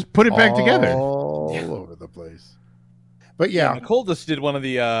 Just put it back together. All over the place. But yeah, Nicole just did one of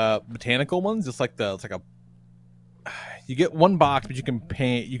the botanical ones. It's like you get one box, but you can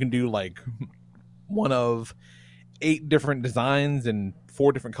paint. You can do like one of 8 different designs and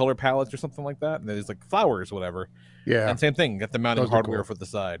 4 different color palettes or something like that. And there's like flowers, whatever. Yeah, and same thing. Got the mounting hardware cool. for the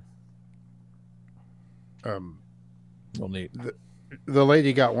side. Real neat. The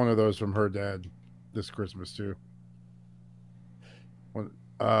lady got one of those from her dad this Christmas too.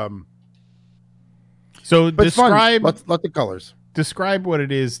 So describe let the colors. Describe what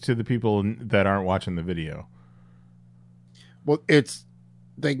it is to the people that aren't watching the video. Well,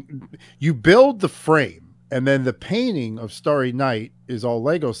 you build the frame, and then the painting of Starry Night is all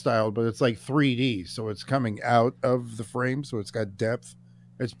Lego styled, but it's like 3D, so it's coming out of the frame, so it's got depth.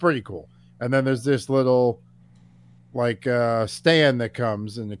 It's pretty cool. And then there's this little like stand that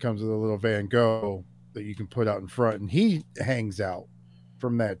comes, and it comes with a little Van Gogh that you can put out in front, and he hangs out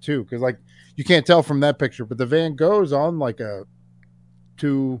from that too, because like you can't tell from that picture, but the Van Gogh's on like a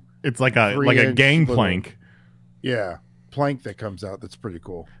 2. It's like a gangplank. Yeah, plank that comes out. That's pretty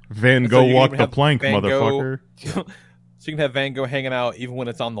cool. Van Gogh walk the plank, motherfucker. So you can have Van Gogh hanging out even when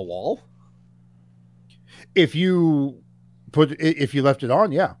it's on the wall. If you left it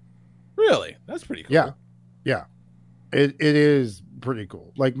on, yeah. Really, that's pretty cool. Yeah. It is pretty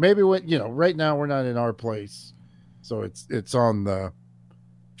cool. Like maybe when right now we're not in our place, so it's on the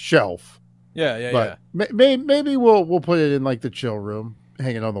shelf. Yeah. Maybe we'll put it in like the chill room,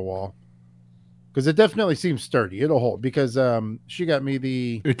 hanging on the wall, because it definitely seems sturdy. It'll hold because she got me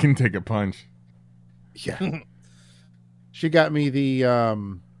the. It can take a punch. Yeah. She got me the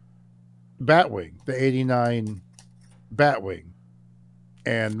Batwing, the '89 Batwing,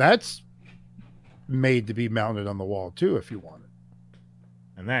 and that's made to be mounted on the wall too if you want it.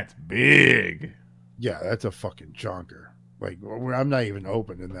 And that's big. Yeah, that's a fucking chonker. Like, I'm not even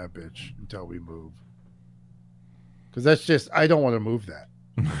opening that bitch until we move. Because that's just, I don't want to move that.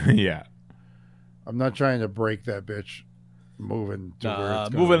 Yeah. I'm not trying to break that bitch moving to where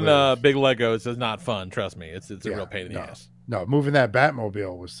it's moving big Legos is not fun. Trust me. It's a real pain in the ass. No, moving that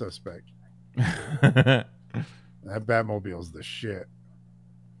Batmobile was suspect. That Batmobile's the shit.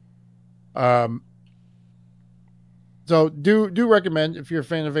 So do recommend if you're a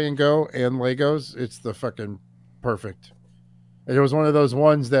fan of Van Gogh and Legos, it's the fucking perfect. And it was one of those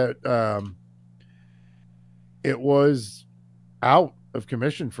ones that it was out of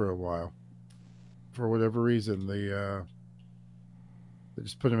commission for a while. For whatever reason, they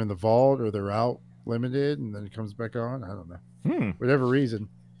just put them in the vault, or they're out limited, and then it comes back on. I don't know. Whatever reason.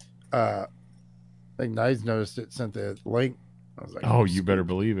 I think Nice noticed it, sent the link. I was like, oh, you better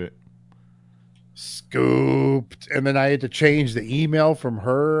believe it. Scooped. And then I had to change the email from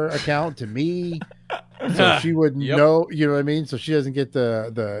her account to me so she wouldn't know, you know what I mean? So she doesn't get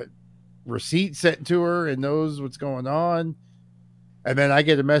the receipt sent to her and knows what's going on. And then I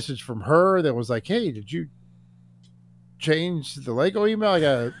get a message from her that was like, hey, did you change the Lego email? I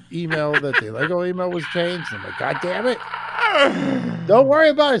got an email that the Lego email was changed. And I'm like, God damn it. Don't worry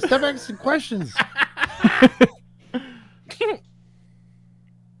about it. Stop asking questions.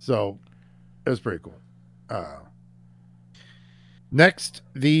 So it was pretty cool. Next,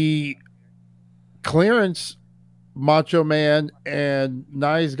 the clearance Macho Man, and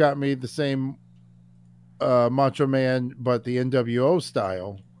Nye got me the same Macho Man, but the NWO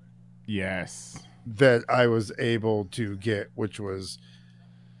style. Yes. That I was able to get, which was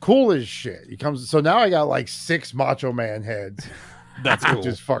cool as shit. He comes, so now I got like 6 Macho Man heads. That's cool. Which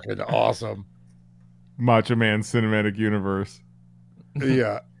is fucking awesome. Macho Man Cinematic Universe.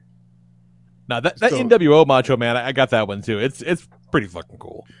 Yeah. Now that NWO Macho Man, I got that one too. It's pretty fucking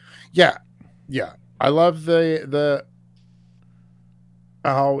cool. Yeah. I love the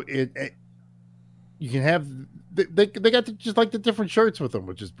how it you can have they got just like the different shirts with them,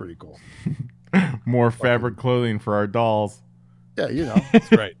 which is pretty cool. More fabric clothing for our dolls. Yeah, you know.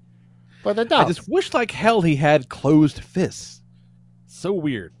 That's right. But the dolls. I just wish like hell he had closed fists. So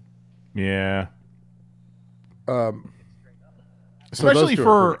weird. Yeah. So especially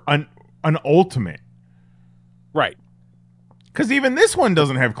for an ultimate. Right. Because even this one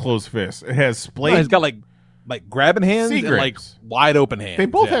doesn't have closed fists. It has splayed. No, he's got like grabbing hands and like wide open hands. They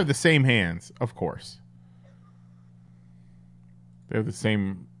both have the same hands, of course. They have the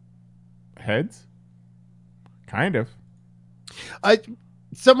same heads? Kind of.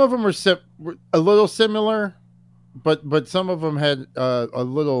 Some of them were a little similar, but some of them had a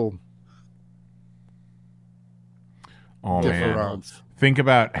little man. Think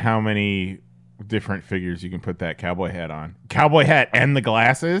about how many different figures you can put that cowboy hat on. Cowboy hat and the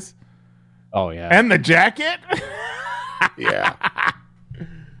glasses? Oh, yeah. And the jacket? Yeah.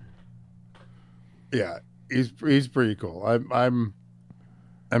 Yeah. he's pretty cool.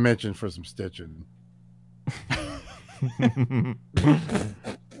 I mentioned for some stitching.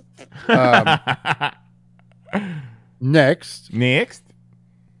 Next,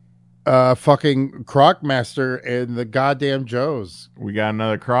 fucking Crocmaster and the goddamn Joes. We got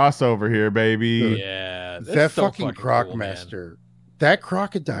another crossover here, baby. Yeah, that fucking Crocmaster. Cool, that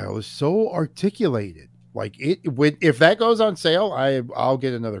crocodile is so articulated. Like if that goes on sale, I'll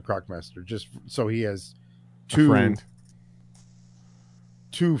get another Crocmaster just so he has two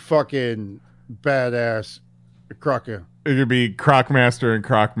fucking badass croca. It could be Crocmaster and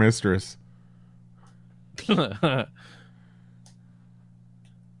Crocmistress.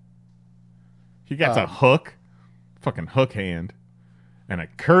 He got a hook, fucking hook hand, and a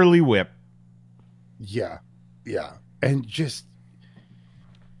curly whip. Yeah, and just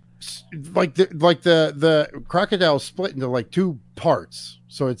like the crocodile split into like two parts,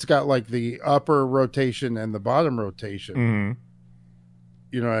 so it's got like the upper rotation and the bottom rotation. Mm-hmm.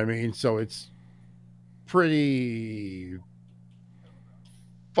 You know what I mean? So it's pretty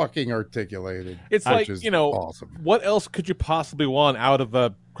fucking articulated. It's like, awesome. What else could you possibly want out of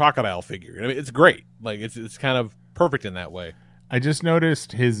a crocodile figure? I mean, it's great. Like it's kind of perfect in that way. I just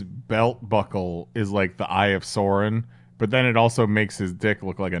noticed his belt buckle is like the Eye of Sauron, but then it also makes his dick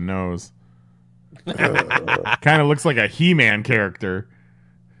look like a nose. Kind of looks like a He-Man character.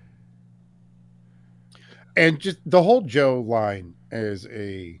 And just the whole Joe line as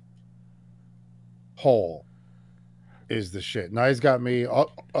a whole is the shit. Now he's got me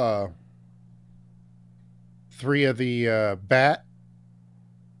 3 of the bat.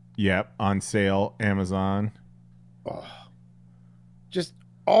 Yep, on sale, Amazon. Oh, just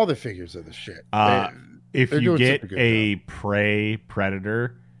all the figures of the shit. If you get a prey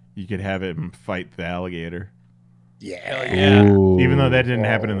predator, you could have him fight the alligator. Yeah. Even though that didn't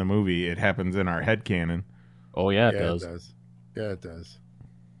happen in the movie, it happens in our headcanon. Oh, yeah, it does. Yeah, it does.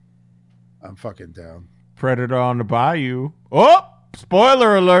 I'm fucking down. Predator on the bayou. Oh,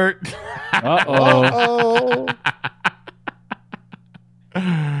 spoiler alert. Uh-oh.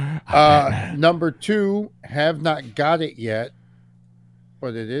 Number 2, have not got it yet,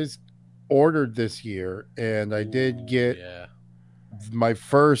 but it is ordered this year, and I did get my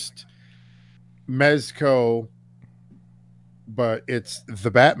first Mezco, but it's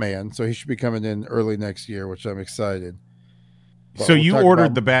the Batman, so he should be coming in early next year, which I'm excited. But so you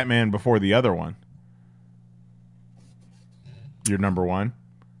ordered the Batman before the other one? Your number 1?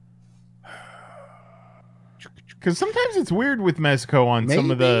 Because sometimes it's weird with Mezco on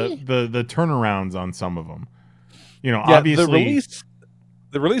some of the turnarounds on some of them. Obviously...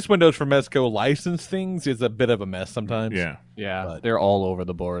 The release windows for Mezco license things is a bit of a mess sometimes. Yeah, they're all over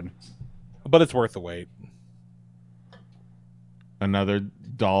the board. But it's worth the wait. Another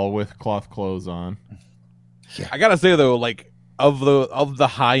doll with cloth clothes on. Yeah. I gotta say though, like of the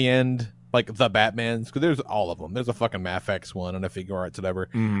high end, like the Batmans, because there's all of them. There's a fucking Mafex one and a Figure Arts, whatever.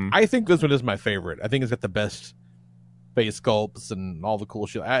 Mm-hmm. I think this one is my favorite. I think it's got the best face sculpts and all the cool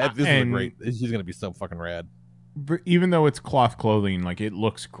shit. This is great. He's gonna be so fucking rad. Even though it's cloth clothing, like it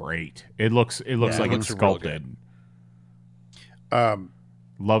looks great. It looks like it's sculpted.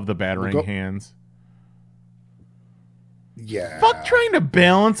 Love the battering hands. Yeah. Fuck trying to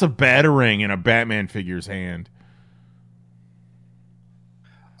balance a battering in a Batman figure's hand.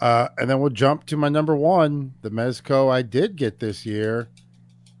 And then we'll jump to my number 1, the Mezco I did get this year.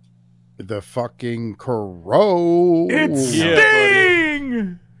 The fucking Crow. It's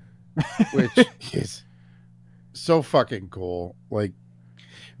Sting! Which is so fucking cool. Like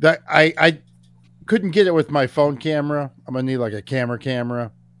that I couldn't get it with my phone camera. I'm gonna need like a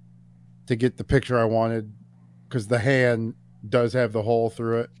camera to get the picture I wanted, because the hand does have the hole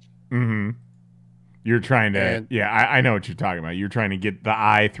through it. Mm-hmm. You're trying to I know what you're talking about. You're trying to get the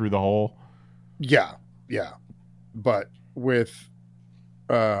eye through the hole. Yeah. But with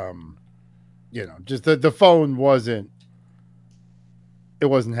just the phone wasn't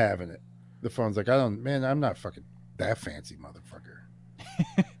having it. The phone's like, I'm not fucking that fancy, motherfucker.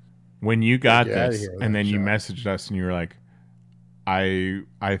 When you got this, and then you messaged us, and you were like, I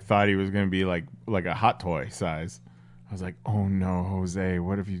thought he was going to be like a hot toy size. I was like, oh no, Jose,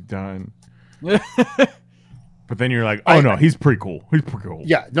 what have you done? But then you're like, oh no, he's pretty cool. He's pretty cool.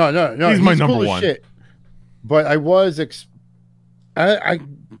 Yeah, no. He's my number cool 1. Shit. But I was, I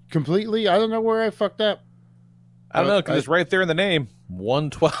completely, I don't know where I fucked up. I don't know, because it's right there in the name,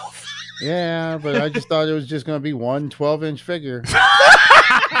 112. Yeah, but I just thought it was just going to be 1 12-inch figure.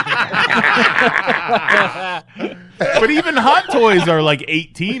 But even Hot Toys are like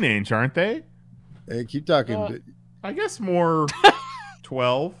 18-inch, aren't they? Hey, keep talking. I guess more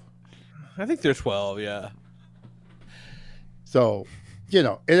 12. I think they're 12, yeah. So, you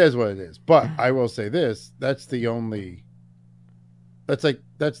know, it is what it is. But I will say this: that's the only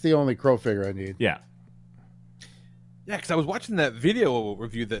Crow figure I need. Yeah. Yeah, because I was watching that video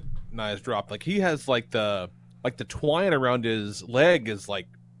review that Nias dropped. Like he has like the twine around his leg is like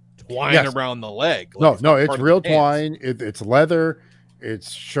twine around the leg. Like No, it's real twine. It's leather.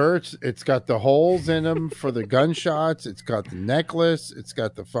 It's shirts. It's got the holes in them for the gunshots. It's got the necklace. It's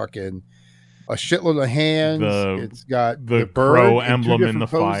got the fucking a shitload of hands. It's got the crow bird emblem in the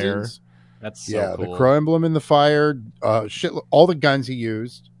poses. fire. That's so cool. The crow emblem in the fire. All the guns he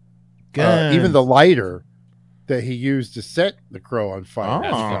used. Guns. Even the lighter that he used to set the crow on fire.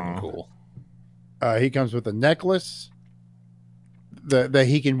 That's fucking cool. He comes with a necklace that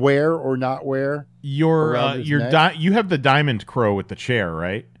he can wear or not wear. You have the diamond crow with the chair,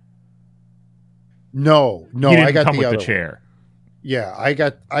 right? No, he didn't I got come the with other the chair. Yeah, I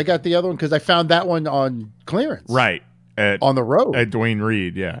got the other one because I found that one on clearance. Right. On the road. At Dwayne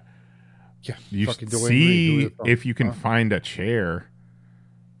Reed, yeah. Yeah. You fucking Dwayne see Reed, if you can find a chair.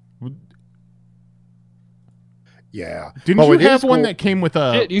 Yeah. Didn't you have one that came with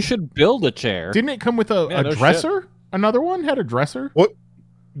a... Shit, you should build a chair. Didn't it come with a dresser? Shit. Another one had a dresser? What?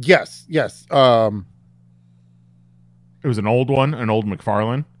 Yes. It was an old one, an old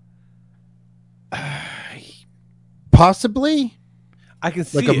McFarlane. Possibly. I can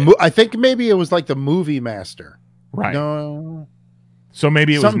see I think maybe it was like the Movie Master. Right. No. So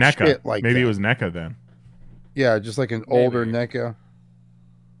maybe it was NECA. Shit like maybe that. it was NECA then. Yeah, just like an older NECA.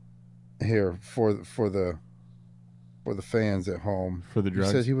 Here for the fans at home. For the drugs.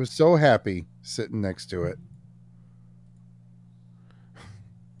 He says he was so happy sitting next to it.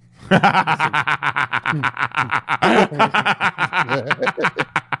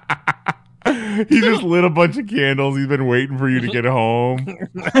 He just lit a bunch of candles. He's been waiting for you to get home.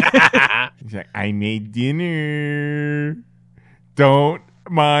 He's like, I made dinner. Don't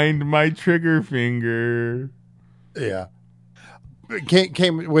mind my trigger finger. Yeah. It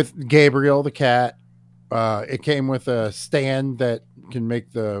came with Gabriel the cat. It came with a stand that can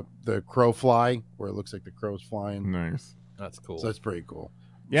make the crow fly, where it looks like the crow's flying. Nice. That's cool. So that's pretty cool.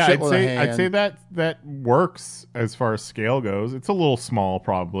 Yeah, I'd say that works as far as scale goes. It's a little small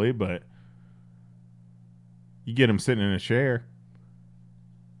probably, but you get him sitting in a chair.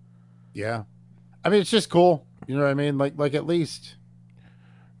 Yeah. I mean, it's just cool. You know what I mean? Like at least.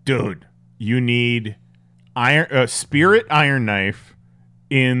 Dude, you need Spirit Iron Knife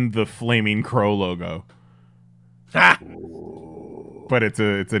in the Flaming Crow logo. But it's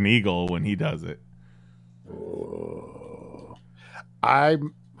an eagle when he does it.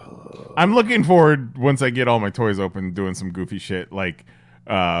 I'm looking forward, once I get all my toys open, doing some goofy shit like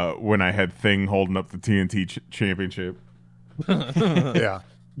when I had Thing holding up the TNT championship. Yeah.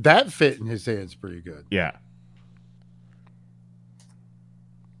 That fit in his hands pretty good. Yeah.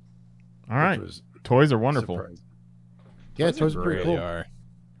 All right. Toys are wonderful. Surprising. Yeah, toys are pretty cool. Are.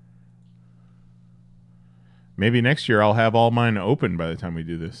 Maybe next year I'll have all mine open by the time we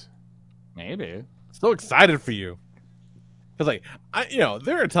do this. Maybe. So excited for you. Because,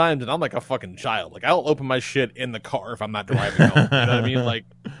 there are times that I'm like a fucking child. Like, I'll open my shit in the car if I'm not driving home. You know what I mean? Like,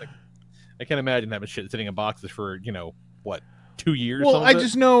 I can't imagine having shit sitting in boxes for, 2 years? Well, I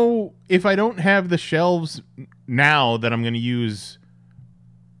just know if I don't have the shelves now that I'm going to use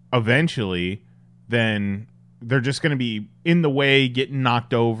eventually, then they're just going to be in the way, getting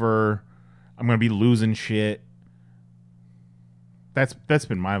knocked over. I'm going to be losing shit. That's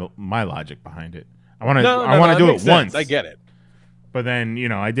been my logic behind it. I want to do it once. I get it. But then,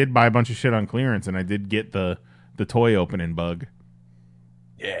 I did buy a bunch of shit on clearance, and I did get the toy opening bug.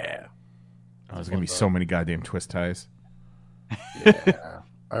 Yeah. Oh, there's going to be so many goddamn twist ties. Yeah.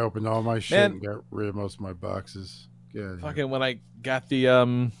 I opened all my shit and got rid of most of my boxes. Yeah. Fucking when I got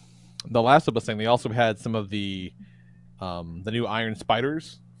the Last of Us thing, they also had some of the new Iron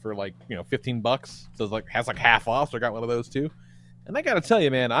Spiders for $15. So it's has half off, so I got one of those too. And I gotta tell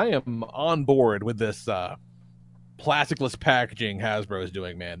you, man, I am on board with this plasticless packaging Hasbro is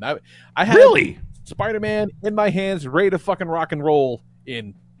doing, man. I had Spider-Man in my hands, ready to fucking rock and roll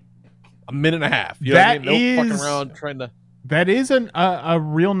in a minute and a half. You know what I mean? No fucking around trying to. That is a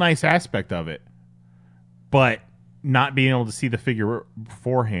real nice aspect of it, but not being able to see the figure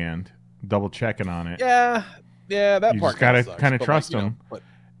beforehand, double checking on it. Yeah, that you part just gotta kind of trust them.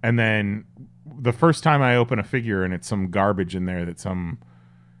 And then the first time I open a figure and it's some garbage in there that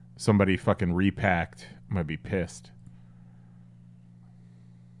somebody fucking repacked, I might be pissed.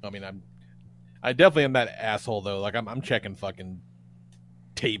 I mean, I definitely am that asshole though. Like I'm checking fucking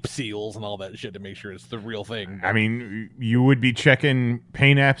tape seals and all that shit to make sure it's the real thing. I mean, you would be checking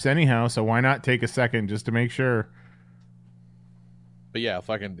paint apps anyhow, so why not take a second just to make sure? But yeah,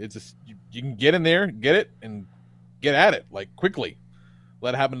 fucking, it's just you can get in there, get it, and get at it like quickly.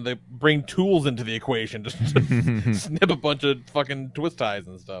 Let it happen to bring tools into the equation, just snip a bunch of fucking twist ties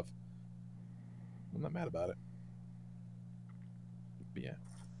and stuff. I'm not mad about it. But yeah,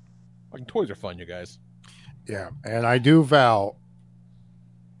 fucking toys are fun, you guys. Yeah, and I do vow,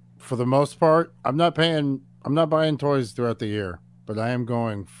 for the most part, I'm not buying toys throughout the year, but I am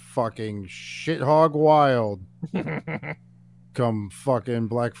going fucking shit hog wild come fucking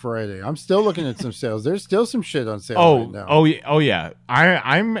Black Friday. I'm still looking at some sales. There's still some shit on sale right now. Oh yeah.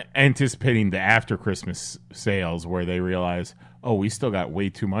 I'm anticipating the after Christmas sales where they realize, oh, we still got way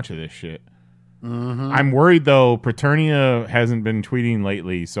too much of this shit. Mm-hmm. I'm worried though. Preternia hasn't been tweeting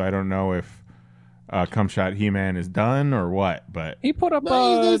lately, so I don't know if Cumshot He-Man is done or what. But he put up.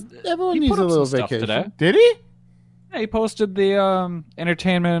 Everyone needs a little vacation today. Did he? Yeah, he posted the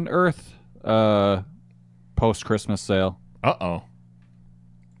Entertainment Earth post Christmas sale. Uh-oh.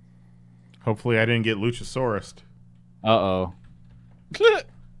 Hopefully I didn't get Luchasaurus. Uh-oh.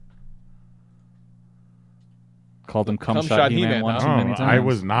 Called him Cumshot He-Man one too many times. I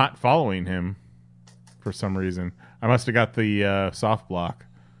was not following him for some reason. I must have got the soft block.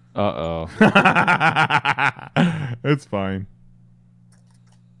 Uh-oh. It's fine.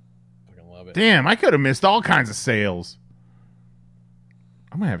 Fucking love it. Damn, I could have missed all kinds of sales.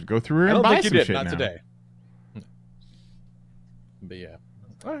 I'm going to have to go through here and buy some shit now. Not today. But yeah,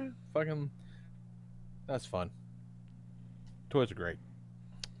 all right, fucking, that's fun. Toys are great.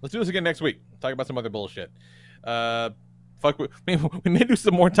 Let's do this again next week. Talk about some other bullshit. We may do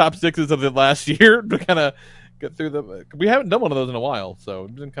some more top sixes of the last year to kind of get through them. We haven't done one of those in a while, so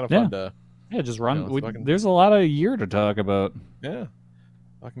it's been kind of fun to. Yeah, just run. There's a lot of year to talk about. Yeah,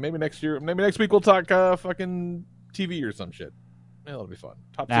 maybe next year. Maybe next week we'll talk fucking TV or some shit. Yeah, that'll be fun.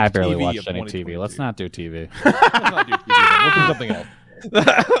 Top I barely TV watched any TV. Let's not do TV. Let's not do TV. We'll do something else.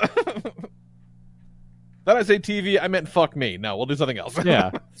 Then I say TV, I meant fuck me. No, we'll do something else.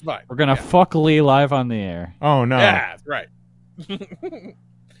 Yeah. It's fine. We're going to fuck Lee live on the air. Oh, no. Yeah, that's right.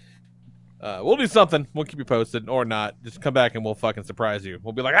 We'll do something. We'll keep you posted or not. Just come back and we'll fucking surprise you.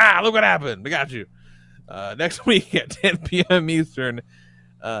 We'll be like, look what happened. We got you. Next week at 10 p.m. Eastern,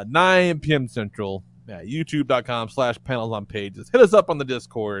 9 p.m. Central. YouTube.com/panels on pages. Hit us up on the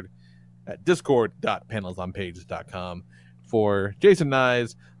Discord at discord.panelsonpages.com. For Jason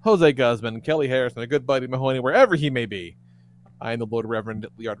Nyes, Jose Guzman, Kelly Harris, and a good buddy Mahoney, wherever he may be. I am the Lord Reverend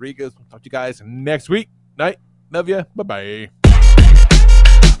Lee Rodriguez. We'll talk to you guys next week. Night. Love ya. Bye-bye.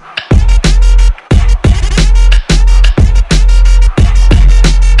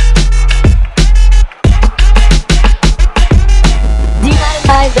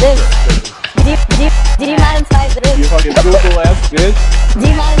 You fucking Google ass bitch.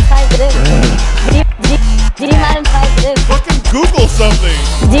 Fucking Google something.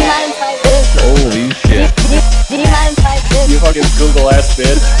 Holy shit. You fucking Google ass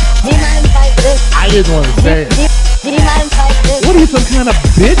bitch. I didn't want to say it. What are you, some kind of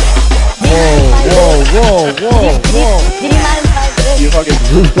bitch? Whoa. You fucking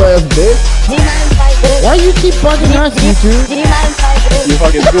Google ass bitch. Why you keep bugging us, you two? You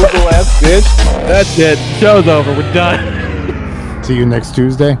fucking Google ass bitch. That's it. Show's over. We're done. See you next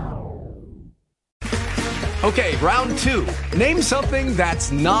Tuesday. Okay, round two. Name something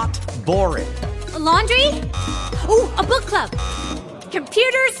that's not boring. A laundry? Ooh, a book club.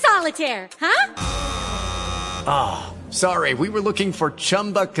 Computer solitaire, huh? Ah, sorry, we were looking for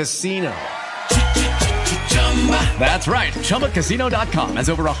Chumba Casino. That's right, ChumbaCasino.com has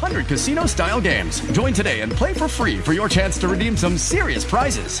over 100 casino-style games. Join today and play for free for your chance to redeem some serious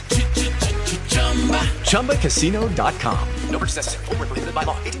prizes. ChumbaCasino.com. No purchase necessary. Void where prohibited by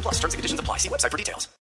law. 18+ terms and conditions apply. See website for details.